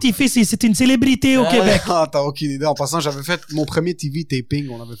 mon petit-fils, c'est une célébrité au Québec. T'as aucune idée. En passant, j'avais fait mon premier TV taping.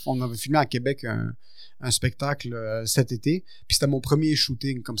 On avait filmé à Québec un spectacle cet été, puis c'était mon premier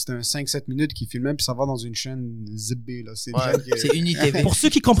shooting, comme c'était un 5-7 minutes qu'il filmait, puis ça va dans une chaîne Zibbé, là. C'est UniTV. Pour ceux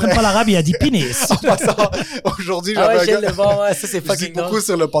qui comprennent pas l'arabe, il a dit pénis. En passant, aujourd'hui, j'avais un gars... ça c'est fucking beaucoup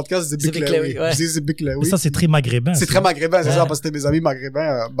sur le podcast Zibbé Klaoui. Zibbé Klaoui. Ça, c'est très maghrébin. C'est très maghrébin, c'est ça, parce que c'était mes amis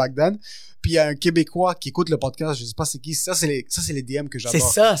maghrébins back then. Puis il y a un Québécois qui écoute le podcast, je sais pas c'est qui, ça c'est les DM que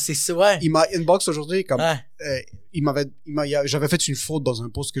j'adore. C'est ça, ouais. Il m'a inbox aujourd'hui comme j'avais fait une faute dans un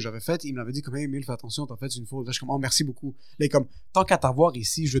post que j'avais fait, il m'avait dit comme, hey Emile, fais attention, t'as fait une faute. Là je suis comme, merci beaucoup. Là il est comme, tant qu'à t'avoir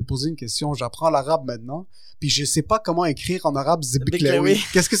ici, je vais te poser une question, j'apprends l'arabe maintenant, puis je sais pas comment écrire en arabe Zibbé Klaoui.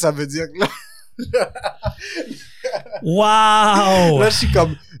 Qu'est-ce que ça veut dire là? Wow! Là je suis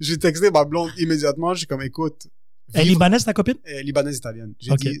comme, j'ai texté ma blonde immédiatement, je suis comme, écoute, elle est libanaise, ta copine? Libanaise italienne.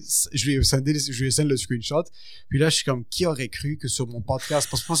 J'ai dit, je lui ai send le screenshot. Puis là, je suis comme, qui aurait cru que sur mon podcast,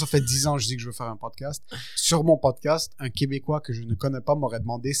 parce que moi, ça fait 10 ans que je dis que je veux faire un podcast. Sur mon podcast, un Québécois que je ne connais pas m'aurait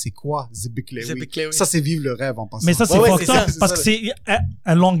demandé c'est quoi Zibbé Klaoui. Ça, c'est vivre le rêve en passant. Mais ça, c'est fucked up parce que c'est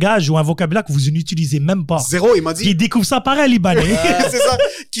un langage ou un vocabulaire que vous n'utilisez même pas. Zéro, il m'a dit. Il découvre ça par un Libanais. C'est ça.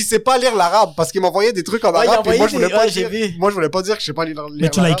 Qui sait pas lire l'arabe parce qu'il m'envoyait des trucs en arabe. Puis moi, je voulais pas dire. Moi, je voulais pas dire que je sais pas lire l'arabe. Mais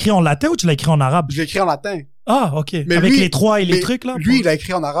tu l'as écrit en latin ou tu l'as écrit en arabe? Je l'ai écrit en latin. Ah, ok. Mais avec lui, les 3 et les trucs, là? Lui, il a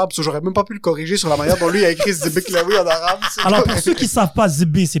écrit en arabe, so j'aurais même pas pu le corriger sur la manière dont lui a écrit Zibbé Klaoui en arabe. Alors, pour ceux qui savent pas,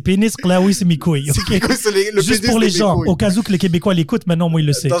 Zibbé, c'est pénis, Klaoui, c'est mi-couille. Okay. Juste pour les gens, au cas où que les Québécois l'écoutent, maintenant, moi, il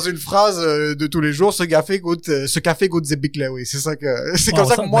le sait. Dans une phrase de tous les jours, ce café goûte Zibbé Klaoui. C'est ça que, c'est comme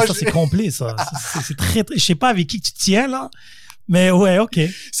ça que moi, c'est complet, ça. C'est très, je sais pas avec qui tu tiens, là. Mais ouais, ok.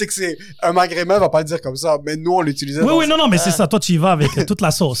 C'est que un maghrébin va pas le dire comme ça, mais nous on l'utilisait. Oui, non, mais c'est ça. Toi, tu y vas avec toute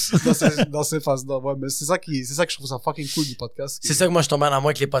la sauce. dans ces phases-là, ouais. Mais c'est ça que je trouve ça fucking cool du podcast. C'est ça que moi je tombe en amour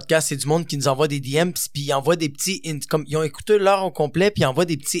avec les podcasts, c'est du monde qui nous envoie des DM puis ils envoient des petits comme ils ont écouté l'heure au complet puis ils envoient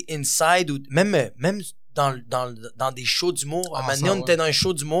des petits inside ou même dans des shows d'humour. À un moment donné, on était dans un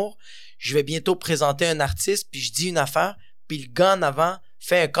show d'humour. Je vais bientôt présenter un artiste puis je dis une affaire puis le gars en avant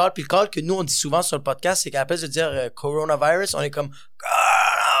fait un call, puis le call que nous, on dit souvent sur le podcast, c'est qu'à la place de dire coronavirus, on est comme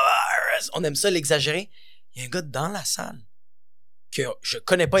coronavirus. On aime ça l'exagérer. Il y a un gars dans la salle que je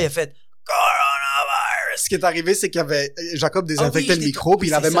connais pas, il a fait coronavirus. Ce qui est arrivé, c'est qu'il y avait Jacob désinfectait le micro, puis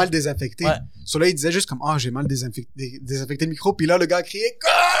il avait mal désinfecté. Ouais. Sur là, il disait juste comme, j'ai mal désinfecté le micro, puis là, le gars criait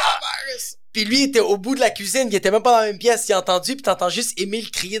coronavirus. Puis lui, il était au bout de la cuisine, il était même pas dans la même pièce, il a entendu, puis t'entends juste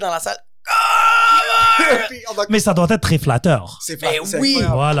Émile crier dans la salle. Mais ça doit être très flatteur. C'est oui.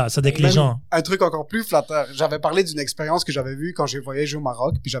 Incroyable. Voilà, ça déclenche les gens. Un truc encore plus flatteur. J'avais parlé d'une expérience que j'avais vue quand j'ai voyagé au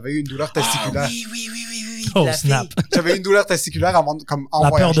Maroc, puis j'avais eu une douleur testiculaire. Oui. Oh, la snap. fille. J'avais une douleur testiculaire comme en La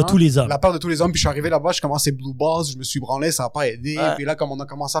voyageant. peur de tous les hommes. La peur de tous les hommes. Puis je suis arrivé là-bas, je commençais blue balls, je me suis branlé, ça n'a pas aidé. Ouais. Puis là, comme on a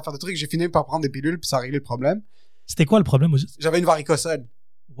commencé à faire des trucs, j'ai fini par prendre des pilules, puis ça a réglé le problème. C'était quoi le problème au juste? J'avais une varicocèle.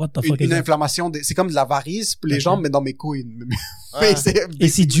 What the fuck Une is that? inflammation. C'est comme de la varice, pour les Ok. jambes, mais dans mes couilles. Ouais. Et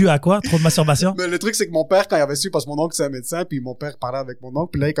c'est dû à quoi? Trop de masturbation? Mais le truc, c'est que mon père, quand il avait su, parce que mon oncle, c'est un médecin, puis mon père parlait avec mon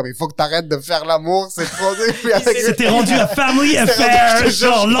oncle, puis là, il est comme, il faut que t'arrêtes de faire l'amour, c'est trop dur. Puis avec- C'était rendu à family rendu, affair, je te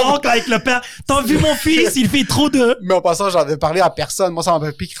jure, genre je- l'oncle avec le père. T'as vu mon fils, il fait trop de... Mais en passant, j'en avais parlé à personne. Moi, ça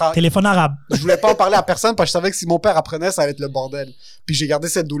m'avait piqué. Téléphone arabe. Je voulais pas en parler à personne parce que je savais que si mon père apprenait, ça allait être le bordel. Puis j'ai gardé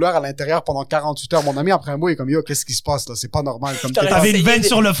cette douleur à l'intérieur pendant 48 heures. Mon ami, après un mois, il est comme, yo, qu'est-ce qui se passe, là? C'est pas normal. Comme T'aurais T'avais une saigné veine des-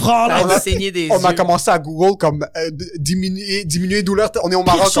 sur le front, là. T'aurais saigné des on a yeux. commencé à Google comme diminuer douleur. On est au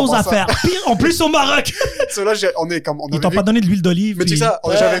Maroc. Pire chose à faire. Pire, en plus au Maroc. Là, on est comme, on Ils avait t'ont vu- pas donné de l'huile d'olive. Mais tu puis- sais ça,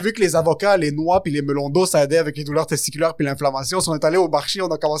 Ouais. j'avais vu que les avocats, les noix puis les melons d'eau, ça aidait avec les douleurs testiculaires puis l'inflammation. Si on est allé au marché, on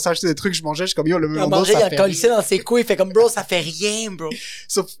a commencé à acheter des trucs, je mangeais, je suis comme, yo, le melon d'eau, Manger, il ça a fait collé rien. dans ses couilles, il fait comme, bro, ça fait rien, bro.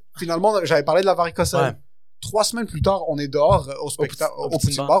 Sauf, finalement, j'avais parlé de la varicocèle. Ouais. 3 semaines plus tard, on est dehors au spectacle, au au petit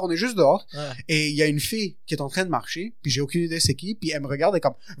petit bar. bar, on est juste dehors. Ouais. Et il y a une fille qui est en train de marcher, puis j'ai aucune idée c'est qui, puis elle me regarde et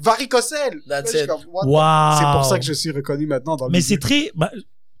comme varicocèle. That's Là, je suis it. comme, what the- Wow. C'est pour ça que je suis reconnu maintenant dans le Mais milieu. c'est très... bah,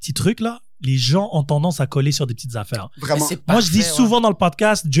 petit truc, là. Les gens ont tendance à coller sur des petites affaires. Vraiment. Mais c'est Moi, je dis parfait, souvent dans le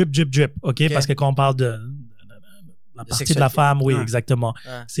podcast drip, drip, drip. OK? Ok. Parce que quand on parle de la partie de la sexualité. femme, oui, Ouais. exactement.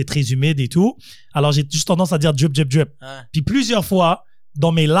 Ouais. C'est très humide et tout. Alors, j'ai juste tendance à dire drip, drip, drip. Ouais. Puis plusieurs fois,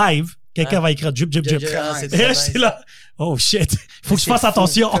 dans mes lives, quelqu'un Ouais. va écrire drip, drip, drip. Ah, c'est Et très là, nice. je suis là. Oh shit. Faut que je c'est fasse fou.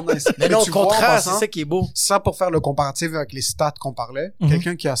 attention. Très nice. Mais non, au tu vois, en contraire, passant, c'est ça qui est beau. Ça, pour faire le comparatif avec les stats qu'on parlait, Mhm.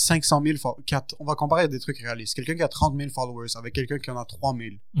 quelqu'un qui a 500 000 on va comparer à des trucs réalistes. Quelqu'un qui a 30 000 followers avec quelqu'un qui en a 3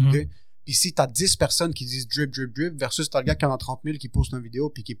 000. Mhm. ok? Puis si t'as 10 personnes qui disent drip, drip, drip, versus t'as le gars qui en a 30 000 qui poste une vidéo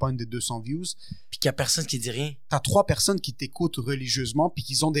puis qui pointe des 200 views, Puis qu'il y a personne qui dit rien. t'as 3 personnes qui t'écoutent religieusement puis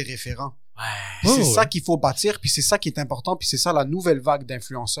qui ont des référents. Ouais. Puis Oh, c'est ouais. ça qu'il faut bâtir, puis c'est ça qui est important, puis c'est ça la nouvelle vague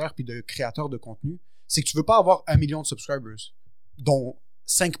d'influenceurs puis de créateurs de contenu. C'est que tu veux pas avoir 1 million de subscribers, dont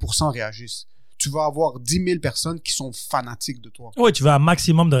 5% réagissent. Tu vas avoir 10 000 personnes qui sont fanatiques de toi. Oui, tu veux un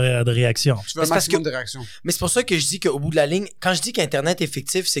maximum de réactions. Tu veux un Mais c'est parce maximum que- de réactions. Mais c'est pour ça que je dis qu'au bout de la ligne, quand je dis qu'Internet est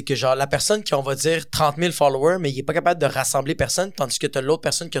fictif, c'est que genre la personne qui, on va dire, 30 000 followers, mais il est pas capable de rassembler personne, tandis que t'as l'autre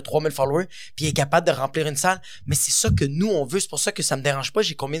personne qui a 3 000 followers, puis il est capable de remplir une salle. Mais c'est ça que nous, on veut. C'est pour ça que ça me dérange pas.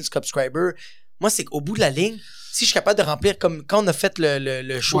 J'ai combien de subscribers? Moi, c'est qu'au bout de la ligne, si je suis capable de remplir, comme quand on a fait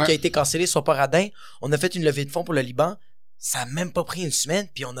le show Ouais. qui a été cancellé sur Paradin, on a fait une levée de fonds pour le Liban. Ça a même pas pris une semaine,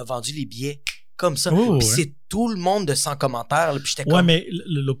 puis on a vendu les billets comme ça. Oh, Puis ouais. c'est tout le monde de 100 commentaires. Là, puis j'étais Ouais, comme... mais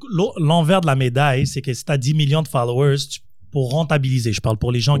l'envers de la médaille, c'est que si tu as 10 millions de followers, pour rentabiliser, je parle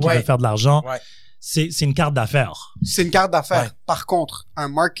pour les gens qui Ouais. veulent faire de l'argent, Ouais. c'est une carte d'affaires. C'est une carte d'affaires. Ouais. Par contre, un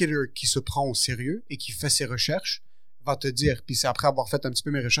marketer qui se prend au sérieux et qui fait ses recherches va te dire, puis c'est après avoir fait un petit peu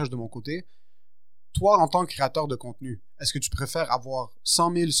mes recherches de mon côté, toi, en tant que créateur de contenu, est-ce que tu préfères avoir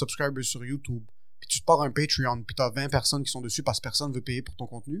 100 000 subscribers sur YouTube, puis tu te pars un Patreon, puis tu as 20 personnes qui sont dessus parce que personne veut payer pour ton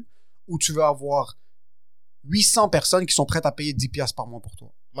contenu, ou tu veux avoir 800 personnes qui sont prêtes à payer 10 piastres par mois pour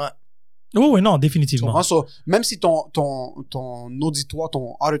toi? Ouais. Oui, non, Tu définitivement. comprends? So, même si ton auditoire,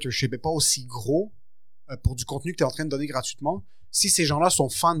 ton auditorship est pas aussi gros pour du contenu que tu es en train de donner gratuitement, si ces gens-là sont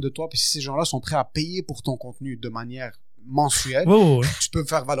fans de toi, puis si ces gens-là sont prêts à payer pour ton contenu de manière mensuelle, Oui, tu peux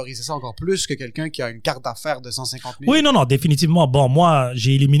faire valoriser ça encore plus que quelqu'un qui a une carte d'affaires de 150 000. oui, non, définitivement. Bon, moi,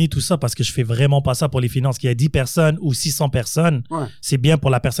 j'ai éliminé tout ça parce que je fais vraiment pas ça pour les finances. Qu'il y a 10 personnes ou 600 personnes, Ouais. c'est bien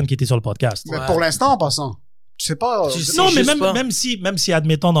pour la personne qui était sur le podcast. Mais Ouais. pour l'instant, en passant, tu sais pas... Tu sais Non, mais juste pas. même si,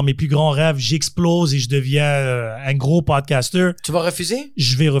 admettons, dans mes plus grands rêves, j'explose et je deviens un gros podcaster, Tu vas refuser?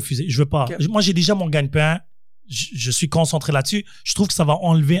 je vais refuser. Je veux pas. Ok. Moi, j'ai déjà mon gagne-pain. Je suis concentré là-dessus. Je trouve que ça va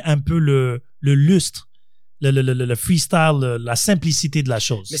enlever un peu le lustre, le freestyle, la simplicité de la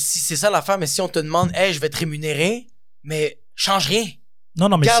chose. Mais si c'est ça l'affaire, mais si on te demande, hey, je vais te rémunérer, mais change rien.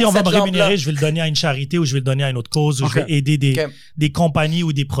 Non, mais Garde si on va cette me rémunérer, lampe-là. je vais le donner à une charité ou je vais le donner à une autre cause ou je Ok. vais aider Ok. des compagnies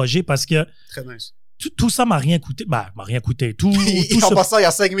ou des projets parce que Très nice. tout ça m'a rien coûté. Bah, m'a rien coûté. Tout En ce- passant, il y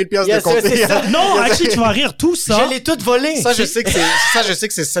a 5 000 piastres Yes, de compte. c'est ça. Non, actually, tu vas rire. Tout ça, Je l'ai tout volé. Ça, je sais que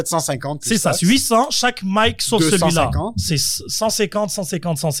c'est 750. c'est ça. C'est 800. Chaque mic sauf celui-là. 250. C'est 150,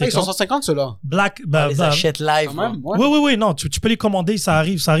 150, Ah, ils sont 150. 150, ceux-là. Black, On les achète live. Quand bro. même, ouais. Oui, non, tu peux les commander, ça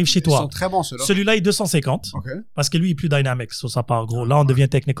arrive chez Ils toi. sont très bons, ceux-là. Celui-là est 250 OK. parce que lui il est plus dynamic, ça part gros. Là, on devient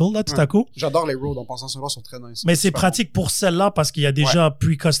technical, là, tout à coup. J'adore les Rode en pensant ceux-là sont très nice. Mais c'est Super pratique pour celle-là parce qu'il y a déjà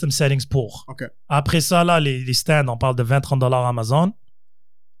pre-custom settings pour. bon. OK. Après ça, là, les stands, on parle de 20-30 $ Amazon.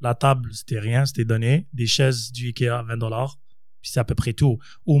 La table, c'était rien, c'était donné. Des chaises du Ikea, 20 $. Puis c'est à peu près tout.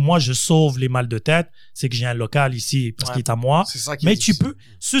 Où moi, je sauve les mal de tête, c'est que j'ai un local ici parce Ouais. qu'il est à moi. C'est ça qui Mais est tu difficile. peux,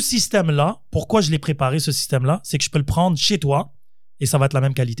 ce système-là, pourquoi je l'ai préparé, ce système-là, c'est que je peux le prendre chez toi et ça va être la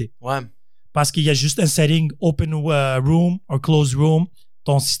même qualité. Ouais. parce qu'il y a juste un setting open room ou closed room.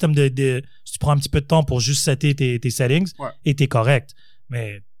 Ton système si tu prends un petit peu de temps pour juste setter tes settings et t'es correct.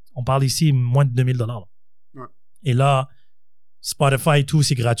 Mais on parle ici moins de $2,000. Ouais. Et là, Spotify et tout,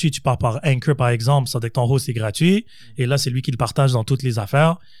 c'est gratuit. Tu pars par Anchor, par exemple. Ça veut dire que ton host, c'est gratuit. Et là, c'est lui qui le partage dans toutes les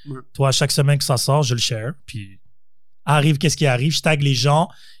affaires. Ouais. Toi, chaque semaine que ça sort, je le share. Puis, qu'est-ce qui arrive? Je tag les gens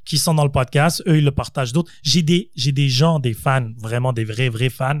qui sont dans le podcast. Eux, ils le partagent d'autres. J'ai des gens, des fans, vraiment des vrais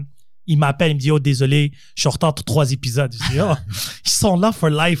fans. Ils m'appellent, ils me disent, oh, désolé, je suis en retard de 3 épisodes. Je dis, oh, ils sont là for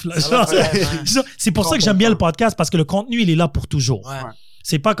life. Là. C'est pour ça que j'aime bien le podcast, parce que le contenu, il est là pour toujours. Ouais.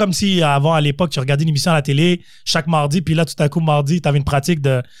 C'est pas comme si, avant, à l'époque, tu regardais une émission à la télé chaque mardi, puis là, tout à coup, mardi, tu avais une pratique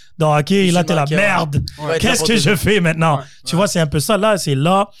de hockey, et là, t'es là, merde, qu'est-ce que je fais maintenant? Ouais. Tu vois, c'est un peu ça. Là, c'est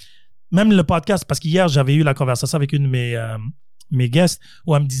là. Même le podcast, parce qu'hier, j'avais eu la conversation avec une de mes guests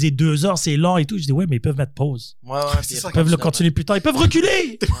où elle me disait 2 heures, c'est long et tout. Je dis, ouais, mais ils peuvent mettre pause. c'est ça, Ils peuvent le continuer plus tard. Ils peuvent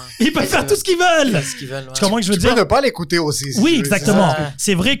reculer. Ils peuvent faire tout ce qu'ils veulent. Tu comprends ce que je veux dire? Tu peux ne pas l'écouter aussi. Oui, exactement.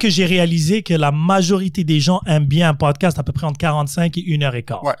 C'est vrai que j'ai réalisé que la majorité des gens aiment bien un podcast à peu près entre 45 et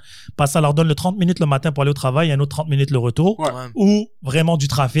 1h15. Ouais. Parce que ça leur donne le 30 minutes le matin pour aller au travail et un autre 30 minutes le retour. Ouais. Ou vraiment du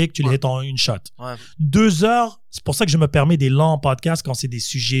trafic, tu les hits en une shot. Ouais. 2 heures, c'est pour ça que je me permets des longs podcasts quand c'est des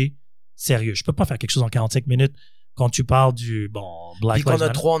sujets sérieux. Je peux pas faire quelque chose en 45 minutes quand tu parles du, Black Puis qu'on Lives a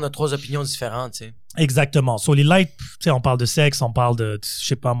Matter. on a 3 opinions différentes, tu sais. Exactement. Sur les lights, tu sais, on parle de sexe, on parle de, je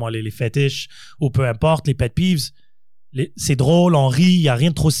sais pas moi, les fétiches, ou peu importe, les pet peeves. C'est drôle, on rit, il y a rien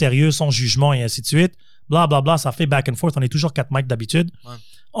de trop sérieux, sans jugement et ainsi de suite. Bla, bla, bla, ça fait back and forth. On est toujours 4 mics d'habitude. Ouais.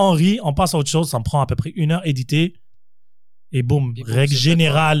 On rit, on passe à autre chose, ça me prend à peu près 1 heure édité. Et boum, Puis boum, règle c'est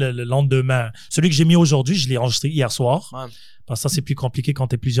générale le lendemain. Celui que j'ai mis aujourd'hui, je l'ai enregistré hier soir. Ouais. Parce que ça, c'est plus compliqué quand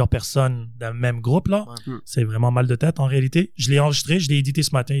t'es plusieurs personnes d'un même groupe, là. Ouais. C'est vraiment mal de tête, en réalité. Je l'ai enregistré, je l'ai édité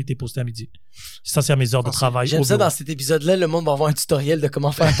ce matin, il était posté à midi. Ça, c'est à mes heures de travail. J'aime au ça, bureau. dans cet épisode-là, le monde va avoir un tutoriel de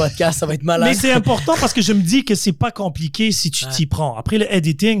comment faire un podcast, ça va être malade. Mais c'est important parce que je me dis que c'est pas compliqué si tu t'y prends. Après, le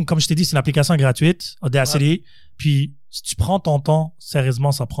editing, comme je t'ai dit, c'est une application gratuite, Audacity. Ouais. Puis, si tu prends ton temps,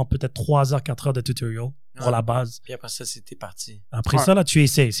 sérieusement, ça prend peut-être 3 heures, 4 heures de tutorial pour la base. Puis après ça, c'était parti. Après ça, là, tu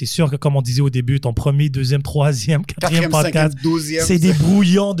essaies. C'est sûr que, comme on disait au début, ton premier, deuxième, troisième, quatrième podcast, 12e, c'est des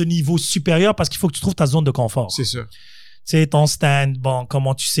brouillons de niveau supérieur parce qu'il faut que tu trouves ta zone de confort. C'est sûr. Tu sais, ton stand,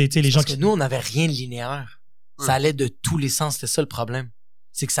 comment tu sais, tu sais, les gens parce que nous, on n'avait rien de linéaire. Ça allait de tous les sens, c'était ça le problème.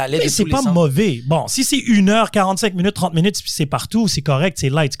 C'est que ça allait de tous les sens. Mais c'est pas mauvais. Bon, si c'est 1 heure, 45 minutes, 30 minutes, c'est partout, c'est correct, c'est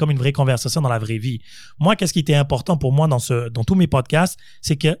light, c'est comme une vraie conversation dans la vraie vie. Moi, qu'est-ce qui était important pour moi dans tous mes podcasts,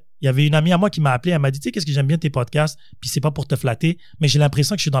 c'est que il y avait une amie à moi qui m'a appelé, elle m'a dit, tu sais, qu'est-ce que j'aime bien tes podcasts, puis c'est pas pour te flatter, mais j'ai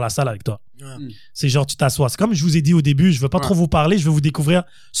l'impression que je suis dans la salle avec toi. C'est genre, tu t'assois. C'est comme je vous ai dit au début, je veux pas trop vous parler, je veux vous découvrir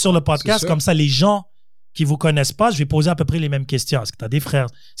sur le podcast, comme ça, les gens qui vous connaissent pas, je vais poser à peu près les mêmes questions. Est-ce que tu as des frères?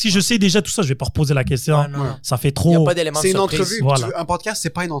 Si je sais déjà tout ça, je vais pas reposer la question. Non. Ça fait trop. Il n'y a pas d'élément de surprise. C'est une entrevue. Voilà. Un podcast,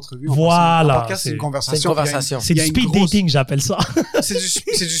 c'est pas une entrevue. Voilà. Un podcast, c'est une conversation. C'est une conversation. C'est du speed dating, j'appelle ça. C'est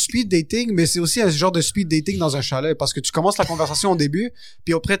du speed dating, mais c'est aussi un genre de speed dating dans un chalet parce que tu commences la conversation au début,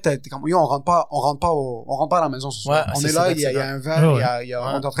 puis après, t'es comme, on rentre pas à la maison ce soir. On est là, il y a un verre,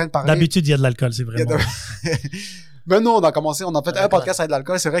 on est en train de parler. D'habitude, il y a de l'alcool, c'est vraiment. Mais non, on a fait un podcast avec de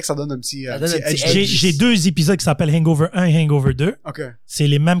l'alcool, c'est vrai que ça donne un petit edge. J'ai 2 épisodes qui s'appellent Hangover 1 et Hangover 2. OK. C'est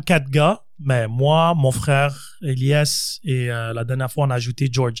les mêmes 4 gars, mais moi, mon frère, Elias, et la dernière fois, on a ajouté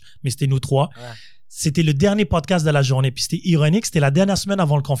George, mais c'était nous 3. Ouais. C'était le dernier podcast de la journée, puis c'était ironique, c'était la dernière semaine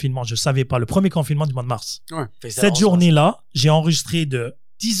avant le confinement, je savais pas, le premier confinement du mois de mars. Ouais. Cette journée-là, j'ai enregistré de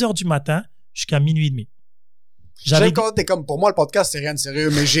 10h du matin jusqu'à minuit et demi. T'es comme, pour moi, le podcast, c'est rien de sérieux,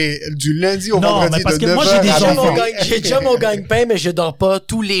 mais j'ai du lundi au vendredi parce de que 9h moi, j'ai déjà mon gagne-pain, mais je dors pas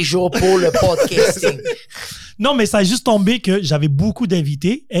tous les jours pour le podcasting. Non, mais ça a juste tombé que j'avais beaucoup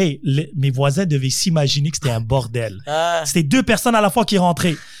d'invités. Hey, mes voisins devaient s'imaginer que c'était un bordel. C'était 2 personnes à la fois qui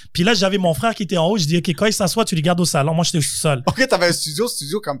rentraient. Puis là, j'avais mon frère qui était en haut. Je dis, OK, quand il s'assoit, tu les gardes au salon. Moi, j'étais au sous-sol. OK, t'avais un studio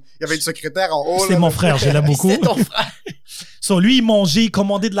comme, il y avait une secrétaire en haut. C'était mon frère, je l'aime beaucoup. C'est ton frère. Lui, il mangeait, il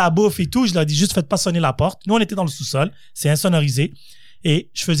commandait de la bouffe et tout. Je leur ai dit, juste faites pas sonner la porte. Nous, on était dans le sous-sol. C'est insonorisé.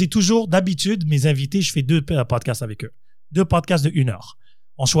 Et je faisais toujours, d'habitude, mes invités, je fais 2 podcasts avec eux. 2 podcasts de 1 heure.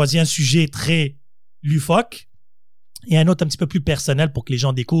 On choisit un sujet très lufoque et un autre un petit peu plus personnel pour que les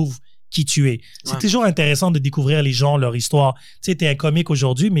gens découvrent qui tu es. C'est toujours intéressant de découvrir les gens, leur histoire. Tu sais, t'es un comique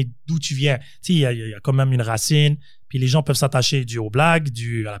aujourd'hui, mais d'où tu viens? Tu sais, il y a quand même une racine, puis les gens peuvent s'attacher dû aux blagues,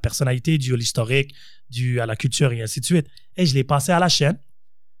 dû à la personnalité, dû à l'historique, dû à la culture et ainsi de suite. Et je l'ai passé à la chaîne.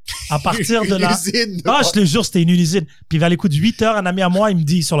 À partir de là... je te le jure, c'était une usine. Puis vers les coups de 8 heures, un ami à moi, il me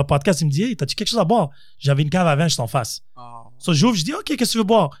dit, sur le podcast, il me dit, hey, t'as-tu quelque chose à boire? J'avais une cave à vin, je t'en face. J'ouvre, je dis, OK, qu'est-ce que tu veux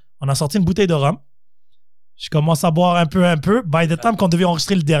boire? On a sorti une bouteille de rhum. Je commence à boire un peu. By the time qu'on devait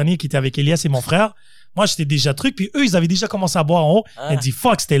enregistrer le dernier qui était avec Elias et mon frère, Moi, j'étais déjà truc, puis eux, ils avaient déjà commencé à boire en haut. Ils dit,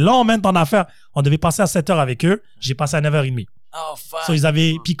 fuck, c'était long, man, ton affaire. On devait passer à 7h avec eux. J'ai passé à 9h30. Oh, fuck. So, ils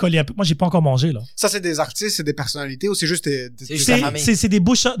avaient picolé un peu. Moi, j'ai pas encore mangé, là. Ça, c'est des artistes, c'est des personnalités ou c'est juste c'est des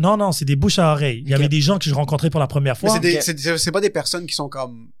bouches à... Non, c'est des bouches à oreille. Il y avait des gens que je rencontrais pour la première fois. Mais c'est pas des personnes qui sont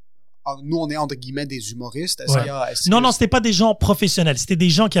comme... Nous, on est entre guillemets des humoristes. Non, c'était pas des gens professionnels. C'était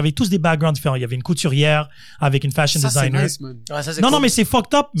des gens qui avaient tous des backgrounds différents. Il y avait une couturière avec une fashion designer. Nice, man. Ouais, ça, non, mais c'est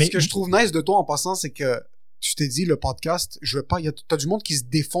fucked up. Mais ce que je trouve nice de toi en passant, c'est que tu t'es dit, le podcast, je veux pas, t'as du monde qui se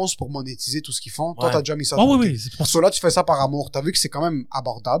défonce pour monétiser tout ce qu'ils font. Toi, t'as déjà mis ça. Oui. C'est pour ça, là, tu fais ça par amour. T'as vu que c'est quand même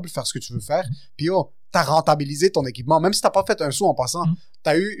abordable, faire ce que tu veux faire. Puis, t'as rentabilisé ton équipement. Même si t'as pas fait un sou en passant,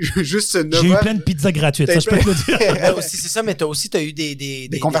 t'as eu juste 9 heures. J'ai eu plein de pizzas gratuites. Ça, je peux te le dire. Aussi, c'est ça, mais t'as eu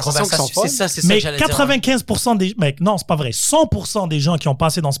des conversations qui sont folles. C'est ça mais que j'allais dire. 95% des... Mec, non, c'est pas vrai. 100% des gens qui ont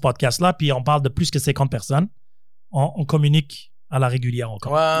passé dans ce podcast-là, puis on parle de plus que 50 personnes, on communique à la régulière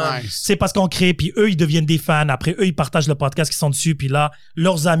encore. Ouais. Nice. C'est parce qu'on crée, puis eux, ils deviennent des fans. Après, eux, ils partagent le podcast qui sont dessus, puis là,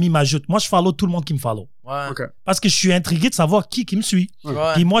 leurs amis m'ajoutent. Moi, je follow tout le monde qui me follow. Ouais. Okay. Parce que je suis intrigué de savoir qui me suit. Ouais.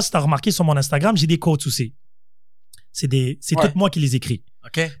 Puis moi, si t'as remarqué sur mon Instagram, j'ai des quotes aussi. C'est tout moi qui les écris.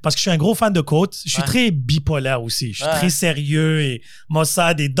 OK. Parce que je suis un gros fan de quotes. Je suis très bipolaire aussi. Je suis très sérieux et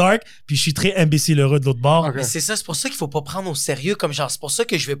maussade et dark. Puis je suis très imbécile heureux de l'autre bord. Okay. Mais c'est ça, c'est pour ça qu'il faut pas prendre au sérieux comme genre. C'est pour ça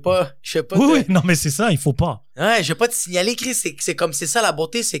que je vais pas oui, non, mais c'est ça, il faut pas. Ouais, je vais pas te signaler, Chris. C'est comme, c'est ça la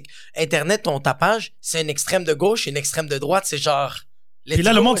beauté, c'est que Internet, ton tapage, c'est une extrême de gauche, une extrême de droite, c'est genre. Puis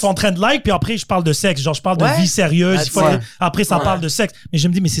là, le monde sont en train de like, puis après, je parle de sexe. Genre, je parle de vie sérieuse. Après, ça parle de sexe. Mais je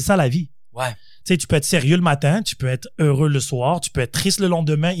me dis, mais c'est ça la vie. Ouais. Tu sais, tu peux être sérieux le matin, tu peux être heureux le soir, tu peux être triste le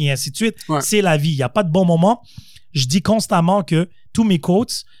lendemain et ainsi de suite. Ouais. C'est la vie. Il n'y a pas de bon moment. Je dis constamment que tous mes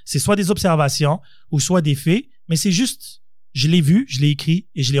quotes, c'est soit des observations ou soit des faits, mais c'est juste, je l'ai vu, je l'ai écrit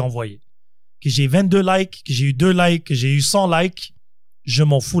et je l'ai envoyé. Que j'ai 22 likes, que j'ai eu 2 likes, que j'ai eu 100 likes, je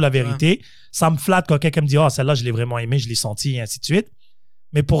m'en fous la vérité. Ouais. Ça me flatte quand quelqu'un me dit « Ah, celle-là, je l'ai vraiment aimée, je l'ai sentie » et ainsi de suite.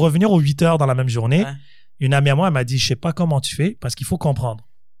 Mais pour revenir aux 8 heures dans la même journée, une amie à moi, elle m'a dit « Je sais pas comment tu fais parce qu'il faut comprendre. »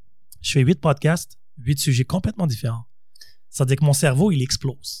 Je fais 8 podcasts, 8 sujets complètement différents. Ça veut dire que mon cerveau, il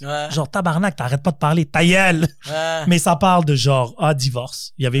explose. Ouais. Genre, tabarnak, t'arrêtes pas de parler, ta gueule! Ouais. Mais ça parle de genre,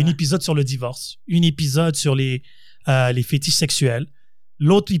 divorce. Il y avait un épisode sur le divorce, un épisode sur les fétiches sexuels.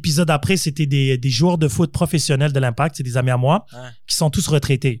 L'autre épisode après, c'était des joueurs de foot professionnels de l'Impact, c'est des amis à moi, qui sont tous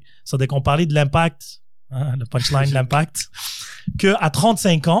retraités. Ça veut dire qu'on parlait de l'Impact, le punchline de l'Impact, qu'à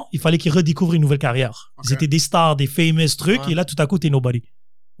 35 ans, il fallait qu'ils redécouvrent une nouvelle carrière. Okay. Ils étaient des stars, des famous trucs, et là, tout à coup, t'es nobody.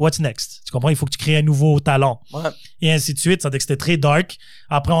 What's next? Tu comprends? Il faut que tu crées un nouveau talent. Ouais. Et ainsi de suite. Ça veut dire que c'était très dark.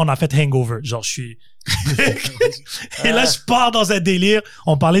 Après, on a fait Hangover. Genre, je suis... Et là, je pars dans un délire.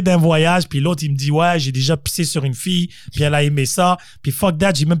 On parlait d'un voyage, puis l'autre, il me dit, ouais, j'ai déjà pissé sur une fille, puis elle a aimé ça. Puis fuck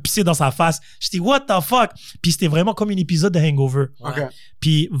that, j'ai même pissé dans sa face. Je dis, what the fuck? Puis c'était vraiment comme un épisode de Hangover. Okay.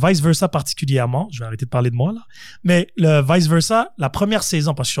 Puis vice versa particulièrement. Je vais arrêter de parler de moi, là. Mais le vice versa, la première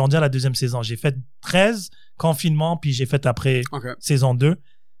saison, parce que je suis rendu à la deuxième saison, j'ai fait 13 confinements, puis j'ai fait après saison 2.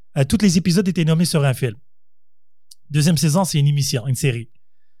 Tous les épisodes étaient nommés sur un film. Deuxième saison, c'est une émission, une série.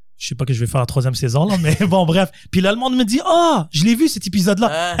 Je sais pas que je vais faire la troisième saison, là, mais bon, bref. Puis là, le monde me dit, je l'ai vu cet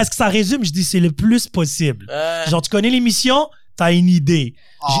épisode-là. Est-ce que ça résume? Je dis, c'est le plus possible. Genre, tu connais l'émission, t'as une idée.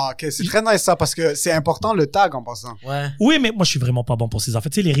 Ok, c'est très nice ça, parce que c'est important le tag en passant. Ouais. Oui, mais moi, je suis vraiment pas bon pour ces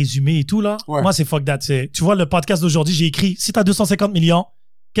affaires. Tu sais, les résumés et tout, là. Ouais. Moi, c'est fuck that. Tu vois, le podcast d'aujourd'hui, j'ai écrit, si t'as 250 millions,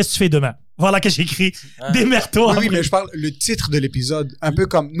 qu'est-ce que tu fais demain? Voilà que j'ai écrit. Démerde-toi. Oui, mais je parle le titre de l'épisode. Un peu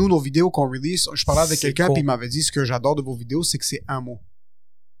comme nous, nos vidéos qu'on release. Je parlais avec quelqu'un, puis il m'avait dit ce que j'adore de vos vidéos, c'est que c'est un mot.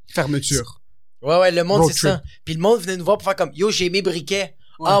 Fermeture. Ouais, le monde, c'est ça. Puis le monde venait nous voir pour faire comme, yo, j'ai aimé briquet.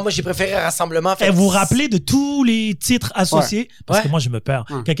 Ouais. Moi, j'ai préféré rassemblement. Et vous rappelez de tous les titres associés? Parce que moi, je me perds.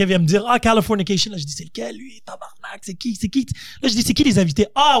 Quelqu'un vient me dire, Californication. Là, je dis, c'est lequel, lui? Tabarnak, c'est qui? Là, je dis, c'est qui les invités?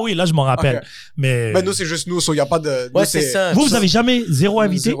 Oui, là, je m'en rappelle. Okay. Mais nous, c'est juste nous. Il n'y a pas de. Ouais, c'est ça. Vous avez jamais zéro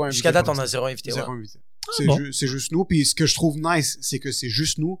invité? Jusqu'à date, on a zéro invité. Zéro invité. C'est juste nous. Puis ce que je trouve nice, c'est que c'est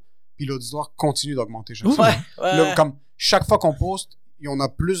juste nous. Puis l'auditoire continue d'augmenter chaque fois. Comme chaque fois qu'on poste, et on a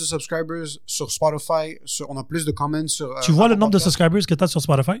plus de subscribers sur Spotify, on a plus de comments sur... tu vois le nombre de subscribers que tu as sur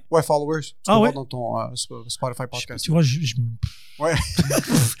Spotify? Ouais, followers. Tu peux voir dans ton Spotify podcast. Tu vois, ouais.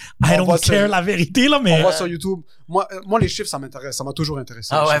 I don't care la vérité, là, mais... On voit sur YouTube. Moi, les chiffres, ça m'intéresse. Ça m'a toujours intéressé.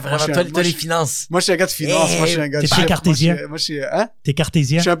 Ah ouais, vraiment. Toi, les finances. Moi, je suis un gars de finance. Moi, je suis un gars de chiffres. T'es cartésien? Moi, je suis... Hein? T'es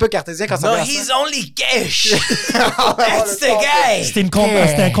cartésien? Je suis un peu cartésien quand ça vient à ça. No, he's only cash. That's the guy.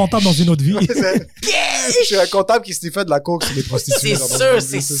 C'était un comptable dans une autre vie. Je suis un comptable qui s'est fait de la coke sur les prostituées.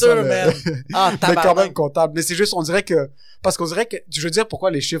 C'est sûr, man. Mais quand même comptable. Mais c'est juste, on dirait que... Parce qu'on dirait que... Je veux dire pourquoi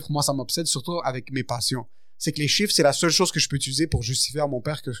les chiffres, moi, ça m'obsède, surtout avec mes passions. C'est que les chiffres, c'est la seule chose que je peux utiliser pour justifier à mon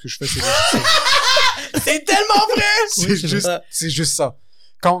père que ce que je fais, c'est juste ça. C'est tellement vrai! C'est juste ça.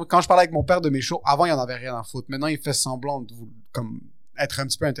 quand je parlais avec mon père de mes shows, avant, il en avait rien à foutre. Maintenant, il fait semblant de comme être un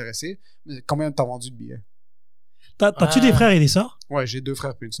petit peu intéressé. Mais combien t'as vendu de billets? T'as-tu des frères et des sœurs? Ouais, j'ai 2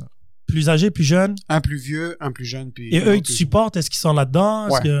 frères et une sœur. Plus âgés, plus jeunes? Un plus vieux, un plus jeune. Puis et eux, ils te supportent? Est-ce qu'ils sont là-dedans?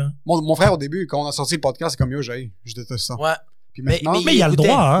 Ouais. Mon frère, au début, quand on a sorti le podcast, c'est comme yo, je déteste ça. Ouais. Puis maintenant, mais il y a le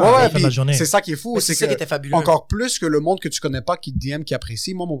droit, hein, ouais, à la journée. C'est ça qui est fou. C'est ça qui était fabuleux. Encore plus que le monde que tu connais pas, qui te DM, qui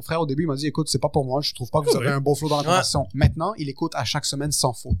apprécie. Moi, mon frère, au début, il m'a dit, écoute, c'est pas pour moi, je trouve pas que vous avez un beau flow dans la conversation. Maintenant, il écoute à chaque semaine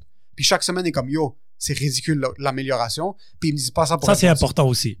sans faute. Puis chaque semaine, il est comme, yo, c'est ridicule l'amélioration. Puis il me dit pas ça pour ça, être c'est gentil. important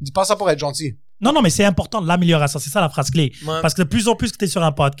aussi. Il me dit pas ça pour être gentil. Non, mais c'est important, l'amélioration. C'est ça la phrase clé. Ouais. Parce que de plus en plus que tu es sur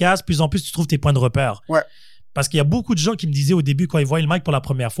un podcast, de plus en plus tu trouves tes points de repère. Ouais. Parce qu'il y a beaucoup de gens qui me disaient au début, quand ils voyaient le mic pour la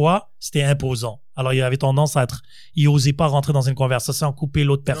première fois, c'était imposant. Alors, il avait tendance à être... Ils n'osaient pas rentrer dans une conversation, couper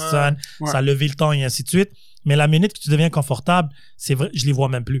l'autre personne, ça levait le temps et ainsi de suite. Mais la minute que tu deviens confortable, c'est vrai, je les vois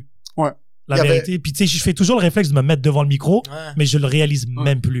même plus. Ouais. La vérité. Puis, tu sais, je fais toujours le réflexe de me mettre devant le micro, mais je le réalise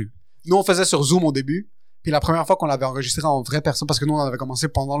même plus. Nous, on faisait sur Zoom au début. Puis la première fois qu'on l'avait enregistré en vraie personne, parce que nous, on avait commencé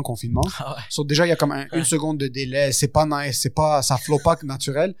pendant le confinement. So, déjà, il y a comme une seconde de délai. C'est pas nice. Ça flow pas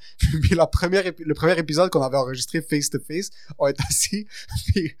naturel. Puis le premier épisode qu'on avait enregistré face to face, on était assis.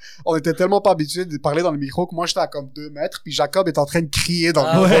 Puis on était tellement pas habitués de parler dans le micro que moi, j'étais à comme 2 mètres. Puis Jacob est en train de crier dans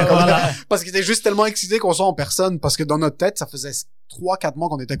le micro. Parce qu'il était juste tellement excité qu'on soit en personne. Parce que dans notre tête, ça faisait 3-4 mois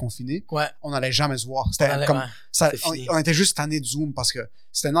qu'on était confinés. Ouais. On allait jamais se voir. C'était comme, ça, on était juste tannés de Zoom parce que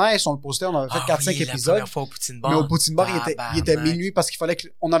c'était nice, on le postait, on avait fait 4-5 épisodes. Fois au Poutine Bar. Mais au Poutine Bar, il était minuit parce qu'il fallait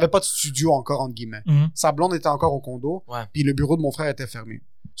on n'avait pas de studio encore, entre guillemets. Sa blonde était encore au condo. Puis le bureau de mon frère était fermé.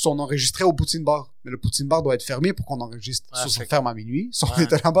 So, on enregistrait au Poutine Bar. Mais le Poutine Bar doit être fermé pour qu'on enregistre. Ça ferme à minuit. So, on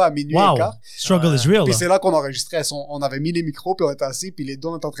était là-bas à minuit et quart. Struggle is real. Puis c'est là qu'on enregistrait. On avait mis les micros, puis on était assis, puis les deux,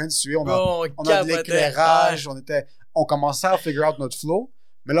 on était en train de suer. On a de l'éclairage. On commençait à figure out notre flow.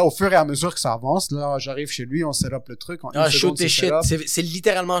 Mais là, au fur et à mesure que ça avance, là, j'arrive chez lui, on set up le truc. Shoot tes shit. C'est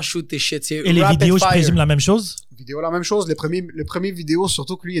littéralement shoot tes shit. Et les vidéos, je présume la même chose? Vidéo, la même chose. Les premiers vidéos,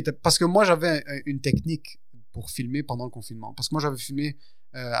 surtout que lui était... Parce que moi, j'avais une technique pour filmer pendant le confinement. Parce que moi, j'avais filmé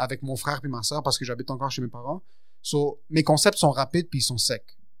avec mon frère puis ma soeur parce que j'habite encore chez mes parents. So, mes concepts sont rapides puis ils sont secs.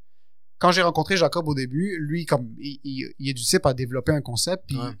 Quand j'ai rencontré Jacob au début, lui, comme il est du type à développer un concept,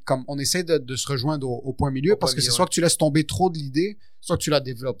 puis comme on essaie de se rejoindre au point milieu, parce que c'est soit que tu laisses tomber trop de l'idée, soit que tu la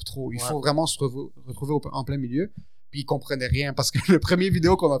développes trop. Il faut vraiment se retrouver en plein milieu. Puis il comprenait rien, parce que le premier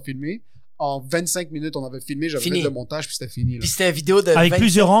vidéo qu'on a filmé, en 25 minutes, on avait filmé, j'avais fait le montage, puis c'était fini. Là. Puis c'était une vidéo de... Avec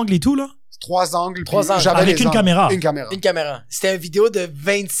plusieurs angles et tout, là? 3 angles. Avec une caméra. Une caméra. C'était une vidéo de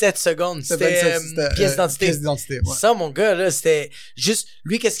 27 secondes. C'était pièce d'identité. Pièce d'identité, ouais. Ça, mon gars, là, c'était juste...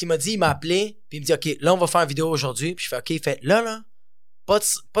 Lui, qu'est-ce qu'il m'a dit? Il m'a appelé, puis il me dit, OK, là, on va faire une vidéo aujourd'hui. Puis je fais, OK, il fait, là, pas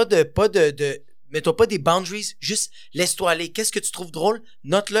de mets-toi pas des boundaries, juste laisse-toi aller. Qu'est-ce que tu trouves drôle?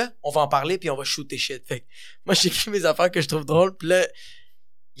 Note-le, on va en parler, puis on va shoot tes shit. Fait que moi, j'écris mes affaires que je trouve drôles, puis là,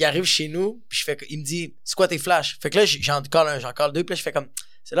 il arrive chez nous, puis il me dit, c'est quoi tes flashs? Fait que là, j'en colle un, j'en colle 2, puis là, je fais comme,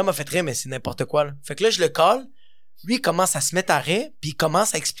 c'est là m'a fait rire, mais c'est n'importe quoi, là. Fait que là, je le colle, lui, il commence à se mettre à rire, puis il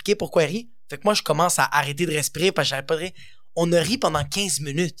commence à expliquer pourquoi il rit. Fait que moi, je commence à arrêter de respirer, parce que j'arrête pas de rire. On a ri pendant 15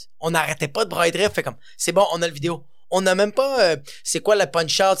 minutes. On n'arrêtait pas de brailler de rire. Fait comme, c'est bon, on a le vidéo. On n'a même pas, c'est quoi la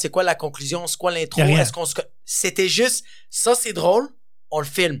punch-out, c'est quoi la conclusion, c'est quoi l'intro, est-ce qu'on se... C'était juste, ça c'est drôle, on le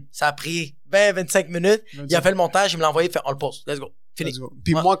filme. Ça a pris 25 minutes, il a fait le montage, il me l'a envoyé, fait, on le pose, let's go. Fini.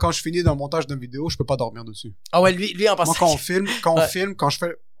 Puis moi, quand je finis dans le montage d'une vidéo, je peux pas dormir dessus. Ah ouais, lui en passant. Moi,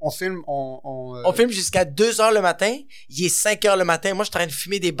 on filme jusqu'à 2h le matin, il est 5h le matin, moi je suis en train de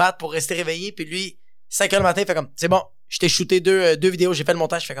fumer des battes pour rester réveillé, puis lui, 5h le matin, il fait comme, c'est bon, je t'ai shooté deux vidéos, j'ai fait le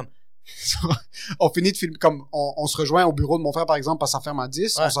montage, je fais comme, on finit de filmer, comme on se rejoint au bureau de mon frère par exemple parce que ça ferme à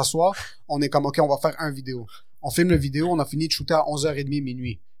 10, on s'assoit, on est comme ok, on va faire un vidéo, on filme le vidéo, on a fini de shooter à 11h30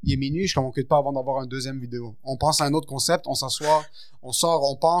 minuit, il est minuit, je ne pas avant d'avoir un deuxième vidéo, on pense à un autre concept, on s'assoit, on sort,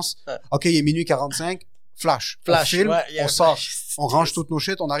 on pense ok, il est minuit 45, flash, on filme, on sort, on range toutes nos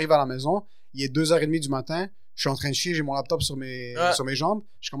shit, on arrive à la maison, il est 2h30 du matin, je suis en train de chier, j'ai mon laptop sur mes jambes,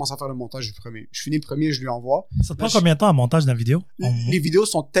 je commence à faire le montage du premier. Je finis le premier, je lui envoie. Ça te prend combien de temps un montage d'une vidéo? Les vidéos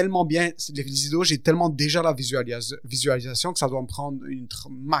sont tellement bien, les vidéos, j'ai tellement déjà la visualisation que ça doit me prendre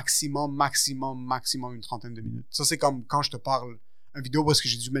maximum une trentaine de minutes. Ça, c'est comme quand je te parle une vidéo où est-ce que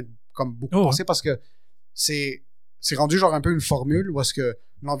j'ai dû mettre comme beaucoup penser parce que c'est rendu genre un peu une formule où est-ce que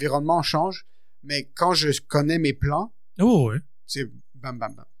l'environnement change, mais quand je connais mes plans, c'est bam,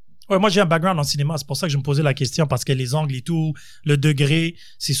 bam, bam. Ouais, moi, j'ai un background en cinéma. C'est pour ça que je me posais la question parce que les angles et tout, le degré,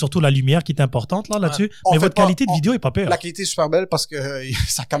 c'est surtout la lumière qui est importante là-dessus. Mais votre qualité de vidéo est pas pire. La qualité est super belle parce que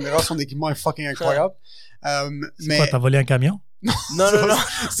sa caméra, son équipement est fucking incroyable. C'est quoi, t'as volé un camion? Non.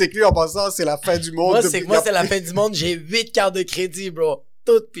 C'est que lui, en passant, c'est la fin du monde. Moi, c'est la fin du monde. J'ai 8 cartes de crédit, bro.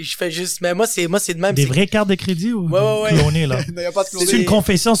 tout, puis je fais juste... Mais moi, c'est de même. Des vraies cartes de crédit ou Ouais. clonées, là? Il n'y a pas de cloné. C'est une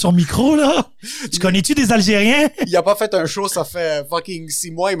confession sur micro, là? Tu connais-tu des Algériens? Il a pas fait un show, ça fait fucking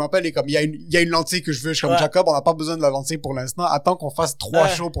 6 mois, il m'appelle et comme, il y a une lentille que je veux. Je suis comme, Jacob, on n'a pas besoin de la lentille pour l'instant. Attends qu'on fasse 3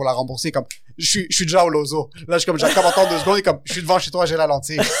 shows pour la rembourser. Comme, je suis déjà au Lozo. Là, je suis comme, Jacob, attends 2 secondes. Et comme, je suis devant chez toi, j'ai la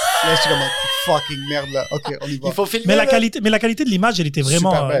lentille. Là, je suis comme, fucking merde, là. OK, on y va. Il faut filmer. Mais la qualité de l'image, elle était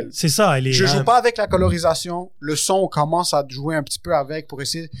vraiment... Super belle. C'est ça, elle est... Je joue pas avec la colorisation. Le son, on commence à jouer un petit peu avec pour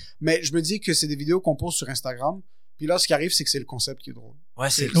essayer. Mais je me dis que c'est des vidéos qu'on pose sur Instagram. Puis là, ce qui arrive, c'est que c'est le concept qui est drôle. Ouais,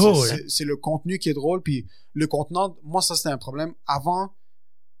 c'est le contenu qui est drôle. Puis le contenant, moi, ça, c'était un problème. Avant,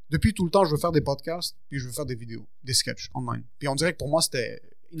 depuis tout le temps, je veux faire des podcasts. Puis je veux faire des vidéos, des sketchs online. Puis on dirait que pour moi, c'était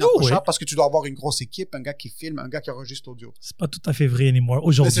inapprochable parce que tu dois avoir une grosse équipe, un gars qui filme, un gars qui enregistre l'audio. C'est pas tout à fait vrai anymore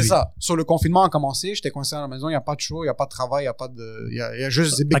aujourd'hui. Mais c'est ça. Sur le confinement a commencé, j'étais coincé à la maison, il n'y a pas de show, il n'y a pas de travail, il y a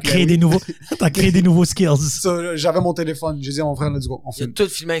juste T'as créé des nouveaux skills. So, j'avais mon téléphone, j'ai dit à mon frère, let's go, on Il a filme. tout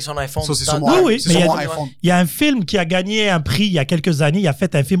filmé avec son iPhone. Ça, c'est sur mon iPhone. Il y a un film qui a gagné un prix il y a quelques années. Il a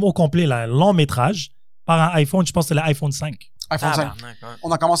fait un film au complet, là, un long métrage, par un iPhone. Je pense que c'est l'iPhone 5. iPhone 5.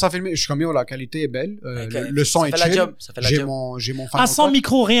 On a commencé à filmer. Je suis comme, la qualité est belle. Le son est chill. J'ai mon fan. Sans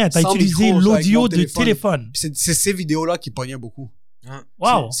micro, rien. T'as utilisé l'audio de téléphone. C'est ces vidéos-là qui pognaient beaucoup.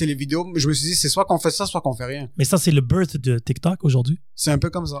 Wow. C'est les vidéos. Je me suis dit, c'est soit qu'on fait ça, soit qu'on fait rien. Mais ça, c'est le birth de TikTok aujourd'hui. C'est un peu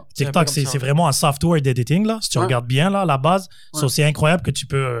comme ça. TikTok, c'est vraiment un software d'editing, là. Si tu regardes bien, là, à la base. C'est incroyable que tu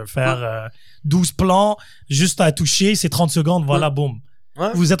peux faire 12 plans, juste à toucher, c'est 30 secondes, voilà, boum.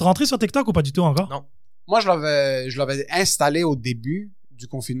 Vous êtes rentré sur TikTok ou pas du tout encore? Non. Moi, je l'avais installé au début du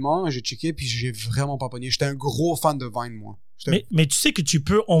confinement. J'ai checké, puis j'ai vraiment pas pogné. J'étais un gros fan de Vine, moi. Mais tu sais que tu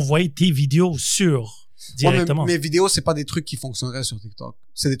peux envoyer tes vidéos directement. Mes vidéos, c'est pas des trucs qui fonctionneraient sur TikTok.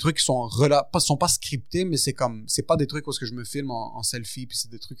 C'est des trucs qui sont pas scriptés, mais c'est pas des trucs où je me filme en selfie, puis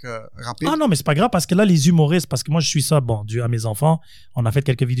c'est des trucs rapides. Ah non, mais c'est pas grave parce que là, les humoristes, parce que moi, je suis ça, dû à mes enfants, on a fait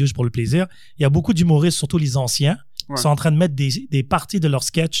quelques vidéos juste pour le plaisir. Il y a beaucoup d'humoristes, surtout les anciens, qui sont en train de mettre des parties de leur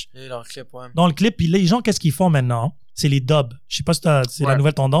sketch dans le clip. Puis les gens, qu'est-ce qu'ils font maintenant? C'est les dubs. Je sais pas si c'est la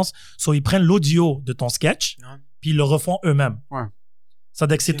nouvelle tendance. Ils prennent l'audio de ton sketch, puis ils le refont eux-mêmes.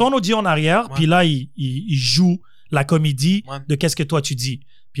 C'est-à-dire que c'est ton audio en arrière, puis là, ils jouent la comédie de qu'est-ce que toi tu dis.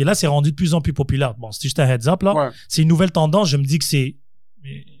 Puis là, c'est rendu de plus en plus populaire. Bon, c'est juste un heads up, là. C'est une nouvelle tendance. Je me dis que c'est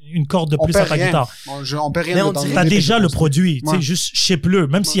une corde de plus à ta guitare. On perd rien. T'as déjà le produit. Tu sais, juste ship-le.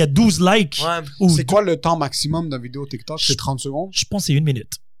 Même s'il y a 12 likes. C'est quoi le temps maximum d'une vidéo TikTok? C'est 30 secondes? Je pense que c'est 1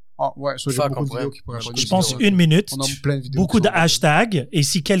 minute. Ah ouais, j'ai beaucoup de vidéos qui pourraient Je pense 1 minute. On a plein de vidéos. Beaucoup de hashtags. Et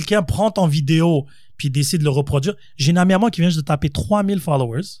si quelqu'un prend ton vidéo puis décide de le reproduire. J'ai une amie à moi qui vient juste de taper 3000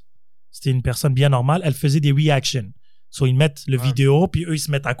 followers. C'était une personne bien normale. Elle faisait des reactions. Ils mettent le vidéo, puis eux, ils se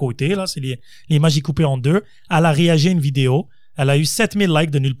mettent à côté. Là, c'est l'image est coupée en deux. Elle a réagi à une vidéo. Elle a eu 7000 likes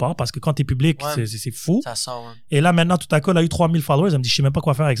de nulle part parce que quand t'es public, c'est fou. Ça sort, Et là, maintenant, tout à coup, elle a eu 3000 followers. Elle me dit, je sais même pas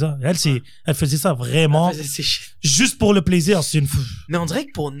quoi faire avec ça. Elle faisait ça vraiment juste pour le plaisir. C'est une Mais on dirait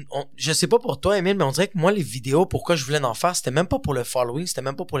que je sais pas pour toi, Émile, mais on dirait que moi, les vidéos, pourquoi je voulais en faire, c'était même pas pour le following, c'était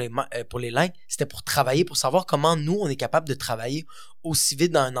même pas pour les likes, c'était pour travailler, pour savoir comment nous, on est capable de travailler aussi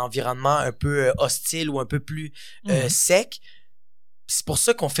vite dans un environnement un peu hostile ou un peu plus sec. C'est pour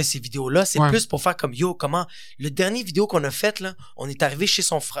ça qu'on fait ces vidéos-là. C'est plus pour faire comme comment. Le dernier vidéo qu'on a fait, là, on est arrivé chez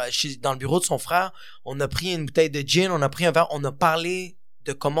son frère, dans le bureau de son frère. On a pris une bouteille de gin, on a pris un verre, on a parlé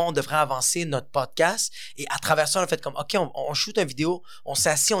de comment on devrait avancer notre podcast. Et à travers ça, on a fait comme, OK, on shoot une vidéo, on s'est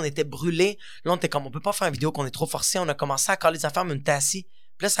assis, on était brûlés. Là, on était comme, on peut pas faire une vidéo qu'on est trop forcé. On a commencé à caler les affaires, mais on était assis.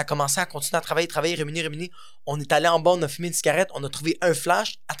 Puis là, ça a commencé à continuer à travailler, ruminer. On est allé en bas, on a fumé une cigarette, on a trouvé un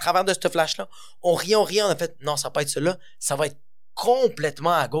flash. À travers de ce flash-là, on riait, on a fait, non, ça va pas être cela, ça va être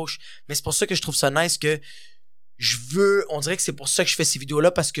complètement à gauche. Mais c'est pour ça que je trouve ça nice que on dirait que c'est pour ça que je fais ces vidéos-là,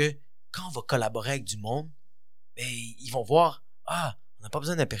 parce que quand on va collaborer avec du monde, ils vont voir, on n'a pas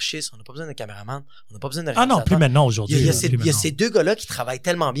besoin d'un perchiste, on n'a pas besoin d'un caméraman, on n'a pas besoin d'un réalisateur. Ah non, plus maintenant aujourd'hui. Il y a ces deux gars-là qui travaillent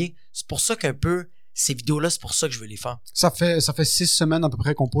tellement bien. C'est pour ça qu'un peu, ces vidéos-là, c'est pour ça que je veux les faire. Ça fait 6 semaines à peu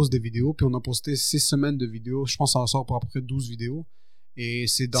près qu'on poste des vidéos, puis on a posté 6 semaines de vidéos. Je pense que ça en sort pour à peu près 12 vidéos. Et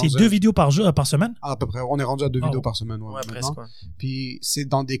c'est 2 vidéos par semaine? À peu près. On est rendu à 2 vidéos par semaine. Ouais, presque. Puis c'est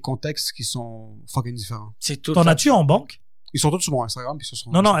dans des contextes qui sont fucking différents. T'en as-tu en banque? Ils sont tous sur mon Instagram. Puis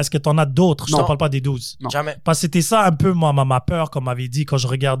Non, est-ce que t'en as d'autres? Je t'en parle pas des 12. Non. Jamais. Parce que c'était ça un peu ma peur, comme m'avait dit, quand je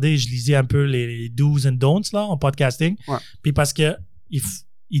regardais, je lisais un peu les do's and don'ts là, en podcasting. Ouais. Puis parce que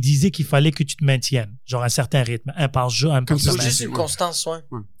il disait qu'il fallait que tu te maintiennes, genre un certain rythme, un par jour, un par semaine. C'est juste une constance,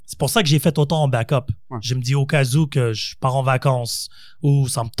 C'est pour ça que j'ai fait autant en backup. Je me dis au cas où que je pars en vacances ou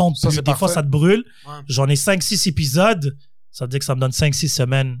ça me tombe plus, des fois ça te brûle. J'en ai 5-6 épisodes, ça veut dire que ça me donne 5-6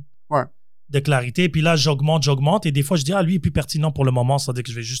 semaines de clarité. Puis là, j'augmente et des fois je dis lui est plus pertinent pour le moment, ça veut dire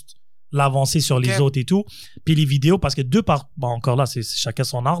que je vais juste l'avancer sur les autres et tout. Puis les vidéos, parce que encore là, c'est chacun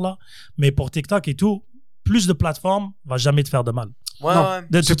son art, là. Mais pour TikTok et tout, plus de plateformes va jamais te faire de mal. Ouais, non, ouais.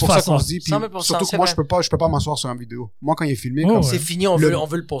 De c'est toute pour façon. ça qu'on se dit. Puis 100%, surtout que moi, je peux pas m'asseoir sur une vidéo. Moi, quand il est filmé, c'est fini, on veut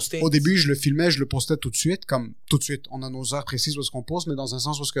le poster. Au début, je le filmais, je le postais tout de suite. On a nos heures précises où est-ce qu'on poste, mais dans un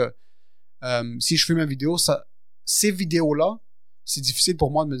sens où est-ce que si je filme une vidéo, ces vidéos-là, c'est difficile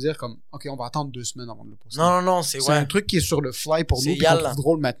pour moi de me dire comme, OK, on va attendre 2 semaines avant de le poster. Non, c'est un truc qui est sur le fly pour nous, puis qu'on trouve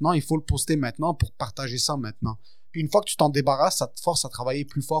drôle maintenant. Il faut le poster maintenant pour partager ça maintenant. Puis une fois que tu t'en débarrasses, ça te force à travailler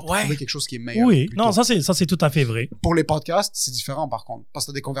plus fort pour trouver quelque chose qui est meilleur. Oui, non, ça c'est tout à fait vrai. Pour les podcasts, c'est différent par contre. Parce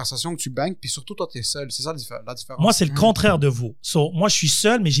que t'as des conversations que tu bangs, puis surtout toi, t'es seul. C'est ça la différence. Moi, c'est le contraire de vous. Moi, je suis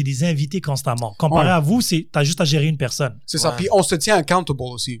seul, mais j'ai des invités constamment. Comparé à vous, t'as juste à gérer une personne. C'est ça. Puis on se tient accountable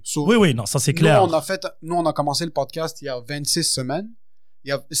aussi. Oui, non, ça c'est clair. Nous, on a commencé le podcast il y a 26 semaines.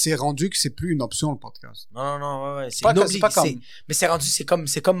 C'est rendu que c'est plus une option, le podcast. Non, ouais. C'est pas comme... Mais c'est rendu, c'est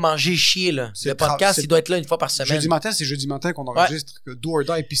comme manger chier, là. Le podcast, il doit être là une fois par semaine. C'est jeudi matin qu'on enregistre que Do or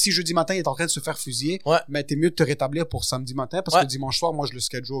Die. Puis si jeudi matin, il est en train de se faire fusiller, mais t'es mieux de te rétablir pour samedi matin parce que dimanche soir, moi, je le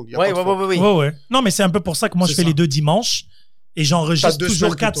schedule. Oui. Non, mais c'est un peu pour ça que moi, je fais les 2 dimanches et j'enregistre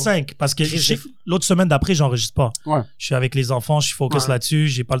toujours 4-5 parce que l'autre semaine d'après, j'enregistre pas. Ouais. Je suis avec les enfants, je suis focus là-dessus,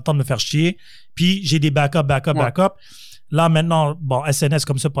 j'ai pas le temps de me faire chier. Puis j'ai des backups. Là, maintenant, SNS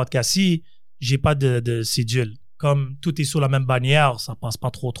comme ce podcast-ci, j'ai pas de cédule. Comme tout est sous la même bannière, ça passe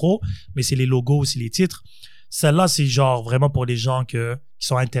pas trop, mais c'est les logos, c'est les titres. Celle-là, c'est genre vraiment pour les gens qui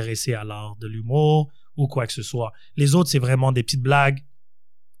sont intéressés à l'art de l'humour ou quoi que ce soit. Les autres, c'est vraiment des petites blagues,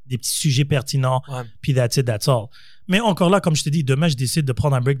 des petits sujets pertinents, puis that's it, that's all. Mais encore là, comme je te dis, demain, je décide de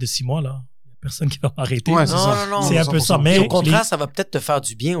prendre un break de 6 mois, là. Personne qui va m'arrêter. Ouais, non. C'est un peu ça. Mais au contraire, ça va peut-être te faire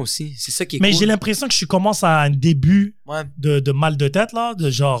du bien aussi. C'est ça qui est cool. Mais j'ai cool. l'impression que je commence à un début de mal de tête, là,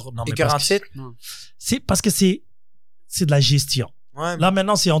 de genre... Et 47? C'est parce que c'est de la gestion. Ouais. Là,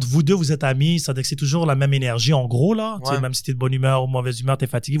 maintenant, c'est entre vous deux, vous êtes amis, ça veut dire que c'est toujours la même énergie, en gros, là. Même si t'es de bonne humeur ou mauvaise humeur, t'es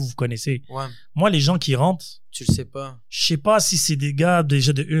fatigué, vous connaissez. Ouais. Moi, les gens qui rentrent... Tu le sais pas. Je sais pas si c'est des gars,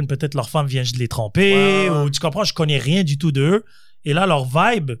 déjà de une, peut-être leur femme vient de les tromper, ou tu comprends, je connais rien du tout d'eux. Et là, leur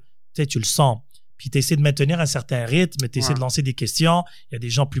vibe, tu le sens. Puis tu essaies de maintenir un certain rythme, tu essaies de lancer des questions. Il y a des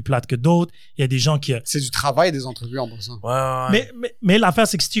gens plus plates que d'autres. Il y a des gens qui... C'est du travail des entrevues en passant. Mais l'affaire,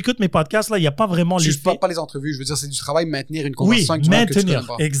 c'est que si tu écoutes mes podcasts, là, il n'y a pas vraiment... Je ne parle pas les entrevues. Je veux dire, c'est du travail maintenir une conversation avec du monde que tu connais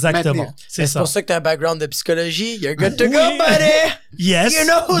pas. Exactement. C'est pour ça que tu as un background de psychologie. You're good to go, buddy! Yes, you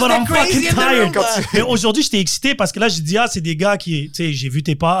know but I'm fucking tired. Mais aujourd'hui, j'étais excité parce que là, j'ai dit, c'est des gars qui... Tu sais, j'ai vu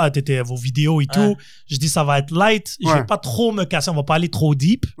vos vidéos et tout. Je dis, ça va être light. Je vais pas trop me casser. On va pas aller trop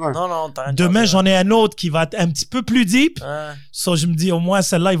deep. Non, demain, j'en ai un autre qui va être un petit peu plus deep. So, je me dis, au moins,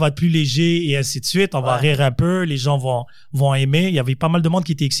 celle-là, il va être plus léger et ainsi de suite. On va rire un peu. Les gens vont aimer. Il y avait pas mal de monde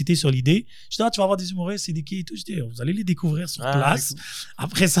qui était excité sur l'idée. Je dis, tu vas avoir des humoristes, c'est des qui et tout. Je dis, vous allez les découvrir sur place.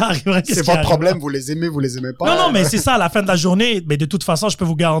 Après ça, arrivera. C'est pas de problème. Vous les aimez pas. Non, mais c'est ça. À la fin de la journée, mais de toute façon, je peux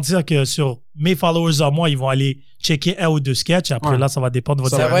vous garantir que sur mes followers à moi, ils vont aller checker 1 ou 2 sketchs. Après, là, ça va dépendre de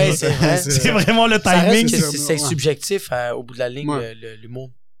votre avis. C'est vraiment le timing. C'est subjectif au bout de la ligne,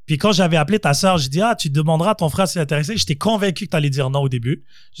 l'humour. Puis quand j'avais appelé ta sœur, je dis, tu demanderas à ton frère s'il est intéressé. J'étais convaincu que tu allais dire non au début.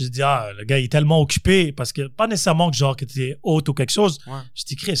 Je dis, le gars, il est tellement occupé parce que pas nécessairement que tu es haute ou quelque chose. Je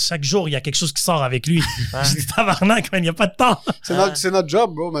dis, Chris, chaque jour, il y a quelque chose qui sort avec lui. Je dis, tabarnak, il n'y a pas de temps. C'est notre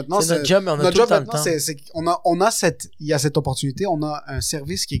job, bro. Maintenant, c'est notre job, mais on a tout le temps. Il y a cette opportunité. On a un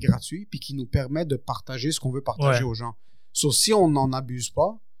service qui est gratuit puis qui nous permet de partager ce qu'on veut partager aux gens. Sauf si on n'en abuse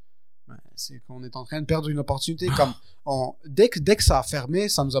pas, c'est qu'on est en train de perdre une opportunité. Comme dès que ça a fermé,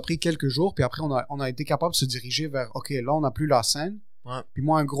 ça nous a pris quelques jours, puis après on a été capable de se diriger vers OK, là on n'a plus la scène. Puis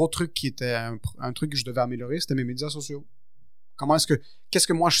moi, un gros truc qui était un truc que je devais améliorer, c'était mes médias sociaux. Qu'est-ce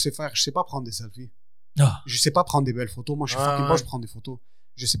que moi je sais faire? Je sais pas prendre des selfies. Je sais pas prendre des belles photos. Moi je suis fucking pas, je prends des photos.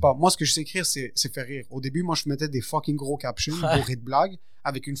 Je sais pas. Moi, ce que je sais écrire, c'est faire rire. Au début, moi je mettais des fucking gros captions bourrés de blagues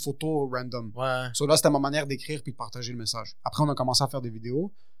avec une photo random. So là, c'était ma manière d'écrire puis de partager le message. Après, on a commencé à faire des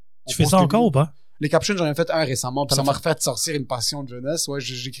vidéos. Tu fais ça encore ou pas? Les captions, j'en ai fait un récemment, puis ça m'a refait sortir une passion de jeunesse. Ouais,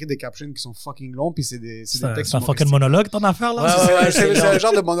 j'écris des captions qui sont fucking longs, puis c'est des textes. C'est un fucking monologue, ton affaire, là? C'est un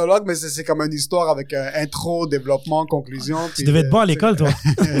genre de monologue, mais c'est comme une histoire avec intro, développement, conclusion. Tu devais être bon à l'école, toi.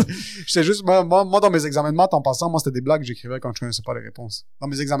 J'étais juste, moi, dans mes examens de maths, en passant, moi, c'était des blagues que j'écrivais quand je connaissais pas les réponses. Dans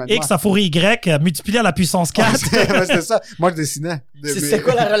mes examens de maths. X à fourré Y, multiplié à la puissance 4. C'était ça. Moi, je dessinais. C'est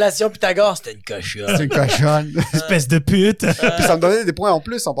quoi la relation Pythagore? C'était une cochonne. C'est une cochonne. Espèce de pute. Puis ça me donnait des points en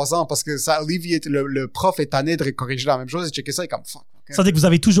plus en passant, parce que ça alleviait, le prof est tanné de corriger la même chose et checker ça et comme fuck. Okay. Ça veut dire que vous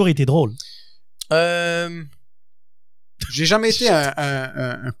avez toujours été drôle. J'ai jamais été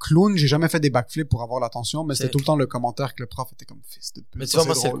un clown, j'ai jamais fait des backflips pour avoir l'attention, mais c'était tout le temps le commentaire que le prof était comme fils de pute. Mais tu vois,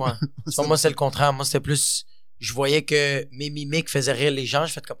 moi, c'est le contraire. Moi, c'était plus, je voyais que mes mimiques faisaient rire les gens.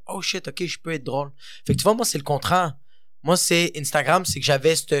 Je fais comme, oh shit, ok, je peux être drôle. Fait que tu vois, moi, c'est le contraire. Moi, c'est Instagram, c'est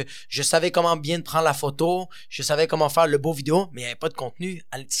que je savais comment bien prendre la photo, je savais comment faire le beau vidéo, mais il n'y avait pas de contenu.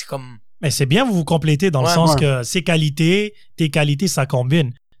 C'est comme... Mais c'est bien, vous vous complétez dans le sens que ses qualités, tes qualités, ça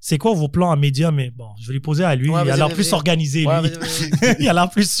combine. C'est quoi vos plans en média? Mais bon, je vais lui poser à lui. Il a l'air plus organisé, lui. Il a l'air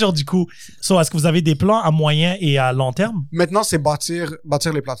plus sûr du coup. Est-ce que vous avez des plans à moyen et à long terme? Maintenant, c'est bâtir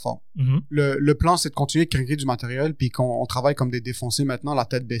les plateformes. Mm-hmm. Le plan, c'est de continuer de créer du matériel, puis qu'on travaille comme des défoncés maintenant, la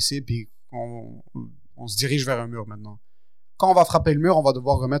tête baissée, puis on se dirige vers un mur maintenant. Quand on va frapper le mur, on va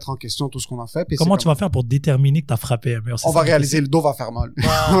devoir remettre en question tout ce qu'on a fait. Comment tu vas faire pour déterminer que tu as frappé un mur? On va réaliser, le dos va faire mal.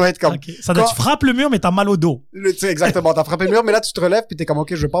 On va être comme... Okay. Tu frappes le mur, mais tu as mal au dos. Tu sais, exactement. Tu as frappé le mur, mais là, tu te relèves, puis tu es comme,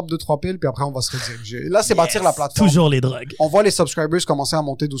 OK, je vais pop 2-3 piles, puis après, on va se rediriger. Là, c'est bâtir la plateforme. Toujours les drogues. On voit les subscribers commencer à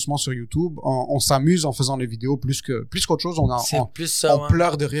monter doucement sur YouTube. On s'amuse en faisant les vidéos plus qu'autre chose. On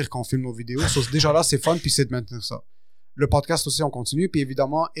pleure de rire quand on filme nos vidéos. Déjà là, c'est fun, puis c'est de maintenir ça. Le podcast aussi, on continue. Puis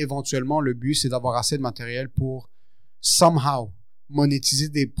évidemment, éventuellement, le but, c'est d'avoir assez de matériel pour somehow monétiser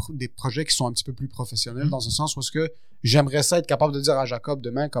des projets qui sont un petit peu plus professionnels, dans un sens où est-ce que j'aimerais ça être capable de dire à Jacob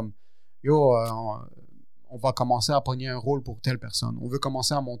demain comme yo, on va commencer à pogner un rôle pour telle personne. On veut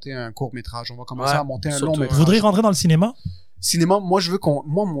commencer à monter un court-métrage. On va commencer à monter un long-métrage. Vous voudriez rentrer dans le cinéma? Cinéma, moi, je veux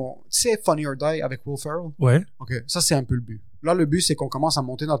tu sais, Funny or Die avec Will Ferrell? Ouais. OK, ça, c'est un peu le but. Là, le but, c'est qu'on commence à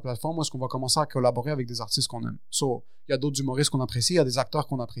monter notre plateforme où est-ce qu'on va commencer à collaborer avec des artistes qu'on aime. Il y a d'autres humoristes qu'on apprécie, il y a des acteurs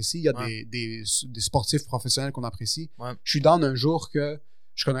qu'on apprécie, il y a des sportifs professionnels qu'on apprécie. Ouais. Je suis down un jour que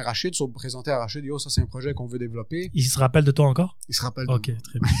je connais Rachid, présenter à Rachid, yo, ça, c'est un projet qu'on veut développer. Il se rappelle de toi encore? Il se rappelle de moi. OK,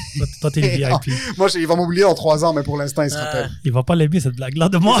 très bien. Toi, t'es le VIP. Moi, il va m'oublier en 3 ans, mais pour l'instant, il se rappelle. Il va pas l'aimer, cette blague-là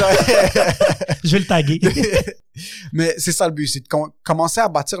de moi. Je vais le taguer. Mais c'est ça le but, c'est de commencer à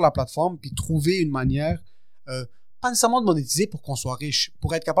bâtir la plateforme puis trouver une manière... pas nécessairement de monétiser pour qu'on soit riche,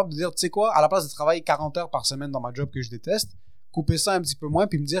 pour être capable de dire, tu sais quoi, à la place de travailler 40 heures par semaine dans ma job que je déteste, couper ça un petit peu moins,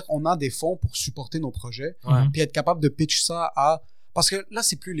 puis me dire, on a des fonds pour supporter nos projets, puis être capable de pitch ça à... Parce que là,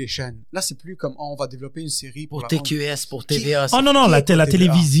 c'est plus les chaînes. Là, c'est plus comme, on va développer une série pour TQS, pour TVA. Oh non, la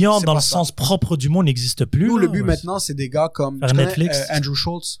télévision, dans le sens propre du mot, n'existe plus. Nous, le but maintenant, c'est des gars comme Netflix. Andrew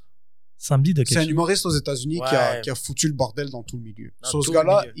Schultz. Ça me dit de quelque chose. C'est un humoriste aux États-Unis qui a foutu le bordel dans tout le milieu. Ce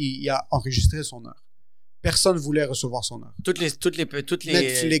gars-là, il a enregistré son heure. Personne voulait recevoir son heure. Toutes les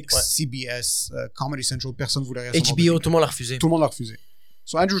Netflix, CBS, Comedy Central, personne voulait recevoir. HBO, tout le monde l'a refusé. Tout le monde l'a refusé.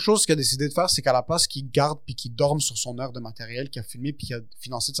 Andrew Schultz, ce qu'il a décidé de faire, c'est qu'à la place qu'il garde puis qu'il dorme sur son heure de matériel qu'il a filmé puis qu'il a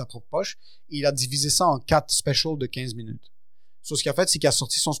financé de sa propre poche, il a divisé ça en 4 specials de 15 minutes. Ce qu'il a fait, c'est qu'il a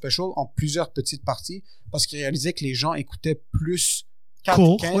sorti son special en plusieurs petites parties parce qu'il réalisait que les gens écoutaient plus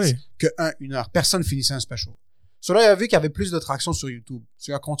 4-15 que 1 heure. Personne finissait un special. Là, il a vu qu'il y avait plus de traction sur YouTube.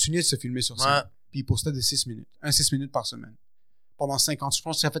 Il a continué de se filmer sur ça. Puis il postait des 6 minutes. 6 minutes par semaine. Pendant 50, je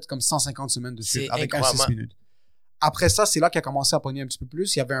pense qu'il a fait comme 150 semaines de suite avec 6 minutes. Après ça, c'est là qu'il a commencé à pogner un petit peu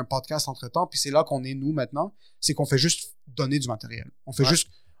plus. Il y avait un podcast entre-temps, puis c'est là qu'on est, nous, maintenant. C'est qu'on fait juste donner du matériel. On fait juste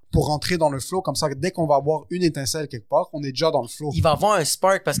pour rentrer dans le flow, comme ça, dès qu'on va avoir une étincelle quelque part, on est déjà dans le flow. Il va avoir un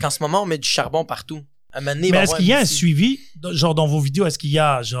spark, parce qu'en ce moment, on met du charbon partout. Mais est-ce qu'il y a un suivi, genre dans vos vidéos, est-ce qu'il y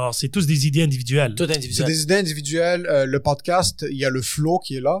a, genre, c'est tous des idées individuelles? Tout individuel. C'est des idées individuelles. Le podcast, il y a le flow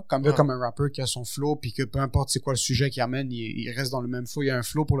qui est là, comme un rappeur qui a son flow, puis que peu importe c'est quoi le sujet qu'il amène, il reste dans le même flow. Il y a un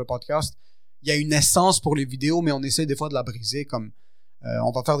flow pour le podcast. Il y a une essence pour les vidéos, mais on essaie des fois de la briser, comme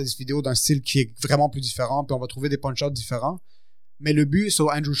on va faire des vidéos d'un style qui est vraiment plus différent, puis on va trouver des punch-outs différents. Mais le but,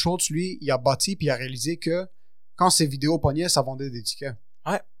 Andrew Schultz, lui, il a bâti, puis il a réalisé que quand ces vidéos pognaient, ça vendait des tickets.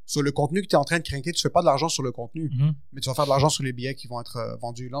 Ouais. Sur le contenu que tu es en train de craquer, tu fais pas de l'argent sur le contenu, mais tu vas faire de l'argent sur les billets qui vont être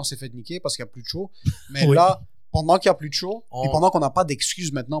vendus. Là, on s'est fait niquer parce qu'il n'y a plus de show. Mais là, pendant qu'il n'y a plus de show, et pendant qu'on n'a pas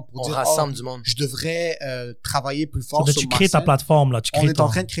d'excuses maintenant pour dire rassemble du monde. Je devrais travailler plus fort sur tu crées ta plateforme, là. On est en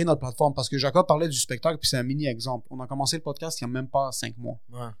train de créer notre plateforme parce que Jacob parlait du spectacle, puis c'est un mini-exemple. On a commencé le podcast il n'y a même pas 5 mois.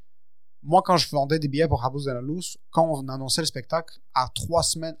 Ouais. Moi, quand je vendais des billets pour Habous de la Loose, quand on annonçait le spectacle, à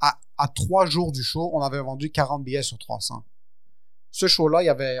 3 jours du show, on avait vendu 40 billets sur 300. Ce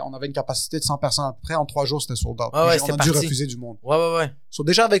show-là, on avait une capacité de 100 personnes à peu près. En 3 jours, c'était sold out. On a dû refuser du monde. Ouais.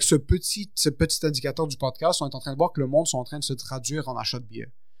 Déjà, avec ce petit indicateur du podcast, on est en train de voir que le monde sont en train de se traduire en achat de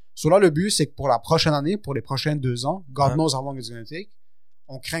billets. Là, le but, c'est que pour la prochaine année, pour les prochains 2 ans, God knows how long it's gonna take,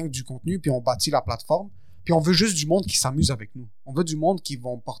 on crée du contenu, puis on bâtit la plateforme, puis on veut juste du monde qui s'amuse avec nous. On veut du monde qui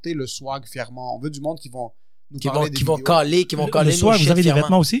vont porter le swag fièrement. On veut du monde qui vont nous parler des vidéos. Qui vont coller le swag, vous avez des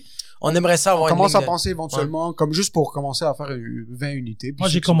vêtements aussi? On aimerait ça avoir on commence à penser éventuellement, comme juste pour commencer à faire 20 unités. Moi,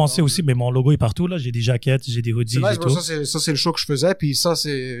 j'ai commencé aussi, mais mon logo est partout, là. J'ai des jaquettes, j'ai des hoodies, j'ai tout. Ça, c'est le show que je faisais, puis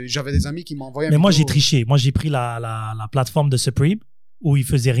j'avais des amis qui m'envoyaient Mais moi, j'ai triché. Moi, j'ai pris la plateforme de Supreme, où ils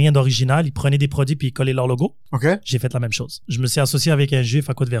faisaient rien d'original. Ils prenaient des produits puis ils collaient leur logo. OK. J'ai fait la même chose. Je me suis associé avec un juif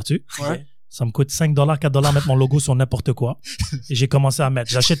à Côte-Vertu. Ouais. Ça me coûte $5, $4 mettre mon logo sur n'importe quoi. Et j'ai commencé à mettre.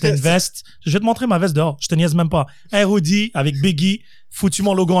 J'achète une veste. Je vais te montrer ma veste dehors. Je te niaise même pas. Un hoodie avec Biggie, foutu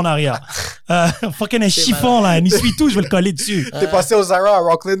mon logo en arrière. Fucking un chiffon, là, un essuie-tout, je vais le coller dessus. T'es passé au Zara à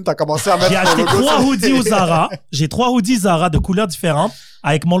Rockland, t'as commencé à mettre J'ai acheté 3 hoodies au Zara. J'ai 3 hoodies Zara de couleurs différentes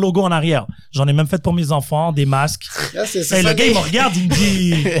avec mon logo en arrière. J'en ai même fait pour mes enfants, des masques. Et le gars, il me regarde, il me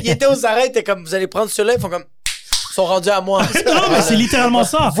dit... Il était aux arrêts, il était comme, vous allez prendre ceux-là, ils font comme... Ils sont rendus à moi. Non, mais c'est littéralement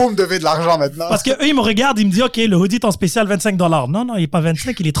ça. Vous me devez de l'argent maintenant. Parce que eux, ils me regardent, ils me disent, OK, le hoodie est en spécial $25. Non, il est pas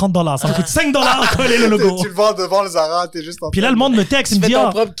 25, il est $30. Ça me coûte $5 à coller le logo. Tu le vends devant le Zara, t'es juste en Puis là, le monde me texte, il me dit, ton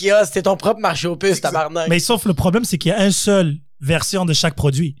propre kiosque, c'était ton propre marché aux puces, tabarnak. Mais sauf le problème, c'est qu'il y a une seule version de chaque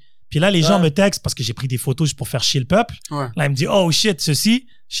produit. Puis là, les gens me textent parce que j'ai pris des photos juste pour faire chier le peuple. Ouais. Là, ils me disent, oh shit, ceci.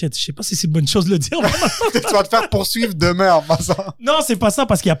 Shit, je sais pas si c'est une bonne chose de le dire. Tu vas te faire poursuivre demain en passant. Non, c'est pas ça,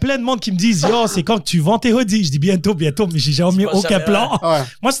 parce qu'il y a plein de monde qui me disent, yo, c'est quand que tu vends tes hoodies? Je dis bientôt, mais j'ai jamais mis aucun plan. Ouais.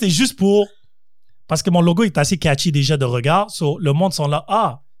 Moi, c'était juste pour, parce que mon logo est assez catchy déjà de regard. So, le monde sont là,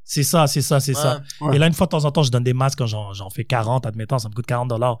 ah, c'est ça. Ouais. Et là, une fois de temps en temps, je donne des masques quand j'en fais 40, admettons, ça me coûte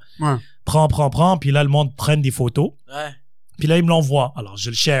 $40. Ouais. Prends. Puis là, le monde prenne des photos. Ouais. Puis là, il me l'envoie. Alors,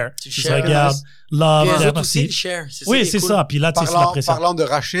 je le share. Tu Je shares. regarde. Là, Puis les autres merci. aussi, ils share. Oui, c'est ça. Puis là, tu sais, c'est la pression. Parlant de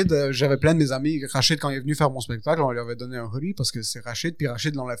Rachid, j'avais plein de mes amis. Rachid, quand il est venu faire mon spectacle, on lui avait donné un hoodie parce que c'est Rachid, puis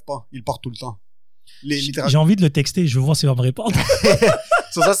Rachid l'enlève pas. Il le porte tout le temps. J'ai envie de le texter. Je veux voir s'il va me répondre.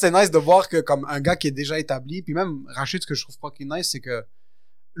 So, ça, c'est nice de voir que comme un gars qui est déjà établi, puis même Rachid, ce que je trouve pas qui est nice, c'est que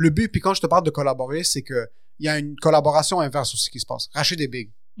le but, puis quand je te parle de collaborer, c'est que il y a une collaboration inverse sur ce qui se passe. Rachid est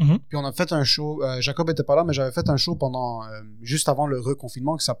big. Mhm. Puis on a fait un show, Jacob était pas là, mais j'avais fait un show pendant, juste avant le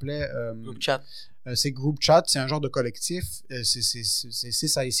reconfinement qui s'appelait Group chat. c'est Group Chat, c'est un genre de collectif, c'est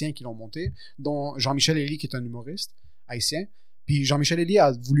 6 Haïtiens qui l'ont monté, dont Jean-Michel Elie qui est un humoriste haïtien. Puis Jean-Michel Elie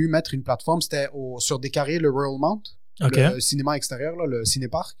a voulu mettre une plateforme, c'était sur des carrés, le Royal Mount, le cinéma extérieur, là, le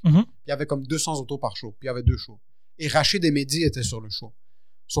cinéparc. Mhm. Il y avait comme 200 autos par show, puis il y avait 2 shows. Et Rachid et Mehdi étaient sur le show.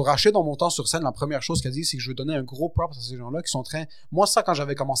 Sur Rachid, en montant sur scène, la première chose qu'il a dit, c'est que je veux donner un gros props à ces gens-là qui sont en train... Moi, ça, quand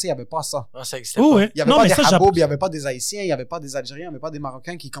j'avais commencé, il n'y avait pas ça. Ah, ça existait Oh, pas. ouais. Il n'y avait Non, pas mais des ça, Haboub, il n'y avait pas des Haïtiens, il n'y avait pas des Algériens, il n'y avait pas des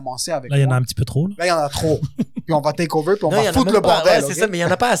Marocains qui commençaient avec Là, il y en a moi. un petit peu trop. Là, il y en a trop. Puis on va take over, puis on Non, il y va en a foutre même le pas. bordel. Ouais, c'est ok? ça, mais il n'y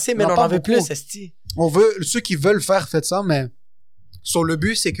en a pas assez, mais Il y en on a en pas veut beaucoup. plus, esti. On veut... Ceux qui veulent faire, faites ça, mais... Sur le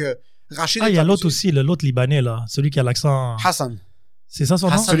but, c'est que Rachid... Ah, il y a est l'autre habitué- aussi, l'autre Libanais, là. Celui qui a l'accent. Hassan. C'est ça son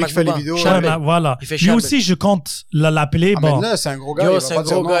nom? Hassan Celui qui fait les Makouba. vidéos. Charles. Ouais, voilà. Il fait Lui Charles. aussi, je compte l'appeler. Ah, Bon. mais là, c'est un gros gars. Yo, il va c'est pas un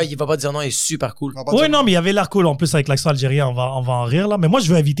dire gros non. gars, il va pas dire non, il est super cool. Il va pas Oui, dire non, mais il avait l'air cool. En plus, avec l'accent algérien, on va en rire, là. Mais moi,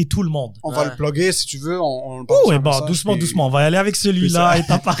 je veux inviter tout le monde. On va Ouais. le plugger si tu veux. On le Oh, passe ouais, un bon, message, doucement. puis- On va y aller avec celui-là, ça.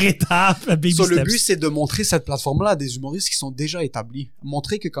 étape par étape, baby So, le steps. but, c'est de montrer cette plateforme-là à des humoristes qui sont déjà établis.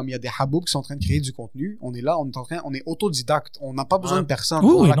 Montrer que comme il y a des haboubs qui sont en train de créer du contenu, on est là, on est autodidacte. On n'a pas besoin Ouais. de personne.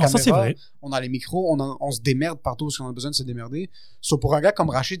 Oui, on a oui, la non, ça, c'est caméra, vrai. on a les micros, on se démerde partout parce qu'on a besoin de se démerder. So, pour un gars comme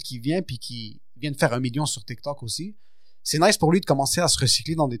Rachid qui vient puis qui vient de faire 1 million sur TikTok aussi, c'est nice pour lui de commencer à se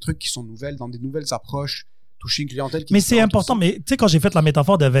recycler dans des trucs qui sont nouvelles, dans des nouvelles approches, toucher une clientèle qui est Mais c'est différente important. aussi. Mais tu sais, quand j'ai fait la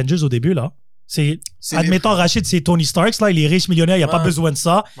métaphore d'Avengers au début, là, c'est admettons, Rachid, c'est Tony Stark, là, il est riche, millionnaire, il n'y a pas Ouais. besoin de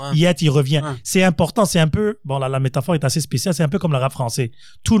ça. Ouais. Yet, il revient. Ouais. C'est important, c'est un peu, bon, là, la métaphore est assez spéciale, c'est un peu comme le rap français.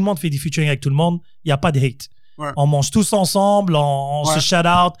 Tout le monde fait des featuring avec tout le monde, il n'y a pas de hate. Ouais. On mange tous ensemble, on Ouais. se shout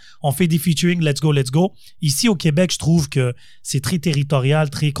out, on fait des featuring, let's go. Ici, au Québec, je trouve que c'est très territorial,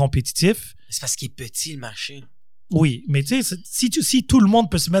 très compétitif. C'est parce qu'il est petit, le marché. Oui, mais tu sais, si tout le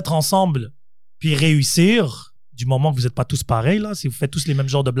monde peut se mettre ensemble puis réussir, du moment que vous n'êtes pas tous pareils, là, si vous faites tous les mêmes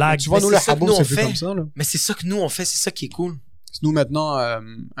genres de blagues. Tu vois, Mais nous, c'est les ça que haboubs, nous, c'est on plus fait. comme ça, là. Mais c'est ça que nous, on fait, c'est ça qui est cool. Nous, maintenant,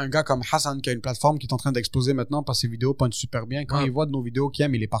 un gars comme Hassan qui a une plateforme qui est en train d'exploser maintenant parce que ses vidéos pognent super bien. Quand Ouais. il voit de nos vidéos qu'il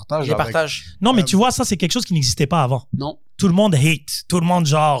aime, il les partage. Je les avec- partage. Non, mais Euh, tu vois, ça, c'est quelque chose qui n'existait pas avant. Non. Tout le monde hate. Tout le monde,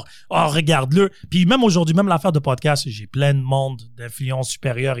 genre, oh, regarde-le. Puis même aujourd'hui, même l'affaire de podcast, j'ai plein de monde d'influence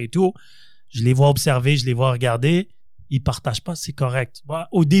supérieure et tout. Je les vois observer, je les vois regarder. Ils partagent pas, c'est correct. Moi,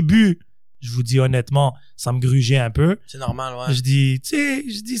 au début, je vous dis honnêtement, ça me grugeait un peu. C'est normal, ouais. Je dis, tu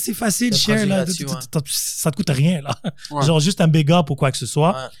sais, c'est facile, T'as share, produit là. là-dessus, ouais. Ça te coûte rien, là. Ouais. Genre juste un big up ou quoi que ce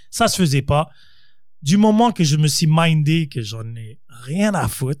soit. Ouais. Ça se faisait pas. Du moment que je me suis mindé que j'en ai rien à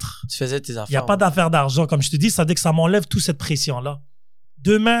foutre, Tu faisais tes affaires. il n'y a pas d'affaire d'argent. Comme je te dis, ça dit que ça m'enlève toute cette pression-là.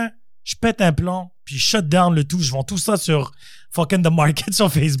 Demain, je pète un plan, puis je shut down le tout. Je vends tout ça sur fucking The Market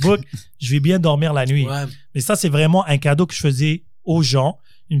sur Facebook. Je vais bien dormir la nuit. Ouais. Mais ça, c'est vraiment un cadeau que je faisais aux gens.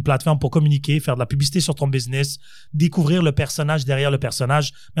 Une plateforme pour communiquer, faire de la publicité sur ton business, découvrir le personnage derrière le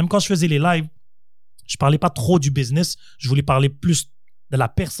personnage. Même quand je faisais les lives, je parlais pas trop du business. Je voulais parler plus de la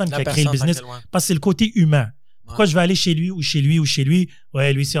personne qui a créé le business. Parce que c'est le côté humain. Pourquoi je vais aller chez lui ou chez lui ou chez lui?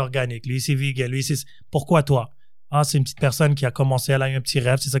 Ouais, lui, c'est organique. Lui, c'est vegan. Lui, c'est... Pourquoi toi? Ah, c'est une petite personne qui a commencé, elle a eu un petit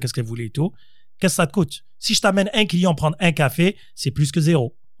rêve, c'est ça qu'est-ce qu'elle voulait et tout. Qu'est-ce que ça te coûte? Si je t'amène un client prendre un café, c'est plus que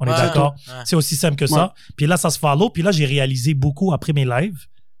 0. On est d'accord? C'est aussi simple que ça. Puis là, ça se follow. Puis là, j'ai réalisé beaucoup après mes lives.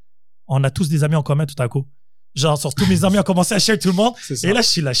 On a tous des amis en commun tout à coup. Genre, sur tous mes amis ont commencé à share tout le monde. Et là, je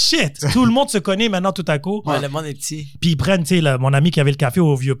suis là, shit. Tout le monde se connaît maintenant tout à coup. Ouais, le monde est petit. Puis ils prennent, tu sais, mon ami qui avait le café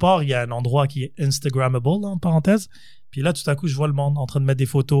au Vieux-Port, il y a un endroit qui est Instagrammable, là, en parenthèse. Puis là, tout à coup, je vois le monde en train de mettre des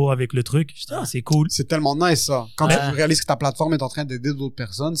photos avec le truc. Je dis, c'est cool. C'est tellement nice, ça. Quand tu réalises que ta plateforme est en train d'aider d'autres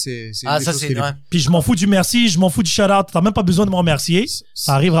personnes, c'est ça, c'est vrai. Puis je m'en fous du merci, je m'en fous du shout-out. T'as même pas besoin de me remercier.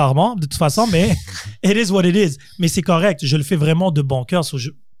 Ça arrive rarement, de toute façon, mais it is what it is. Mais c'est correct. Je le fais vraiment de bon cœur.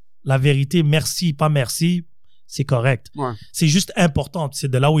 La vérité, merci, pas merci, c'est correct. Ouais. C'est juste important. C'est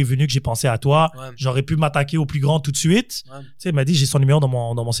de là où est venu que j'ai pensé à toi. Ouais. J'aurais pu m'attaquer au plus grand tout de suite. Ouais. Tu sais, il m'a dit, j'ai son numéro dans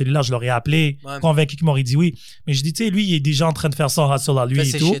mon cellulaire, je l'aurais appelé, convaincu qu'il m'aurait dit oui. Mais je dis, tu sais, lui, il est déjà en train de faire ça à lui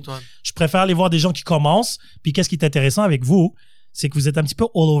et tout. Je préfère aller voir des gens qui commencent. Puis qu'est-ce qui est intéressant avec vous, c'est que vous êtes un petit peu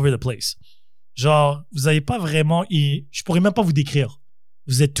all over the place. Genre, vous n'avez pas vraiment... Je pourrais même pas vous décrire.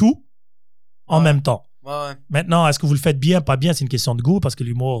 Vous êtes tout en même temps. Ouais. Maintenant, est-ce que vous le faites bien, pas bien, c'est une question de goût parce que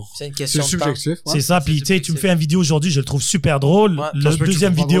l'humour. C'est une question de subjectif. Ouais. C'est ça. Puis tu sais, tu me fais une vidéo aujourd'hui, je le trouve super drôle. Ouais. La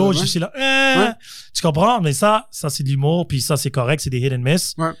deuxième vidéo, je suis là. Tu comprends? Mais ça c'est de l'humour. Puis ça, c'est correct. C'est des hit and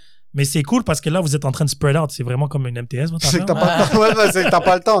miss. Ouais. Mais c'est cool parce que là, vous êtes en train de spread out. C'est vraiment comme une MTS, votre c'est que t'as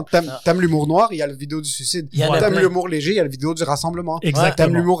pas le temps. T'aimes l'humour noir, il y a la vidéo du suicide. T'aimes l'humour léger, il y a la vidéo du rassemblement. Exactement.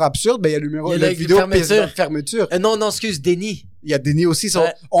 T'aimes l'humour absurde, ben il y a la vidéo de fermeture. Non, excuse, déni. Il y a déni aussi.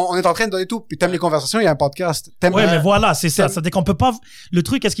 On est en train de donner tout. Puis t'aimes les conversations, il y a un podcast. Ouais, mais voilà, c'est ça. C'est-à-dire qu'on peut pas... Le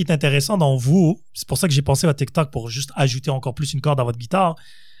truc, qu'est-ce qui est intéressant dans vous, c'est pour ça que j'ai pensé à TikTok pour juste ajouter encore plus une corde à votre guitare,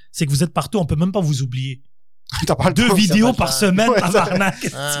 c'est que vous êtes partout, on peut même pas vous oublier. T'as pas le 2 vidéos par semaine, tabarnak.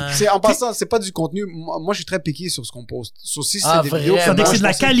 C'est en passant, c'est pas du contenu. Moi, je suis très piqué sur ce qu'on poste. Sur si c'est des vidéos. C'est-à-dire que c'est de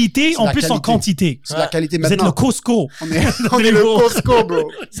la qualité, en plus en quantité. C'est de la qualité maintenant. Vous êtes le Costco. On est le Costco,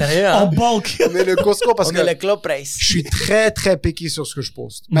 bro. Sérieux, en bulk. On est le Costco parce que. On est le club price. Je suis très, très piqué sur ce que je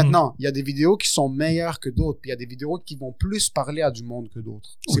poste. Maintenant, il y a des vidéos qui sont meilleures que d'autres. Puis il y a des vidéos qui vont plus parler à du monde que d'autres.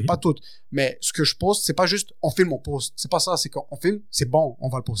 C'est pas toutes. Mais ce que je poste, c'est pas juste on filme, on poste. C'est pas ça. C'est qu'on filme, c'est bon, on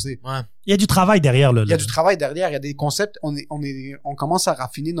va le poster. Il y a du travail derrière, là. Il y a du travail derrière. Il y a des concepts. On commence à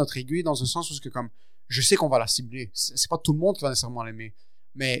raffiner notre aiguille dans un sens où comme je sais qu'on va la cibler. C'est pas tout le monde qui va nécessairement l'aimer.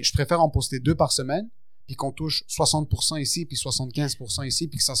 Mais je préfère en poster 2 par semaine, puis qu'on touche 60% ici, puis 75% ici,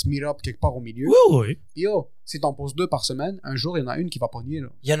 puis que ça se meet up quelque part au milieu. Oui. Puis si t'en poses 2 par semaine, un jour, il y en a une qui va pogner, là.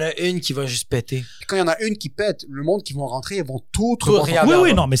 Il y en a une qui va juste péter. Puis quand il y en a une qui pète, le monde qui vont rentrer, ils vont tout regarder.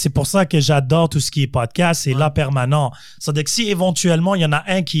 Oui, non, mais c'est pour ça que j'adore tout ce qui est podcast, c'est là permanent. C'est-à-dire que si éventuellement, il y en a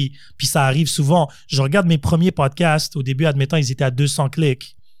un qui, puis ça arrive souvent, je regarde mes premiers podcasts, au début, admettons, ils étaient à 200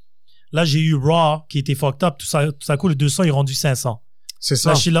 clics. Là, j'ai eu Raw qui était fucked up, tout ça coup, le 200 est rendu 500. C'est ça.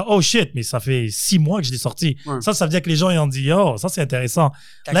 Là, je suis là, oh shit, mais ça fait 6 mois que je l'ai sorti. Ouais. Ça veut dire que les gens, ils ont dit, oh, ça, c'est intéressant.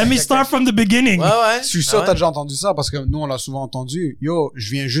 Let me start from the beginning. Ouais. Je suis sûr que t'as déjà entendu ça parce que nous, on l'a souvent entendu. Yo,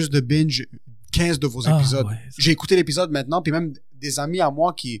 je viens juste de binge 15 de vos épisodes. Ouais, j'ai écouté l'épisode maintenant, puis même des amis à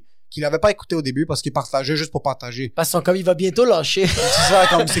moi qui l'avaient pas écouté au début parce qu'ils partageaient juste pour partager. Parce que comme il va bientôt lâcher. C'est ça,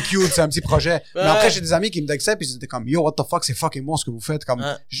 comme c'est cute, c'est un petit projet. Ouais. Mais après, j'ai des amis qui me disaient ça, puis ils étaient comme, yo, what the fuck, c'est fucking bon ce que vous faites. Comme,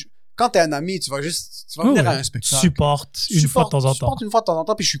 quand t'es un ami, tu vas venir à un spectacle. Supporte une fois de temps en temps. Supporte une fois de temps en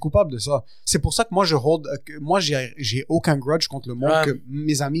temps, puis je suis coupable de ça. C'est pour ça que moi, j'ai aucun grudge contre le monde, que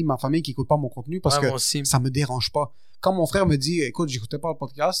mes amis, ma famille qui écoutent pas mon contenu, parce que ça me dérange pas. Quand mon frère me dit, écoute, j'écoutais pas le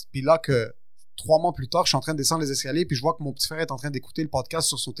podcast, puis là que 3 mois plus tard, je suis en train de descendre les escaliers, puis je vois que mon petit frère est en train d'écouter le podcast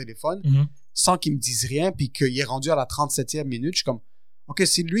sur son téléphone, sans qu'il me dise rien, puis qu'il est rendu à la 37e minute, je suis comme, ok,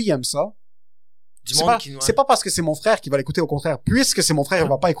 si lui, il aime ça, c'est pas parce que c'est mon frère qui va l'écouter, au contraire. Puisque c'est mon frère, il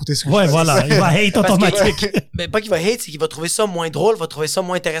va pas écouter ce que je fais. Voilà, il va hate automatique. Mais pas qu'il va hate, c'est qu'il va trouver ça moins drôle, va trouver ça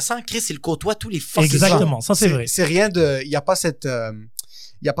moins intéressant. Chris, il côtoie tous les forces. Exactement, ça c'est vrai. C'est rien de... Il y a pas cet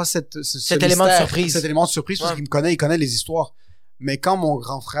élément de surprise. Cet élément de surprise, parce qu'il me connaît, il connaît les histoires. Mais quand mon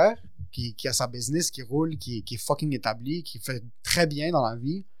grand frère, qui a sa business, qui roule, qui est fucking établi, qui fait très bien dans la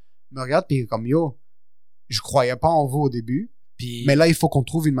vie, me regarde pis il est comme, yo, je croyais pas en vous au début. Mais là, il faut qu'on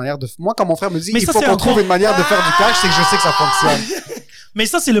trouve une manière de... Moi, quand mon frère me dit il faut qu'on trouve une manière de faire du cash, c'est que je sais que ça fonctionne. Mais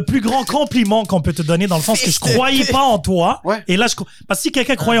ça, c'est le plus grand compliment qu'on peut te donner dans le sens que je croyais pas en toi. Ouais. Et là, parce que si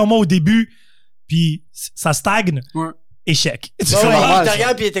quelqu'un croyait en moi au début, puis ça stagne, échec. C'est normal. Il te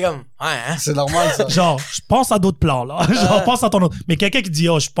regarde puis il était comme, c'est normal, ça. Genre, je pense à d'autres plans, là. Genre, pense à ton autre. Mais quelqu'un qui dit,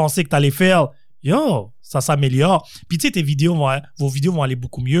 oh, je pensais que t'allais faire, yo, ça s'améliore. Puis tu sais, vos vidéos vont aller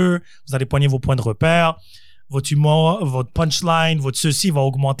beaucoup mieux. Vous allez poigner vos points de repère. Votre humour, votre punchline, votre ceci va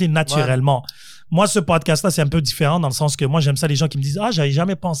augmenter naturellement. Moi, ce podcast-là, c'est un peu différent dans le sens que moi, j'aime ça les gens qui me disent « Ah, j'avais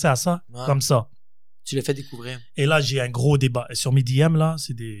jamais pensé à ça comme ça. » Tu l'as fait découvrir. Et là, j'ai un gros débat. Et sur mes DM, là,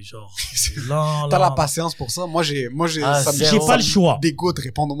 c'est des genre... T'as la patience pour ça? Moi, j'ai pas le choix. Dégoût de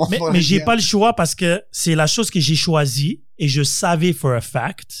répondre au monde. Mais j'ai pas le choix parce que c'est la chose que j'ai choisie et je savais for a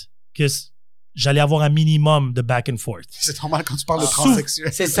fact que j'allais avoir un minimum de back and forth. C'est normal quand tu parles de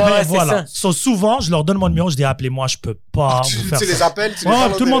transsexuel. C'est ça, ouais, voilà. c'est ça. So, souvent, je leur donne mon numéro, je dis appelez-moi, je peux pas vous faire tu ça. les appelles, tu les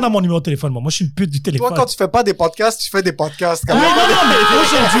parles. Tout le monde a mon numéro de téléphone. Moi, je suis une pute du téléphone. Toi, quand tu fais pas des podcasts, tu fais des podcasts. Non, mais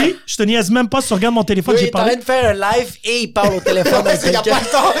aujourd'hui, je te niaise même pas si tu regardes mon téléphone, j'ai parlé. Il est en train de faire un live et il parle au téléphone avec Il y a quelqu'un. pas le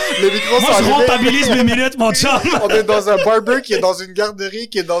temps. Les micros Moi, sont je rentabilise mes minutes, mon chum. On est dans un barber qui est dans une garderie,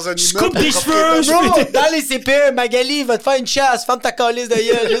 qui est dans un Je immeuble. coupe des cheveux. Bro, dans les CPE, Magali va te faire une chasse. Ferme ta calice de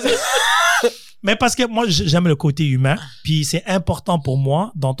gueule. Mais parce que moi, j'aime le côté humain, puis c'est important pour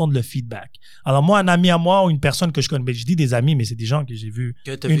moi d'entendre le feedback. Alors moi, un ami à moi ou une personne que je connais, je dis des amis, mais c'est des gens que j'ai vus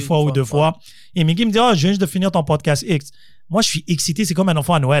une fois ou deux fois. Et Miggy me dit, je viens juste de finir ton podcast X. Moi, je suis excité, c'est comme un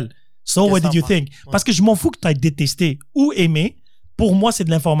enfant à Noël. So, what did you think? Parce que je m'en fous que tu aies détesté ou aimé. Pour moi, c'est de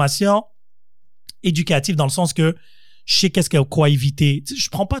l'information éducative dans le sens que je sais quoi éviter. Tu sais, je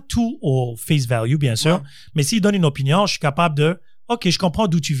prends pas tout au face value, bien sûr, mais s'il donne une opinion, je suis capable de, OK, je comprends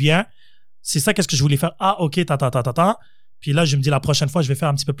d'où tu viens. C'est ça, qu'est-ce que je voulais faire? Ah, OK, Puis là, je me dis, la prochaine fois, je vais faire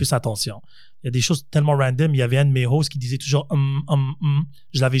un petit peu plus attention. Il y a des choses tellement random. Il y avait un de mes hosts qui disait toujours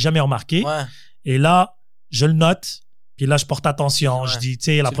Je l'avais jamais remarqué. Ouais. Et là, je le note. Puis là, je porte attention. Je dis, tu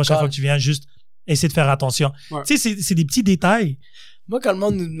sais, la prochaine fois que tu viens, juste essaie de faire attention. Tu sais, c'est des petits détails. Moi, quand le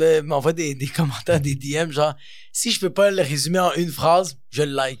monde m'envoie des commentaires, des DM, genre, si je peux pas le résumer en une phrase, je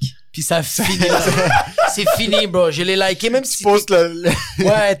le like. Puis ça finit là. C'est fini, bro. Je l'ai liké, même si... Tu postes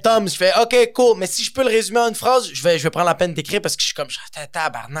Ouais, Tom, je fais, OK, cool. Mais si je peux le résumer en une phrase, je vais prendre la peine d'écrire parce que je suis comme,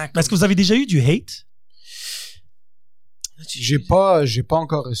 tabarnak. Est-ce que vous avez déjà eu du hate? J'ai pas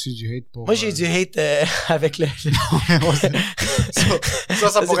encore reçu du hate pour... Moi, j'ai du hate avec le...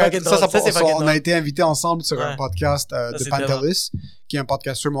 ça pourrait être... On a été été invités ensemble sur un podcast de c'est Pantelis, qui est un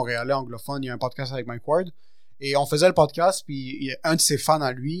podcasteur montréalais anglophone. Il y a un podcast avec Mike Ward. Et on faisait le podcast, puis un de ses fans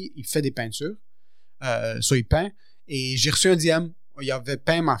à lui, il fait des peintures. Il peint. Et j'ai reçu un DM. Il avait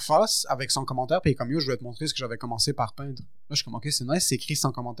peint ma face avec son commentaire, puis il est comme, yo, je vais te montrer ce que j'avais commencé par peindre. Là, je suis comme, OK, c'est nice, c'est écrit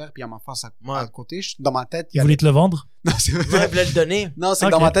sans commentaire, puis il y a ma face à côté. Dans ma tête... Il voulait te le vendre? Non, c'est vrai. Ouais, il voulait le donner. Non, c'est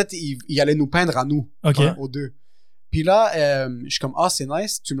que dans ma tête, il allait nous peindre à nous, aux deux. Puis là, je suis comme, c'est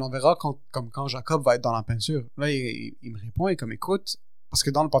nice, tu me l'enverras quand Jacob va être dans la peinture. Là, il me répond, et comme, écoute, parce que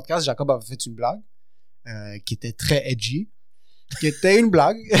dans le podcast, Jacob avait fait une blague qui était très edgy, qui était une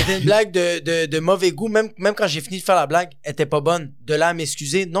blague. C'était une blague de mauvais goût. Même quand j'ai fini de faire la blague, elle était pas bonne. De là à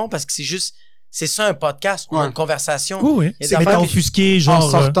m'excuser, non, parce que c'est ça un podcast. On a une conversation. Oui. Mais t'as offusqué,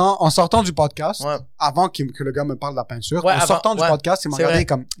 genre... En sortant du podcast, avant que le gars me parle de la peinture, sortant du podcast, il m'a regardé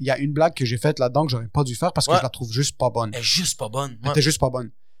comme, il y a une blague que j'ai faite là-dedans que j'aurais pas dû faire parce que je la trouve juste pas bonne. Elle est juste pas bonne. Elle était juste pas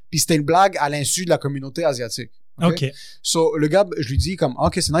bonne. Puis c'était une blague à l'insu de la communauté asiatique. OK. So, le gars, je lui dis comme,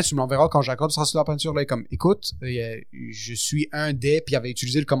 OK, c'est nice, tu me l'enverras quand Jacob sera sur la peinture. Là, comme, écoute, je suis un des, puis il avait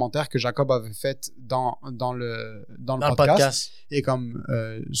utilisé le commentaire que Jacob avait fait dans le podcast. Et comme,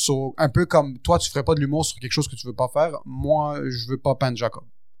 un peu comme, toi, tu ferais pas de l'humour sur quelque chose que tu veux pas faire. Moi, je veux pas peindre Jacob.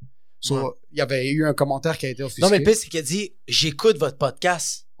 Il y avait eu un commentaire qui a été offusqué. Non, mais le pire, c'est qu'il a dit, j'écoute votre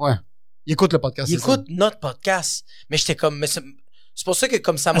podcast. Ouais. Il écoute le podcast. Il écoute notre podcast. Mais j'étais comme, c'est pour ça que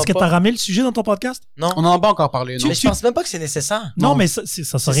comme ça m'a Est-ce que t'as ramé le sujet dans ton podcast? Non. On en a pas encore parlé, non? Mais je pense même pas que c'est nécessaire. Non, mais ça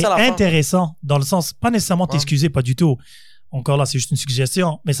serait intéressant, dans le sens, pas nécessairement t'excuser, pas du tout. Encore là, c'est juste une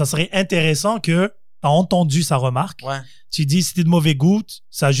suggestion, mais ça serait intéressant que t'as entendu sa remarque. Ouais. Tu dis, c'était de mauvais goût,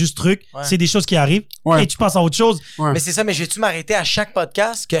 ça a juste truc, c'est des choses qui arrivent, et tu passes à autre chose. Ouais. Mais c'est ça, mais je vais-tu m'arrêter à chaque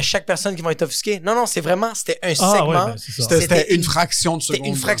podcast, qu'à chaque personne qui va être offusquée? Non, c'était un segment. C'était une fraction de seconde. C'était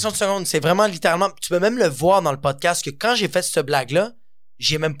une fraction de seconde. C'est vraiment littéralement, tu peux même le voir dans le podcast que quand j'ai fait cette blague-là,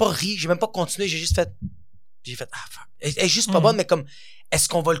 j'ai même pas ri, j'ai même pas continué, j'ai juste fait, fuck. Elle est juste pas bonne, mais comme, est-ce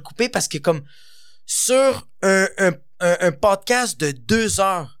qu'on va le couper? Parce que comme, sur un podcast de 2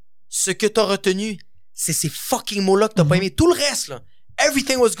 heures, ce que t'as retenu, c'est ces fucking mots-là que t'as pas aimé. Tout le reste, là,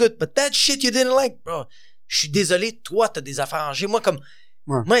 everything was good, but that shit you didn't like, bro. Je suis désolé, toi, t'as des affaires à ranger. Moi, comme,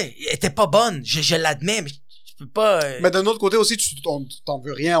 moi, elle était pas bonne, je l'admets, mais je peux pas... Mais d'un autre côté aussi, t'en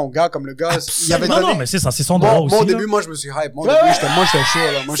veux rien au gars, comme le gars, il avait donné... Non, mais c'est ça, c'est son droit aussi. Moi, au début, moi, je me suis hype. Moi, j'étais chaud,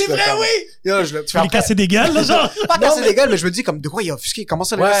 là. C'est vrai, oui! Tu vas lui casser des gueules, là, genre? Pas casser des gueules, mais je me dis, comme, de quoi il est offusqué? Comment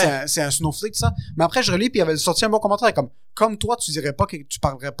ça, le gars, c'est un snowflake, ça? Mais après, je relis, puis il avait sorti un bon commentaire, comme toi, tu dirais pas que tu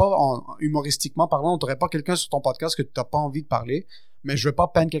parlerais pas humoristiquement parlant, t'aurais pas quelqu'un sur ton podcast que t'as pas envie de parler. Mais je veux pas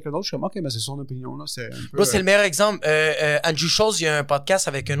peindre quelqu'un d'autre. Je suis comme, OK, mais c'est son opinion, là. C'est un peu... Bro, c'est le meilleur exemple. Andrew Schultz, il y a un podcast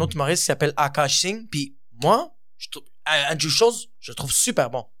avec un autre humoriste qui s'appelle Akash Singh. Puis moi, Andrew Schultz, je le trouve super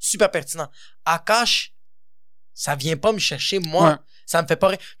bon, super pertinent. Akash, ça vient pas me chercher, moi. Ça me fait pas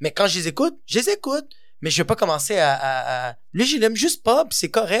rire. Mais quand je les écoute. Mais je vais pas commencer à... Lui, je l'aime juste pas, puis c'est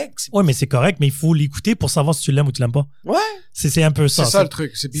correct. Ouais, mais c'est correct, mais il faut l'écouter pour savoir si tu l'aimes ou tu l'aimes pas. Ouais. C'est un peu ça. C'est ça le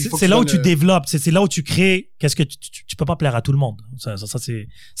truc. C'est là où tu développes, c'est là où tu crées. Qu'est-ce que tu peux pas plaire à tout le monde. Ça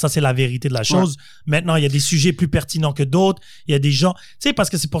c'est la vérité de la chose. Ouais. Maintenant, il y a des sujets plus pertinents que d'autres. Il y a des gens, tu sais,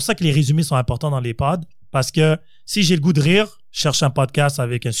 parce que c'est pour ça que les résumés sont importants dans les pods. Parce que si j'ai le goût de rire, je cherche un podcast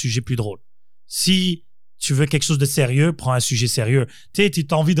avec un sujet plus drôle. Si tu veux quelque chose de sérieux, prends un sujet sérieux. Tu sais,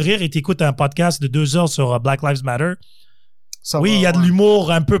 t'as envie de rire et t'écoutes un podcast de 2 heures sur Black Lives Matter. Oui, il y a de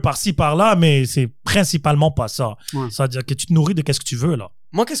l'humour un peu par-ci, par-là, mais c'est principalement pas ça. Ouais. Ça veut dire que tu te nourris de qu'est-ce que tu veux, là.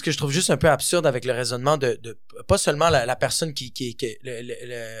 Moi, qu'est-ce que je trouve juste un peu absurde avec le raisonnement de pas seulement la personne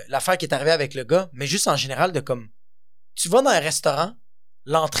l'affaire qui est arrivée avec le gars, mais juste en général de comme, tu vas dans un restaurant,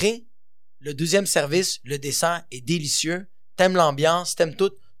 l'entrée, le deuxième service, le dessert est délicieux, t'aimes l'ambiance, t'aimes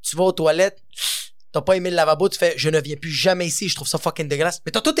tout, tu vas aux toilettes, t'as pas aimé le lavabo, tu fais, je ne viens plus jamais ici, je trouve ça fucking dégueulasse.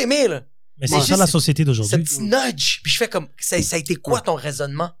 Mais t'as tout aimé, là. Mais c'est ça la société d'aujourd'hui. Ce petit nudge. Puis je fais comme, ça a été quoi ton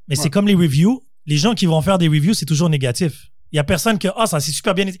raisonnement? Mais c'est comme les reviews. Les gens qui vont faire des reviews, c'est toujours négatif. Il y a personne que, ça c'est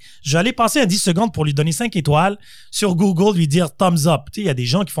super bien. Je vais aller passer 10 secondes pour lui donner 5 étoiles sur Google, lui dire thumbs up. Tu sais, il y a des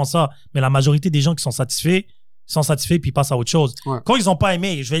gens qui font ça, mais la majorité des gens qui sont satisfaits puis ils passent à autre chose. Ouais. Quand ils ont pas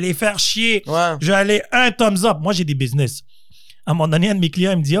aimé, je vais les faire chier. Ouais. Je vais aller un thumbs up. Moi, j'ai des business. À un moment donné, un de mes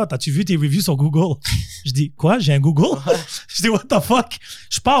clients, il me dit, t'as-tu vu tes reviews sur Google? Je dis, quoi? J'ai un Google? Ouais. Je dis, what the fuck?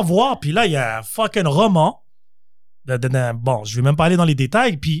 Je pars voir, puis là, il y a un fucking roman. Bon, je vais même pas aller dans les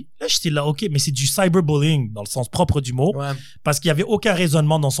détails. Puis là, j'étais là, OK, mais c'est du cyberbullying dans le sens propre du mot. Ouais. Parce qu'il y avait aucun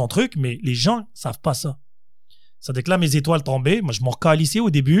raisonnement dans son truc, mais les gens savent pas ça. Ça veut dire que là, mes étoiles tombaient. Moi, je m'en recalissais au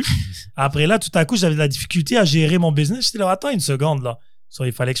début. Après là, tout à coup, j'avais de la difficulté à gérer mon business. J'étais là, attends une seconde, là. So,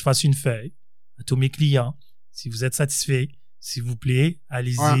 il fallait que je fasse une feuille à tous mes clients. Si vous êtes satisfaits, s'il vous plaît,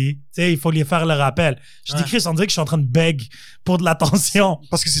 allez-y. Ouais. Tu sais, il faut lui faire le rappel. Je dis, Chris, on dirait que je suis en train de beg pour de l'attention.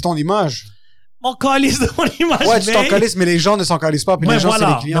 Parce que c'est ton image. Mon calice de mon image. Ouais, tu t'en calisses, mais les gens ne s'en calissent pas. Puis les gens, c'est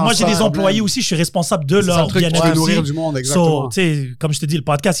les clients. Mais moi, j'ai des employés aussi. Je suis responsable de leur bien-être. Tu veux nourrir du monde, exactement. Tu sais, comme je te dis, le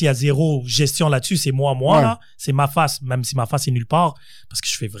podcast, il y a zéro gestion là-dessus. C'est moi, là. C'est ma face, même si ma face est nulle part. Parce que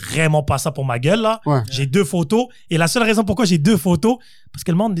je fais vraiment pas ça pour ma gueule, là. Ouais. J'ai 2 photos. Et la seule raison pourquoi j'ai 2 photos, parce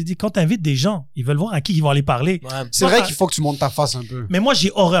que le monde dit, quand t'invites des gens, ils veulent voir à qui ils vont aller parler. Ouais. C'est vrai qu'il faut que tu montes ta face un peu. Mais moi,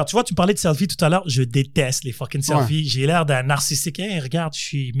 j'ai horreur. Tu vois, tu parlais de selfie tout à l'heure. Je déteste les fucking selfies. J'ai l'air d'un narcissique. Hey, regarde, je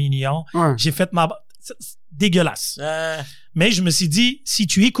suis mignon. J'ai fait c'est dégueulasse. Mais je me suis dit, si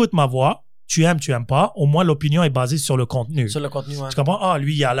tu écoutes ma voix, tu aimes pas, au moins l'opinion est basée sur le contenu. Sur le contenu, ouais. Tu comprends?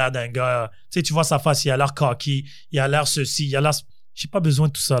 Lui, il a l'air d'un gars, tu sais, tu vois sa face, il a l'air cocky, il a l'air ceci, il a l'air... J'ai pas besoin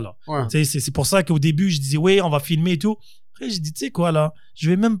de tout ça, là. Ouais. Tu sais, c'est pour ça qu'au début, je disais, oui, on va filmer et tout. Après, j'ai dit, tu sais quoi, là? Je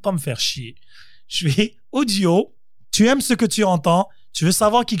vais même pas me faire chier. Je vais audio, tu aimes ce que tu entends, tu veux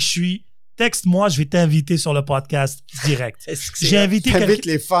savoir qui que je suis, texte-moi, je vais t'inviter sur le podcast direct. J'ai invité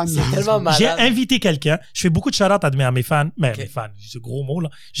les fans. C'est tellement malade. J'ai invité quelqu'un. Je fais beaucoup de shout-out à mes fans. Mais mes fans, c'est un gros mot, là.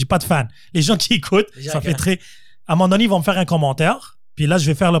 J'ai pas de fans. Les gens qui écoutent, ça fait très... À un moment donné, ils vont me faire un commentaire. Puis là, je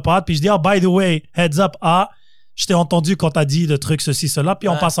vais faire le pod. Puis je dis, by the way, heads up, je t'ai entendu quand t'as dit le truc, ceci, cela. Puis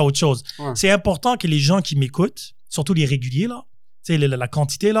on passe à autre chose. Ouais. C'est important que les gens qui m'écoutent, surtout les réguliers, là, tu sais, la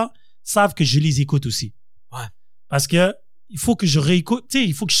quantité, là, savent que je les écoute aussi. Ouais. Parce que il faut que je réécoute, tu sais,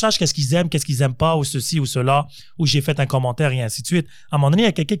 il faut que je sache qu'est-ce qu'ils aiment pas, ou ceci, ou cela, ou j'ai fait un commentaire et ainsi de suite. À un moment donné, il y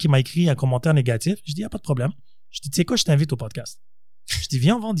a quelqu'un qui m'a écrit un commentaire négatif. Je dis, il n'y a pas de problème. Je dis, tu sais quoi, je t'invite au podcast. Je dis,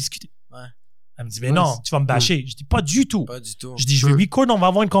 viens, on va en discuter. Ouais. Elle me dit, mais non, tu vas me bâcher. Je dis, pas du tout. Pas du tout. Je dis, je vais record, on va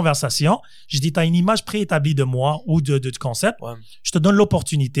avoir une conversation. Je dis, t'as une image préétablie de moi ou du concept. Ouais. Je te donne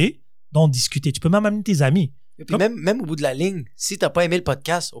l'opportunité d'en discuter. Tu peux même amener tes amis. Et puis même au bout de la ligne, si t'as pas aimé le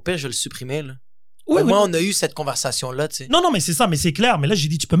podcast, au pire, je vais le supprimer, là. Oui, moi, on a eu cette conversation-là, tu sais. Non, mais c'est ça, mais c'est clair. Mais là, j'ai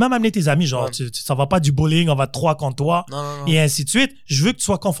dit, tu peux même amener tes amis, genre, ça va pas du bowling, on va 3 contre toi, non. Et ainsi de suite. Je veux que tu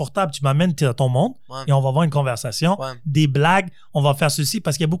sois confortable, tu m'amènes ton monde, et on va avoir une conversation, des blagues, on va faire ceci,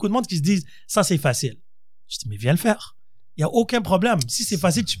 parce qu'il y a beaucoup de monde qui se disent, ça, c'est facile. Je dis, mais viens le faire. Il y a aucun problème. Si c'est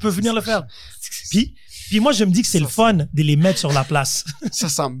facile, tu peux venir le faire. Puis moi, je me dis que c'est le fun de les mettre sur la place.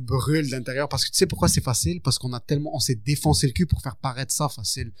 Ça me brûle d'intérieur parce que tu sais pourquoi c'est facile? Parce on s'est défoncé le cul pour faire paraître ça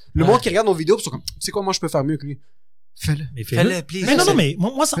facile. Le monde qui regarde nos vidéos, ils sont comme, tu sais quoi, moi, je peux faire mieux que lui. Fais-le. Mais fais-le, please. Mais non, mais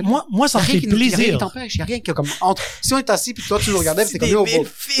moi, ça me fait plaisir. Il y a rien qui comme entre. Si on est assis puis toi, tu nous regardais, c'est comme,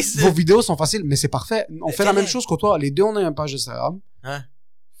 vos vidéos sont faciles, mais c'est parfait. On fait la même chose que toi. Les deux, on a une page Instagram.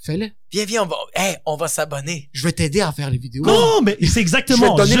 Fais-le. Viens, on va s'abonner. Je vais t'aider à faire les vidéos. Non, mais c'est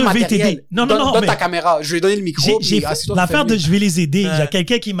exactement. Je vais te donner le matériel. T'aider. Non. Donne ta caméra. Je vais donner le micro. L'affaire de je vais les aider. Il y a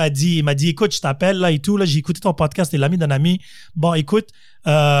quelqu'un qui m'a dit, écoute, je t'appelle là et tout. Là, j'ai écouté ton podcast et l'ami d'un ami. Bon, écoute,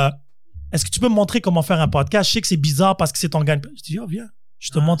 est-ce que tu peux me montrer comment faire un podcast? Je sais que c'est bizarre parce que c'est ton gagne. Je dis, viens. Je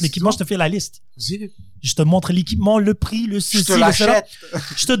te montre l'équipement, je te fais la liste. Vas-y. Je te montre l'équipement, le prix, le ceci, Je te l'achète.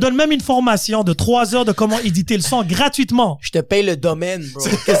 Je te donne même une formation de 3 heures de comment éditer le son gratuitement. Je te paye le domaine, bro.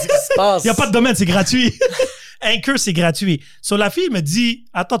 Qu'est-ce qui se passe? Il n'y a pas de domaine, c'est gratuit. Anchor, c'est gratuit. So, la fille me dit,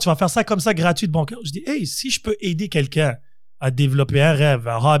 attends, tu vas faire ça comme ça gratuit de bon cœur. Je dis, hey, si je peux aider quelqu'un à développer un rêve,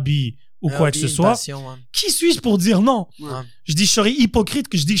 un hobby ou quoi que ce soit, qui suis-je pour dire non? Ouais. Je dis, je serais hypocrite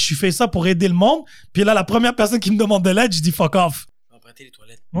que je dis que je fais ça pour aider le monde. Puis là, la première personne qui me demande de l'aide, je dis fuck off. Emprunter les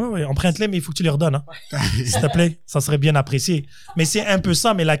toilettes. Oui, emprunte-les, mais il faut que tu les redonnes. Hein. S'il te plaît, ça serait bien apprécié. Mais c'est un peu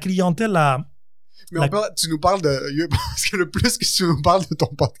ça, mais la clientèle, là... Mais tu nous parles de... Parce que le plus que tu nous parles de ton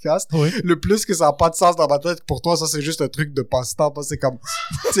podcast, oui. le plus que ça n'a pas de sens dans ma tête, pour toi, ça, c'est juste un truc de passe-temps. C'est comme...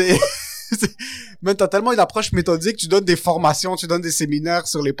 Mais t'as tellement une approche méthodique, tu donnes des formations, tu donnes des séminaires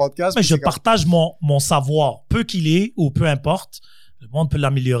sur les podcasts. Mais je partage mon savoir, peu qu'il est ou peu importe. Le monde peut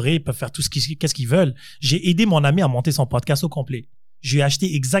l'améliorer, ils peuvent faire tout qu'est-ce qu'ils veulent. J'ai aidé mon ami à monter son podcast au complet. Je lui ai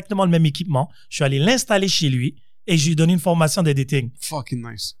acheté exactement le même équipement. Je suis allé l'installer chez lui et je lui ai donné une formation d'editing. Fucking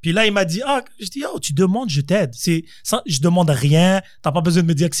nice. Puis là, il m'a dit, je dis, tu demandes, je t'aide. Je demande rien. T'as pas besoin de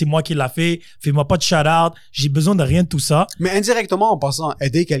me dire que c'est moi qui l'a fait. Fais-moi pas de shout-out. J'ai besoin de rien de tout ça. Mais indirectement, en passant,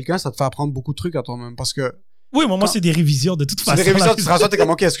 aider quelqu'un, ça te fait apprendre beaucoup de trucs à toi-même parce que... Oui, moi, c'est des révisions de toute façon. C'est des révisions, tu te rassures, t'es comme,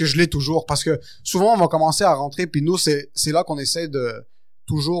 OK, est-ce que je l'ai toujours? Parce que souvent, on va commencer à rentrer, puis nous, c'est là qu'on essaie de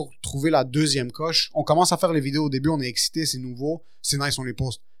toujours trouver la deuxième coche. On commence à faire les vidéos au début, on est excité, c'est nouveau, c'est nice, on les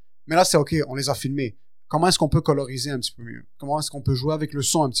poste. Mais là, c'est OK, on les a filmés. Comment est-ce qu'on peut coloriser un petit peu mieux? Comment est-ce qu'on peut jouer avec le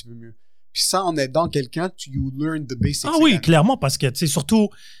son un petit peu mieux? Puis ça, en aidant quelqu'un, you learn the basics. Ah oui, clairement, parce que, tu sais, surtout,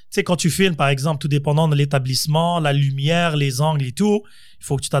 tu sais, quand tu filmes, par exemple, tout dépendant de l'établissement, la lumière, les angles et tout, il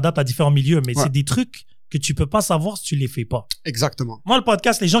faut que tu t'adaptes à différents milieux. Mais c'est des trucs que tu peux pas savoir si tu les fais pas. Exactement. Moi, le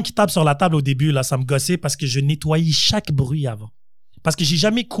podcast, les gens qui tapent sur la table au début, là, ça me gossait parce que je nettoyais chaque bruit avant. Parce que j'ai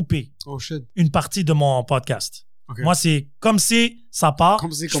jamais coupé une partie de mon podcast. Okay. Moi, c'est comme si ça part,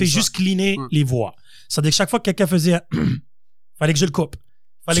 je fais juste cleaner les voix. Ça veut dire que chaque fois que quelqu'un faisait un fallait que je le coupe.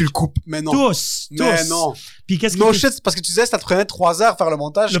 Tu le coupes, mais non. Tous. Mais non. Puis qu'est-ce no shit, parce que tu disais ça te prenait 3 heures faire le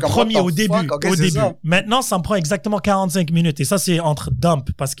montage. Le premier au début. Maintenant, ça me prend exactement 45 minutes. Et ça, c'est entre dump.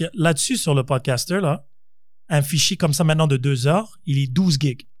 Parce que là-dessus, sur le podcaster, là, un fichier comme ça maintenant de 2 heures, il est 12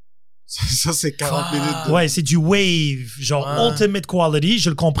 gigs. Ça, c'est 40 minutes. Ouais, c'est du wave, genre ultimate quality. Je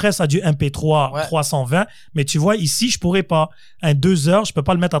le compresse à du MP3 320. Mais tu vois, ici, je pourrais pas. Un 2 heures, je peux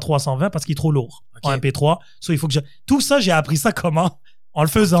pas le mettre à 320 parce qu'il est trop lourd. En MP3. So, il faut que Tout ça, j'ai appris ça comment? En le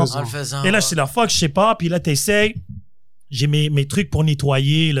faisant. Et là, je suis là, fuck, je sais pas. Puis là, t'essayes. J'ai mes trucs pour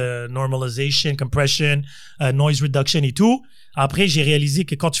nettoyer, le normalization, compression, noise reduction et tout. Après, j'ai réalisé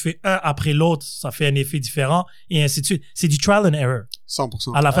que quand tu fais un après l'autre, ça fait un effet différent et ainsi de suite. C'est du trial and error.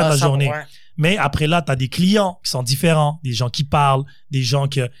 100%. À la fin de la journée. Ouais. Mais après là, t'as des clients qui sont différents, des gens qui parlent, des gens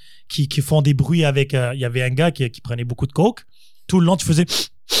qui font des bruits avec... Il y avait un gars qui prenait beaucoup de coke. Tout le long, tu faisais...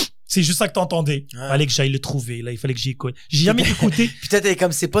 C'est juste ça que t'entendais. Il fallait que j'aille le trouver. Là, il fallait que j'y écoute. J'ai jamais écouté. Peut-être elle est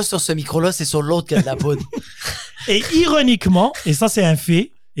comme, c'est pas sur ce micro-là, c'est sur l'autre qu'il y a de la poudre. Et ironiquement, et ça, c'est un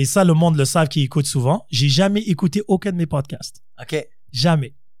fait, et ça, le monde le savent qui écoute souvent, j'ai jamais écouté aucun de mes podcasts. OK.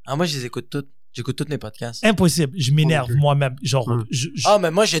 Jamais. Ah, moi, je les écoute toutes. J'écoute tous mes podcasts. Impossible. Je m'énerve moi-même. Genre, Ah, mais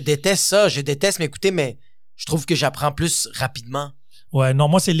moi, je déteste ça. Je déteste m'écouter, mais je trouve que j'apprends plus rapidement. Ouais, non,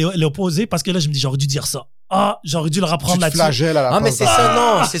 moi, c'est l'opposé parce que là, je me dis, j'aurais dû dire ça. Ah, j'aurais dû le reprendre là-dessus. Ah, mais c'est ça,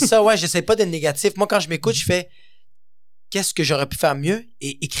 non, c'est ça, ouais, j'essaie pas d'être négatif. Moi, quand je m'écoute, je fais qu'est-ce que j'aurais pu faire mieux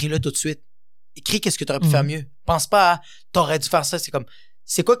et écris-le tout de suite. Écris qu'est-ce que t'aurais pu faire mieux. Pense pas à t'aurais dû faire ça. C'est comme,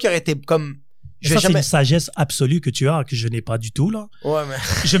 c'est quoi qui aurait été comme. C'est une sagesse absolue que tu as, que je n'ai pas du tout, là. Ouais, mais.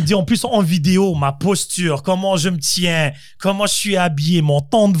 Je me dis, en plus, en vidéo, ma posture, comment je me tiens, comment je suis habillé, mon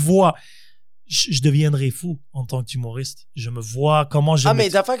ton de voix. Je deviendrai fou en tant qu'humoriste. Je me vois comment je... Ah, mais il y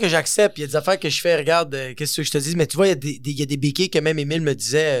a des affaires que j'accepte. Il y a des affaires que je fais, regarde, qu'est-ce que je te dis? Mais tu vois, il y a des béquilles que même Émile me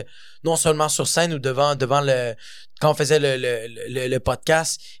disait, non seulement sur scène ou devant le... Quand on faisait le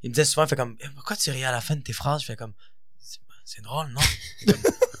podcast, il me disait souvent, il fait comme, pourquoi tu ris à la fin de tes phrases? Je fais comme, c'est drôle, non?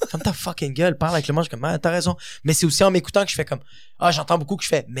 Comme ta fucking gueule, parle avec le monde, je suis comme, t'as raison. Mais c'est aussi en m'écoutant que je fais comme, j'entends beaucoup que je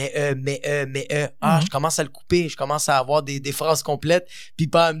fais, je commence à le couper, je commence à avoir des phrases complètes, puis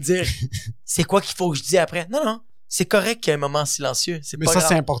pas à me dire, c'est quoi qu'il faut que je dise après. Non, c'est correct qu'il y ait un moment silencieux. Mais ça,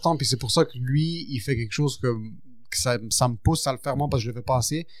 c'est important, puis c'est pour ça que lui, il fait quelque chose que ça me pousse à le faire, moi, parce que je le fais pas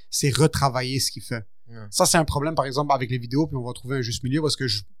assez, c'est retravailler ce qu'il fait. Ouais. Ça, c'est un problème, par exemple, avec les vidéos, puis on va trouver un juste milieu, parce que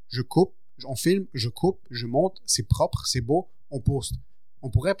je coupe, on filme, je coupe, je monte, c'est propre, c'est beau, on poste. On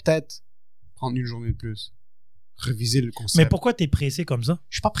pourrait peut-être prendre une journée de plus, reviser le concept. Mais pourquoi t'es pressé comme ça?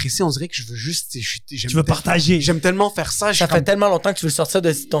 Je suis pas pressé, on dirait que je veux juste... Tu veux partager. J'aime tellement faire ça. Ça fait tellement longtemps que tu veux sortir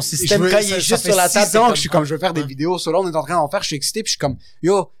de ton système quand il est juste sur la table. Ça fait 6 ans que je suis comme, je veux faire des vidéos. Là, on est en train d'en faire, je suis excité, puis je suis comme,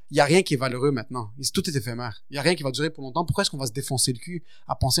 yo, Il y a rien qui est valeureux maintenant. Tout est éphémère. Il y a rien qui va durer pour longtemps. Pourquoi est-ce qu'on va se défoncer le cul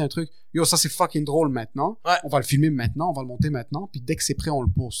à penser un truc? Yo, ça c'est fucking drôle maintenant. Ouais. On va le filmer maintenant, on va le monter maintenant, puis dès que c'est prêt, on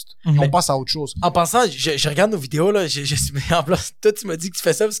le poste. On passe à autre chose. En pensant, je regarde nos vidéos, là, en plus, toi, tu m'as dit que tu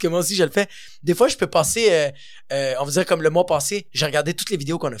fais ça parce que moi aussi, je le fais. Des fois, je peux passer, on va dire comme le mois passé, j'ai regardé toutes les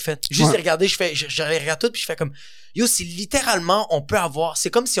vidéos qu'on a faites. Juste les regarder, je les regarde toutes, puis je fais comme, yo, c'est littéralement, on peut avoir, c'est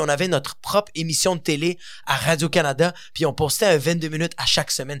comme si on avait notre propre émission de télé à Radio-Canada, puis on postait un 22 minutes à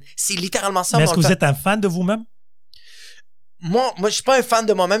chaque semaine. C'est littéralement ça. Mais est-ce que vous êtes un fan de vous-même? Moi, je suis pas un fan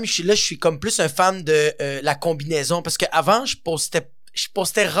de moi-même. Je suis comme plus un fan de la combinaison. Parce qu'avant, je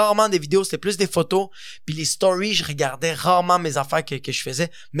postais rarement des vidéos. C'était plus des photos. Puis les stories, je regardais rarement mes affaires que je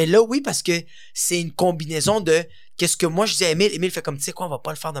faisais. Mais là, oui, parce que c'est une combinaison de qu'est-ce que moi, je disais à Émile. Émile fait comme, tu sais quoi, on va pas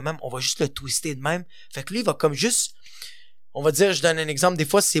le faire de même. On va juste le twister de même. Fait que lui, il va comme juste... On va dire, je donne un exemple. Des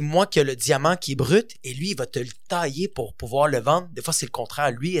fois, c'est moi qui ai le diamant qui est brut et lui, il va te le tailler pour pouvoir le vendre. Des fois, c'est le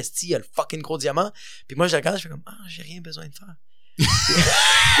contraire. Lui, esti, il a le fucking gros diamant. Puis moi, je le regarde, je fais comme, j'ai rien besoin de faire.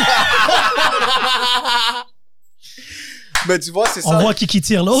 Mais tu vois, c'est ça. On voit qui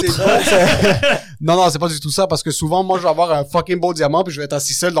tire l'autre. Non, c'est pas du tout ça, parce que souvent, moi, je vais avoir un fucking beau diamant, puis je vais être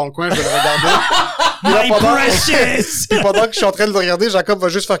assis seul dans le coin, je vais le regarder. Puis pendant que je suis en train de le regarder, Jacob va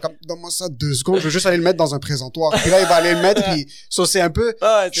juste faire comme, donne-moi ça 2 secondes, je vais juste aller le mettre dans un présentoir. Puis là, il va aller le mettre, puis ça, c'est un peu,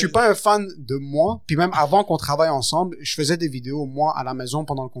 je suis pas un fan de moi, puis même avant qu'on travaille ensemble, je faisais des vidéos, moi, à la maison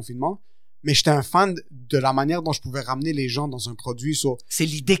pendant le confinement, mais j'étais un fan de la manière dont je pouvais ramener les gens dans un produit. C'est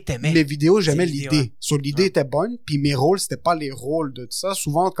l'idée que t'aimais. Mes vidéos, j'aimais l'idée. L'idée était bonne, puis mes rôles, c'était pas les rôles de ça.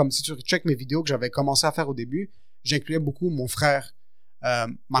 Souvent, comme si tu checkes mes vidéos que j'avais commencé à faire au début, j'incluais beaucoup mon frère,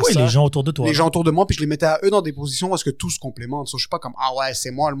 ma soeur, les gens autour de toi. Les gens autour de moi, puis je les mettais à eux dans des positions où est-ce que tout se complémente. Je suis pas comme, ah ouais, c'est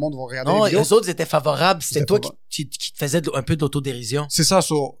moi, le monde va regarder les vidéos. Non, les autres étaient favorables. C'était toi qui te faisais un peu d'autodérision. C'est ça,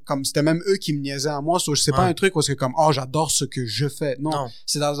 comme c'était même eux qui me niaisaient à moi. Je sais pas un truc où c'est comme, j'adore ce que je fais. Non.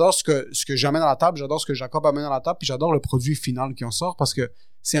 C'est j'adore ce que j'amène à la table, j'adore ce que Jacob amène à la table, puis j'adore le produit final qui en sort parce que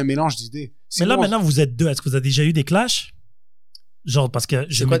c'est un mélange d'idées. Mais là, maintenant, vous êtes 2. Est-ce que vous avez déjà eu des clashs? Genre, parce que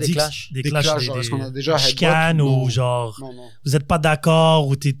je me dis... Des clashs, genre, est-ce qu'on a déjà chicane ou genre... Non. Vous êtes pas d'accord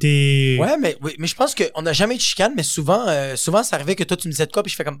ou t'étais... Ouais, mais je pense qu'on n'a jamais eu de chicane, mais souvent, ça arrivait que toi, tu me disais de quoi,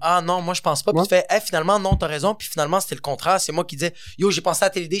 puis je fais comme, non, moi, je pense pas. Puis tu fais, finalement, non, t'as raison. Puis finalement, c'était le contraire. C'est moi qui disais, yo, j'ai pensé à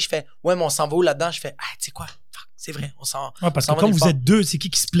telle idée. Je fais, ouais, mais on s'en va où là-dedans? Je fais, tu sais quoi? C'est vrai, on s'en... Ouais, parce que comme vous êtes 2, c'est qui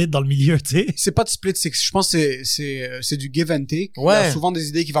split dans le milieu, tu sais? C'est pas de split, c'est que je pense que c'est du give and take. Ouais. Il y a souvent des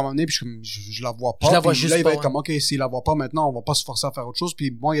idées qui vont m'amener, puis je la vois pas. Je la vois juste là, il va pas, être comme, OK, s'il la voit pas maintenant, on va pas se forcer à faire autre chose. Puis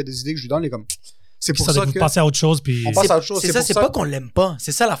bon, il y a des idées que je lui donne, il est comme... C'est pour ça que... Vous passez à autre chose, puis... On passe à autre chose. C'est ça, c'est pas qu'on l'aime pas.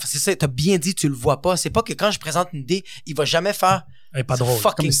 C'est ça, t'as bien dit, tu le vois pas. C'est pas que quand je présente une idée, il va jamais faire... Elle est pas drôle.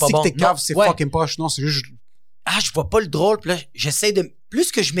 Comme si t'es cave, c'est fucking poche. Non, c'est juste... je vois pas le drôle. Puis là, j'essaie de...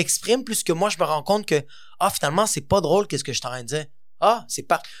 Plus que je m'exprime, plus que moi, je me rends compte que, finalement, c'est pas drôle qu'est-ce que je suis en train de dire. C'est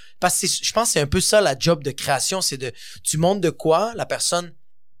pas... Parce que je pense que c'est un peu ça, la job de création, c'est de... Tu montres de quoi, la personne...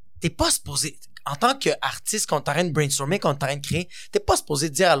 T'es pas supposé... En tant qu'artiste, quand t'es en train de brainstormer, quand t'es en train de créer, t'es pas supposé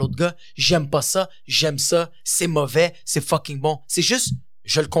dire à l'autre gars, j'aime pas ça, j'aime ça, c'est mauvais, c'est fucking bon. C'est juste,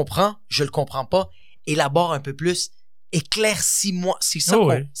 je le comprends pas, élabore un peu plus, éclaircis-moi. C'est ça,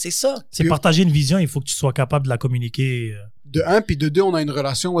 c'est ça. C'est partager une vision, il faut que tu sois capable de la communiquer. De 1, puis de 2, on a une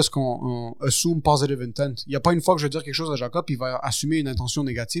relation où est-ce qu'on assume positive intent. Il y a pas une fois que je vais dire quelque chose à Jacob, puis il va assumer une intention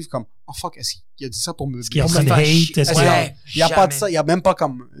négative comme, fuck, est-ce qu'il a dit ça pour me... Est-ce qu'il y a de hate? Il y a pas de ça, il y a même pas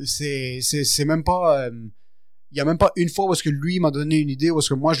comme... C'est même pas... Il y a même pas une fois où est-ce que lui m'a donné une idée, où est-ce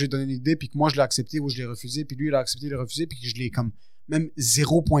que moi je lui ai donné une idée, puis que moi je l'ai accepté, ou je l'ai refusé, puis lui il a accepté, il a refusé, puis que je l'ai comme... Même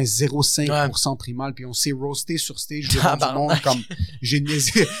 0.05% pris mal, puis on s'est roasté sur stage devant du monde, comme j'ai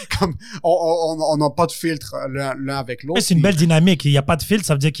niaisé, comme on n'a pas de filtre l'un avec l'autre. Mais c'est une belle dynamique. Il n'y a pas de filtre,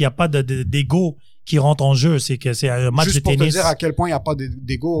 ça veut dire qu'il n'y a pas d'ego qui rentre en jeu. C'est que c'est un match de tennis. Juste pour te dire à quel point il n'y a pas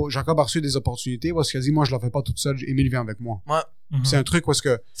d'ego, Jacob a reçu des opportunités parce qu'il a dit, moi je la fais pas toute seule, Émile vient avec moi. Ouais. C'est un truc où est-ce que...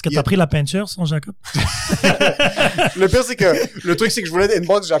 Est-ce que t'as pris la peinture sans Jacob? Le pire, c'est que le truc, c'est que je voulais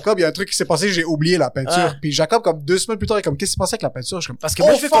inbox Jacob, il y a un truc qui s'est passé, j'ai oublié la peinture. Puis Jacob, comme 2 semaines plus tard, il est comme, qu'est-ce qui s'est passé avec la peinture? Je suis comme, parce que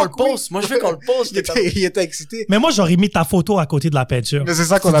moi, je veux qu'on le pose. Moi, je veux qu'on le pose. Il était excité. Mais moi, j'aurais mis ta photo à côté de la peinture. Mais c'est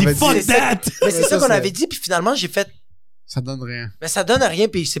ça qu'on avait dit. Fuck that! Mais c'est ça qu'on avait dit, puis finalement, j'ai fait... Ça donne rien. Mais ça donne rien,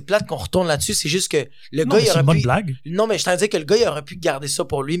 puis c'est plate qu'on retourne là-dessus. C'est juste que le gars, il aurait pu... C'est une bonne blague. Non, mais je t'en disais que le gars, il aurait pu garder ça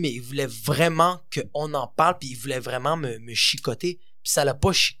pour lui, mais il voulait vraiment qu'on en parle, puis il voulait vraiment me chicoter. Puis ça l'a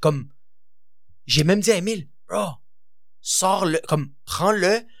pas comme... J'ai même dit à Émile, bro, sors-le, comme,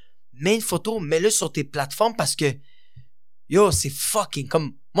 prends-le, mets une photo, mets-le sur tes plateformes, parce que, yo, c'est fucking,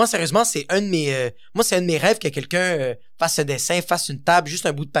 comme, Moi, sérieusement, c'est un de mes rêves que quelqu'un fasse un dessin, fasse une table, juste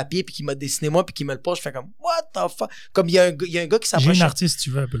un bout de papier, puis qu'il m'a dessiné moi, puis qu'il me le pose. Je fais comme, what the fuck? Comme il y a un gars qui s'approche. J'ai une artiste, tu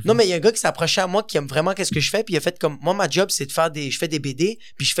veux un peu le Non, mais il y a un gars qui s'approchait à moi, qui aime vraiment qu'est-ce que je fais, puis il a fait comme, moi, ma job, c'est de faire je fais des BD,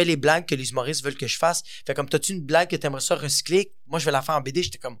 puis je fais les blagues que les humoristes veulent que je fasse. Fait comme, t'as-tu une blague que t'aimerais ça recycler? Moi, je vais la faire en BD.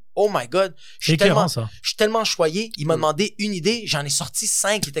 J'étais comme, oh my god. Je suis tellement choyé. Il m'a demandé une idée. J'en ai sorti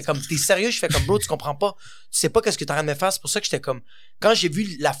 5. Il était comme, t'es sérieux? Je fais comme, bro, tu comprends pas. Tu sais pas qu'est-ce que t'as rien de me faire. C'est pour ça que j'étais comme, quand j'ai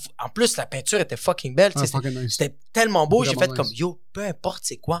vu en plus, la peinture était fucking belle. C'était tellement beau. J'ai fait comme, yo, peu importe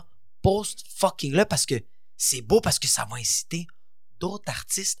c'est quoi, post fucking là parce que c'est beau, parce que ça va inciter d'autres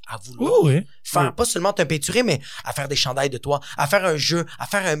artistes à vouloir faire pas seulement te peinturer, mais à faire des chandails de toi, à faire un jeu, à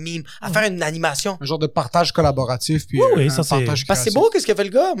faire un mime, à faire une animation. Un genre de partage collaboratif, puis ça, partage créatif. Parce que c'est beau qu'est-ce qu'a fait le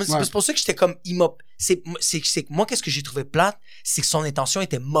gars. Moi, c'est pour ça que j'étais comme, c'est moi, qu'est-ce que j'ai trouvé plate, c'est que son intention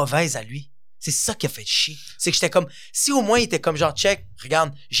était mauvaise à lui. C'est ça qui a fait chier. C'est que j'étais comme, si au moins il était comme genre, check,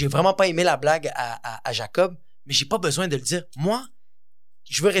 regarde, j'ai vraiment pas aimé la blague à Jacob, mais j'ai pas besoin de le dire. Moi,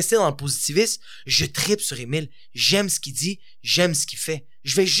 je veux rester dans le positivisme. Je tripe sur Émile. J'aime ce qu'il dit. J'aime ce qu'il fait.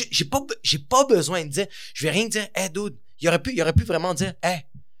 J'ai pas besoin de dire. Je vais rien dire. Hey, dude. Il aurait pu vraiment dire, hey,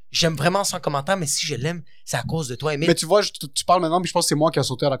 j'aime vraiment son commentaire, mais si je l'aime, c'est à cause de toi, Émile. Mais tu vois, tu parles maintenant, mais je pense que c'est moi qui a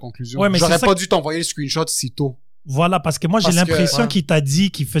sauté à la conclusion. Ouais, mais j'aurais pas dû t'envoyer le screenshot si tôt. Voilà, parce que moi, j'ai l'impression qu'il t'a dit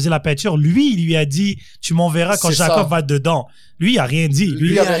qu'il faisait la peinture. Lui, il lui a dit, tu m'enverras quand Jacob va dedans. Lui, il a rien dit.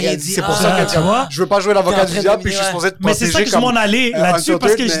 Lui, il a rien dit. C'est pour ça que, tu vois, je veux pas jouer l'avocat du diable, puis je suis supposé te protéger. Mais c'est ça que je m'en allais là-dessus,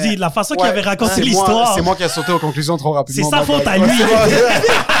 parce que je dis, la façon qu'il avait raconté l'histoire. C'est moi qui a sauté aux conclusions trop rapidement. C'est sa faute à lui.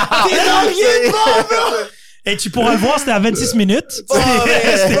 T'es dans rien de bon, et tu pourras le voir, c'était à 26 minutes. Oh,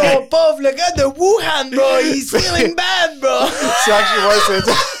 pauvre, le gars de Wuhan, bro. He's feeling bad, bro. C'est actually, c'est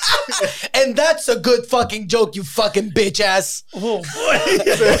And that's a good fucking joke, you fucking bitch ass. Oh,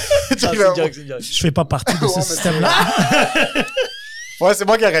 c'est une joke. Je fais pas partie de ce système-là. Ouais, c'est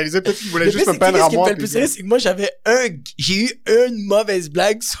moi qui ai réalisé. Peut-être qu'il voulait juste me peindre à moi. Ce qui me fait le plus rire, c'est que moi, j'ai eu une mauvaise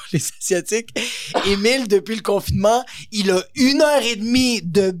blague sur les Asiatiques. Émile, depuis le confinement, il a 1h30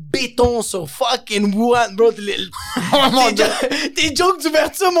 de béton sur fucking Wuhan, bro. Tes jokes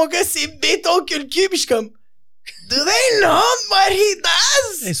d'ouverture, mon gars, c'est béton que le cul, pis je suis comme, do they know what he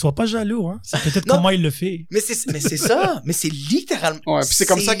does? Et sois pas jaloux, hein. C'est peut-être comment il le fait. Mais c'est ça. Mais c'est littéralement. Ouais, puis c'est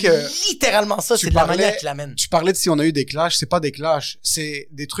comme ça que. Littéralement ça, c'est de la manière qu'il l'amène. Tu parlais de si on a eu des clashs. C'est pas des clashs. C'est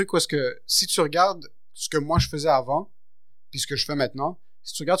des trucs où est-ce que, si tu regardes ce que moi je faisais avant, puis ce que je fais maintenant,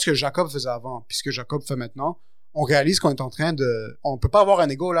 si tu regardes ce que Jacob faisait avant, puis ce que Jacob fait maintenant, on réalise qu'on est en train de, on peut pas avoir un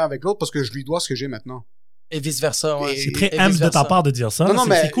ego l'un avec l'autre parce que je lui dois ce que j'ai maintenant. Et vice-versa, ouais. C'est très humble de ta part de dire ça. Non,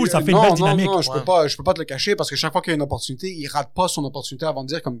 mais c'est cool, ça fait une belle dynamique. Non, je peux pas te le cacher parce que chaque fois qu'il y a une opportunité, il rate pas son opportunité avant de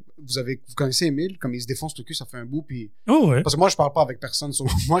dire, comme vous connaissez Émile, comme il se défonce le cul, ça fait un bout, puis. Oh, ouais. Parce que moi, je parle pas avec personne.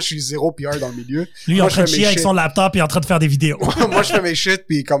 Moi, je suis zéro PR dans le milieu. Lui, il est en train de chier avec son laptop et en train de faire des vidéos. Moi, je fais mes shit,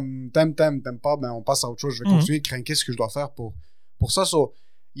 puis comme t'aimes pas, ben, on passe à autre chose. Je vais continuer de craquer ce que je dois faire pour ça.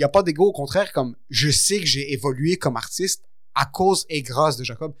 Il y a pas d'ego, au contraire, comme je sais que j'ai évolué comme artiste à cause et grâce de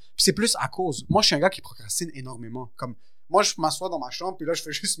Jacob. Puis c'est plus à cause. Moi, je suis un gars qui procrastine énormément. Comme, moi, je m'assois dans ma chambre, puis là, je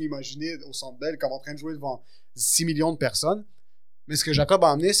fais juste m'imaginer au Centre Bell comme en train de jouer devant 6 millions de personnes. Mais ce que Jacob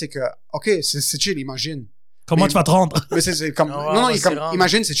a amené, c'est que, OK, c'est chill, imagine. Comment tu vas te rendre? Mais c'est comme, non,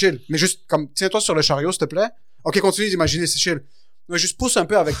 imagine, c'est chill. Mais juste, comme, tiens-toi sur le chariot, s'il te plaît. OK, continue d'imaginer, c'est chill. Mais juste pousse un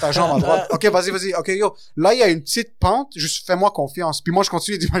peu avec ta jambe à droite. OK, vas-y. OK, yo. Là, il y a une petite pente. Juste fais-moi confiance. Puis moi, je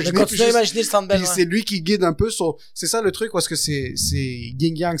continue d'imaginer. Continue d'imaginer le Centre Bell. Puis c'est lui qui guide un peu. C'est ça le truc parce que c'est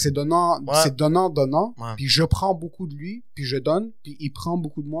yin-yang. C'est donnant. Ouais. C'est donnant. Ouais. Puis je prends beaucoup de lui. Puis je donne. Puis il prend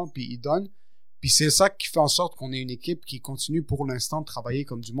beaucoup de moi. Puis il donne. Puis c'est ça qui fait en sorte qu'on ait une équipe qui continue pour l'instant de travailler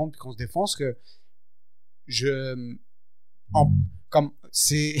comme du monde. Puis qu'on se défonce que comme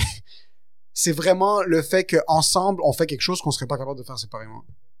c'est vraiment le fait qu'ensemble, on fait quelque chose qu'on serait pas capable de faire séparément.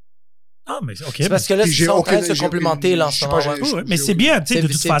 Ah, mais OK. C'est parce que là, ils sont en train de se complimenter là en ce moment. Mais c'est bien, tu sais, de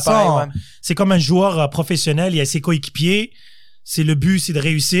toute façon, c'est comme un joueur professionnel, il a ses coéquipiers, c'est le but, c'est de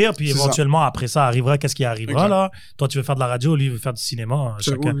réussir, puis éventuellement, après ça arrivera, qu'est-ce qui arrivera, là. Toi, tu veux faire de la radio, lui, il veut faire du cinéma.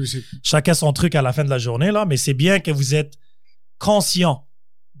 Chacun son truc à la fin de la journée, là, mais c'est bien que vous êtes conscient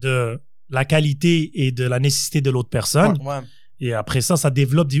de la qualité et de la nécessité de l'autre personne. Ouais. Et après ça, ça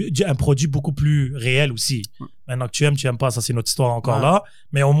développe un produit beaucoup plus réel aussi. Ouais. Maintenant que tu aimes pas, ça c'est notre histoire encore là.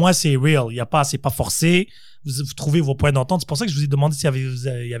 Mais au moins, c'est real. C'est pas forcé. Vous trouvez vos points d'entente. C'est pour ça que je vous ai demandé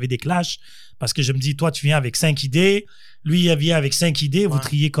s'il y avait des clashs. Parce que je me dis, toi, tu viens avec 5 idées. Lui, il vient avec 5 idées. Vous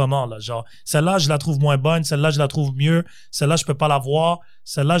triez comment, là? Genre, celle-là, je la trouve moins bonne. Celle-là, je la trouve mieux. Celle-là, je peux pas la voir.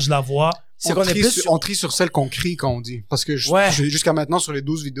 Celle-là, je la vois. On trie sur celle qu'on crie quand on dit. Parce que jusqu'à maintenant, sur les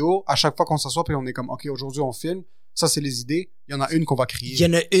 12 vidéos, à chaque fois qu'on s'assoit, puis on est comme, OK, aujourd'hui, on filme. Ça, c'est les idées. Il y en a une qu'on va crier. Il y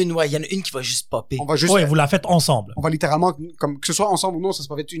en a une qui va juste popper. On va juste... Ouais, vous la faites ensemble. On va littéralement, comme, que ce soit ensemble ou non, ça se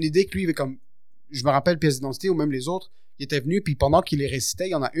peut être une idée que lui, comme, je me rappelle pièce d'identité ou même les autres, il était venu, puis pendant qu'il les récitait,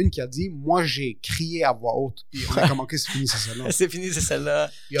 il y en a une qui a dit, moi, j'ai crié à voix haute. Puis on a comme, ok, c'est fini, c'est celle-là. C'est fini, c'est celle-là.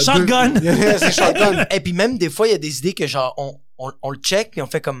 Shotgun! C'est shotgun. Et puis même, des fois, il y a des idées que genre, on le check, puis on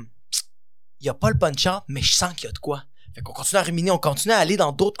fait comme, il y a pas le punch-out, mais je sens qu'il y a de quoi. Fait qu'on continue à ruminer, on continue à aller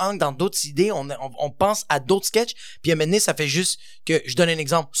dans d'autres angles, dans d'autres idées, on pense à d'autres sketchs, puis à un moment donné, ça fait juste que, je donne un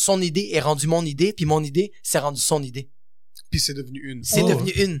exemple, son idée est rendue mon idée, puis mon idée, c'est rendu son idée. Puis c'est devenu une. C'est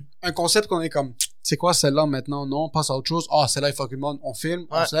devenu une. Un concept qu'on est comme, c'est quoi celle-là maintenant? Non, on passe à autre chose. Ah, celle-là est fucking bonne. On filme,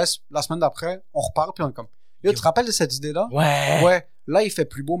 on se laisse. La semaine d'après, on repart, puis on est comme, yo, tu te rappelles de cette idée-là? Ouais. Ouais. Là, il fait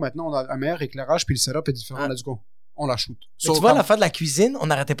plus beau maintenant, on a un meilleur éclairage, puis le setup est différent. Let's go. On la shoot. Mais tu vois, l'affaire de la cuisine, on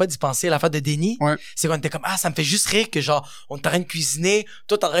n'arrêtait pas d'y penser. L'affaire de Denis, ouais. C'est qu'on était comme, ça me fait juste rire que genre, on est en train de cuisiner,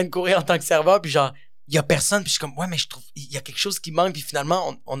 toi t'es en train de courir en tant que serveur, puis genre, il y a personne, puis je suis comme, ouais, mais je trouve, il y a quelque chose qui manque, puis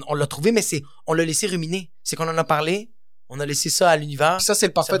finalement, on l'a trouvé, mais on l'a laissé ruminer. C'est qu'on en a parlé, on a laissé ça à l'univers. Puis ça, c'est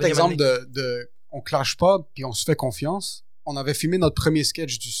le parfait exemple de on clash pas, puis on se fait confiance. On avait filmé notre premier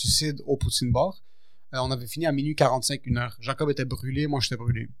sketch du suicide au Poutine Bar. On avait fini à minuit 45, 1h. Jacob était brûlé, moi j'étais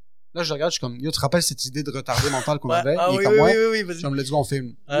brûlé. Là, je regarde, je suis comme, yo, tu te rappelles cette idée de retardé mental qu'on avait? Il est comme, oui, vas-y. Comme, let's go, on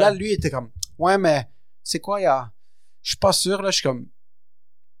filme. Là, lui, il était comme, ouais, mais, c'est quoi, je suis pas sûr, là, je suis comme,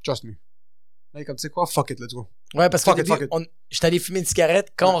 trust me. Là, il est comme, tu sais quoi, fuck it, let's go. Ouais, parce que j'étais allé fumer une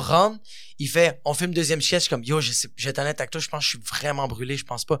cigarette. Quand on rentre, il fait, on filme deuxième sketch, je suis comme, yo, je vais être honnête avec toi, je pense que je suis vraiment brûlé, je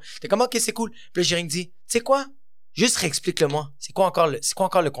pense pas. T'es comme, ok, c'est cool. Puis là, j'ai rien dit, tu sais quoi? Juste réexplique-le-moi. C'est quoi encore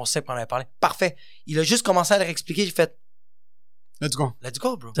le concept qu'on avait parlé? Parfait. Il a juste commencé à le réexpliquer, j'ai fait, let's go. Let's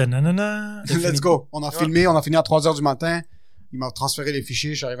go, bro. Let's go. On a filmé, on a fini à 3h du matin. Il m'a transféré les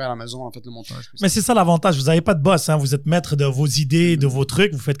fichiers, je suis arrivé à la maison, en fait, le montage. Mais c'est ça l'avantage, vous n'avez pas de boss, hein. Vous êtes maître de vos idées, de vos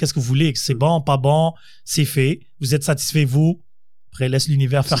trucs, vous faites qu'est-ce que vous voulez, c'est bon, pas bon, c'est fait, vous êtes satisfait, vous, après laisse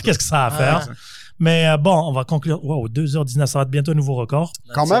l'univers faire qu'est-ce que ça a à faire. Mais bon, on va conclure. Wow, 2h19, ça va être bientôt un nouveau record.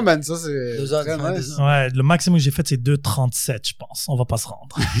 Quand même, man, ça c'est 2h, nice. Ouais, le maximum que j'ai fait, c'est 2h37, je pense. On va pas se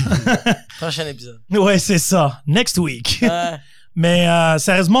rendre. Prochain épisode. Ouais, c'est ça. Next week. Mais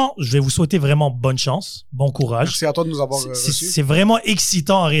sérieusement, je vais vous souhaiter vraiment bonne chance, bon courage. Merci à toi de nous avoir reçus. C'est vraiment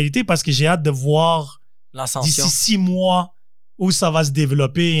excitant en réalité parce que j'ai hâte de voir l'ascension. D'ici 6 mois où ça va se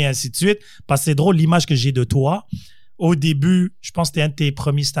développer et ainsi de suite. Parce que c'est drôle l'image que j'ai de toi. Au début, je pense que c'était un de tes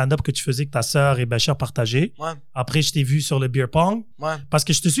premiers stand-up que tu faisais que ta sœur et Bachar partageaient. Ouais. Après, je t'ai vu sur le beer pong. Ouais. Parce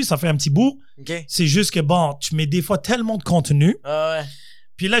que je te suis, ça fait un petit bout. Okay. C'est juste que bon, tu mets des fois tellement de contenu. Ouais.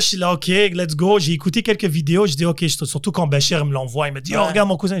 Puis là, je suis là, OK, let's go. J'ai écouté quelques vidéos. Je dis, OK, surtout quand Bachir me l'envoie. Il me dit, oh, regarde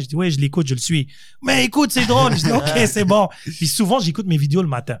mon cousin. Je dis, ouais, je l'écoute, je le suis. Mais écoute, c'est drôle. Je dis, OK, c'est bon. Puis souvent, j'écoute mes vidéos le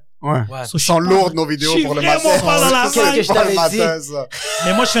matin. Ouais. So, sont lourdes nos vidéos pour le matin. Je suis vraiment pas dans la Qu'est-ce que je t'avais dit? Ça.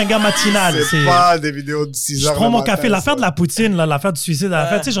 Mais moi, je suis un gars matinal. C'est pas des vidéos de 6 heures. Je prends mon café. L'affaire de la poutine, là, l'affaire du suicide,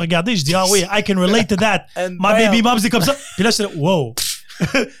 l'affaire, tu sais, je regardais, je dis, ah oui, I can relate to that. My baby mom, c'est comme ça. Puis là, je suis là, wow.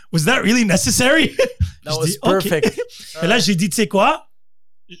 Was that really necessary? That was perfect. Et là, j'ai dit, tu sais quoi?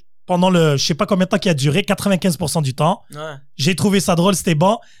 Pendant je sais pas combien de temps qui a duré, 95% du temps. Ouais. J'ai trouvé ça drôle, c'était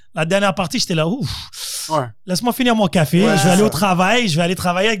bon. La dernière partie, j'étais là, ouf. Ouais. Laisse-moi finir mon café. Ouais, je vais aller au travail. Je vais aller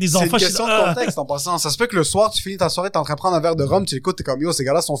travailler avec des enfants. C'est une question de contexte en passant. Ça se peut que le soir, tu finis ta soirée, t'es en train de prendre un verre de rhum, tu écoutes, t'es comme, yo, ces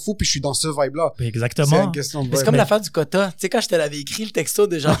gars-là sont fous, puis je suis dans ce vibe-là. Exactement. C'est une question de c'est comme l'affaire du quota. Tu sais, quand je te l'avais écrit, le texto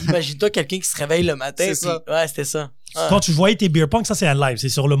de genre, imagine-toi quelqu'un qui se réveille le matin. C'est ça. Ouais, c'était ça. Ouais. Quand tu voyais tes beer pong, ça c'est un live, c'est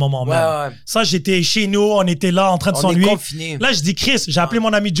sur le moment même. Ouais. Ça, j'étais chez nous, on était là en train de s'ennuyer. Là, je dis Chris, j'ai appelé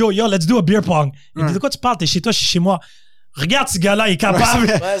mon ami Joe, yo, let's do a beer pong. Il dit de quoi tu parles? T'es chez toi, je suis chez moi. Regarde ce gars-là, il est capable.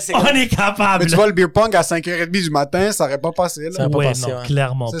 On est capable. Mais tu vois le beer pong à 5h30 du matin, ça aurait pas passé. Là. Ça aurait pas passé, non,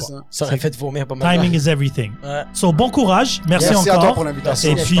 clairement pas. Ça aurait fait vomir pas mal. Timing is everything. So, bon courage. Merci encore. À toi pour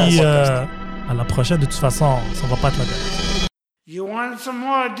l'invitation. Et puis, à la prochaine, de toute façon, ça va pas être la dernière. You want some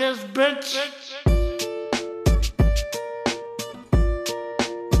more of this, bitch?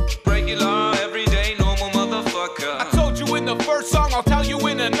 Regular, everyday, normal motherfucker. I told you in the first song, I'll tell you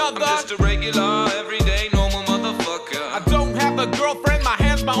in another. I'm just a regular, everyday, normal motherfucker. I don't have a girlfriend, my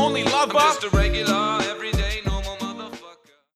hand's my only lover. I'm just a regular.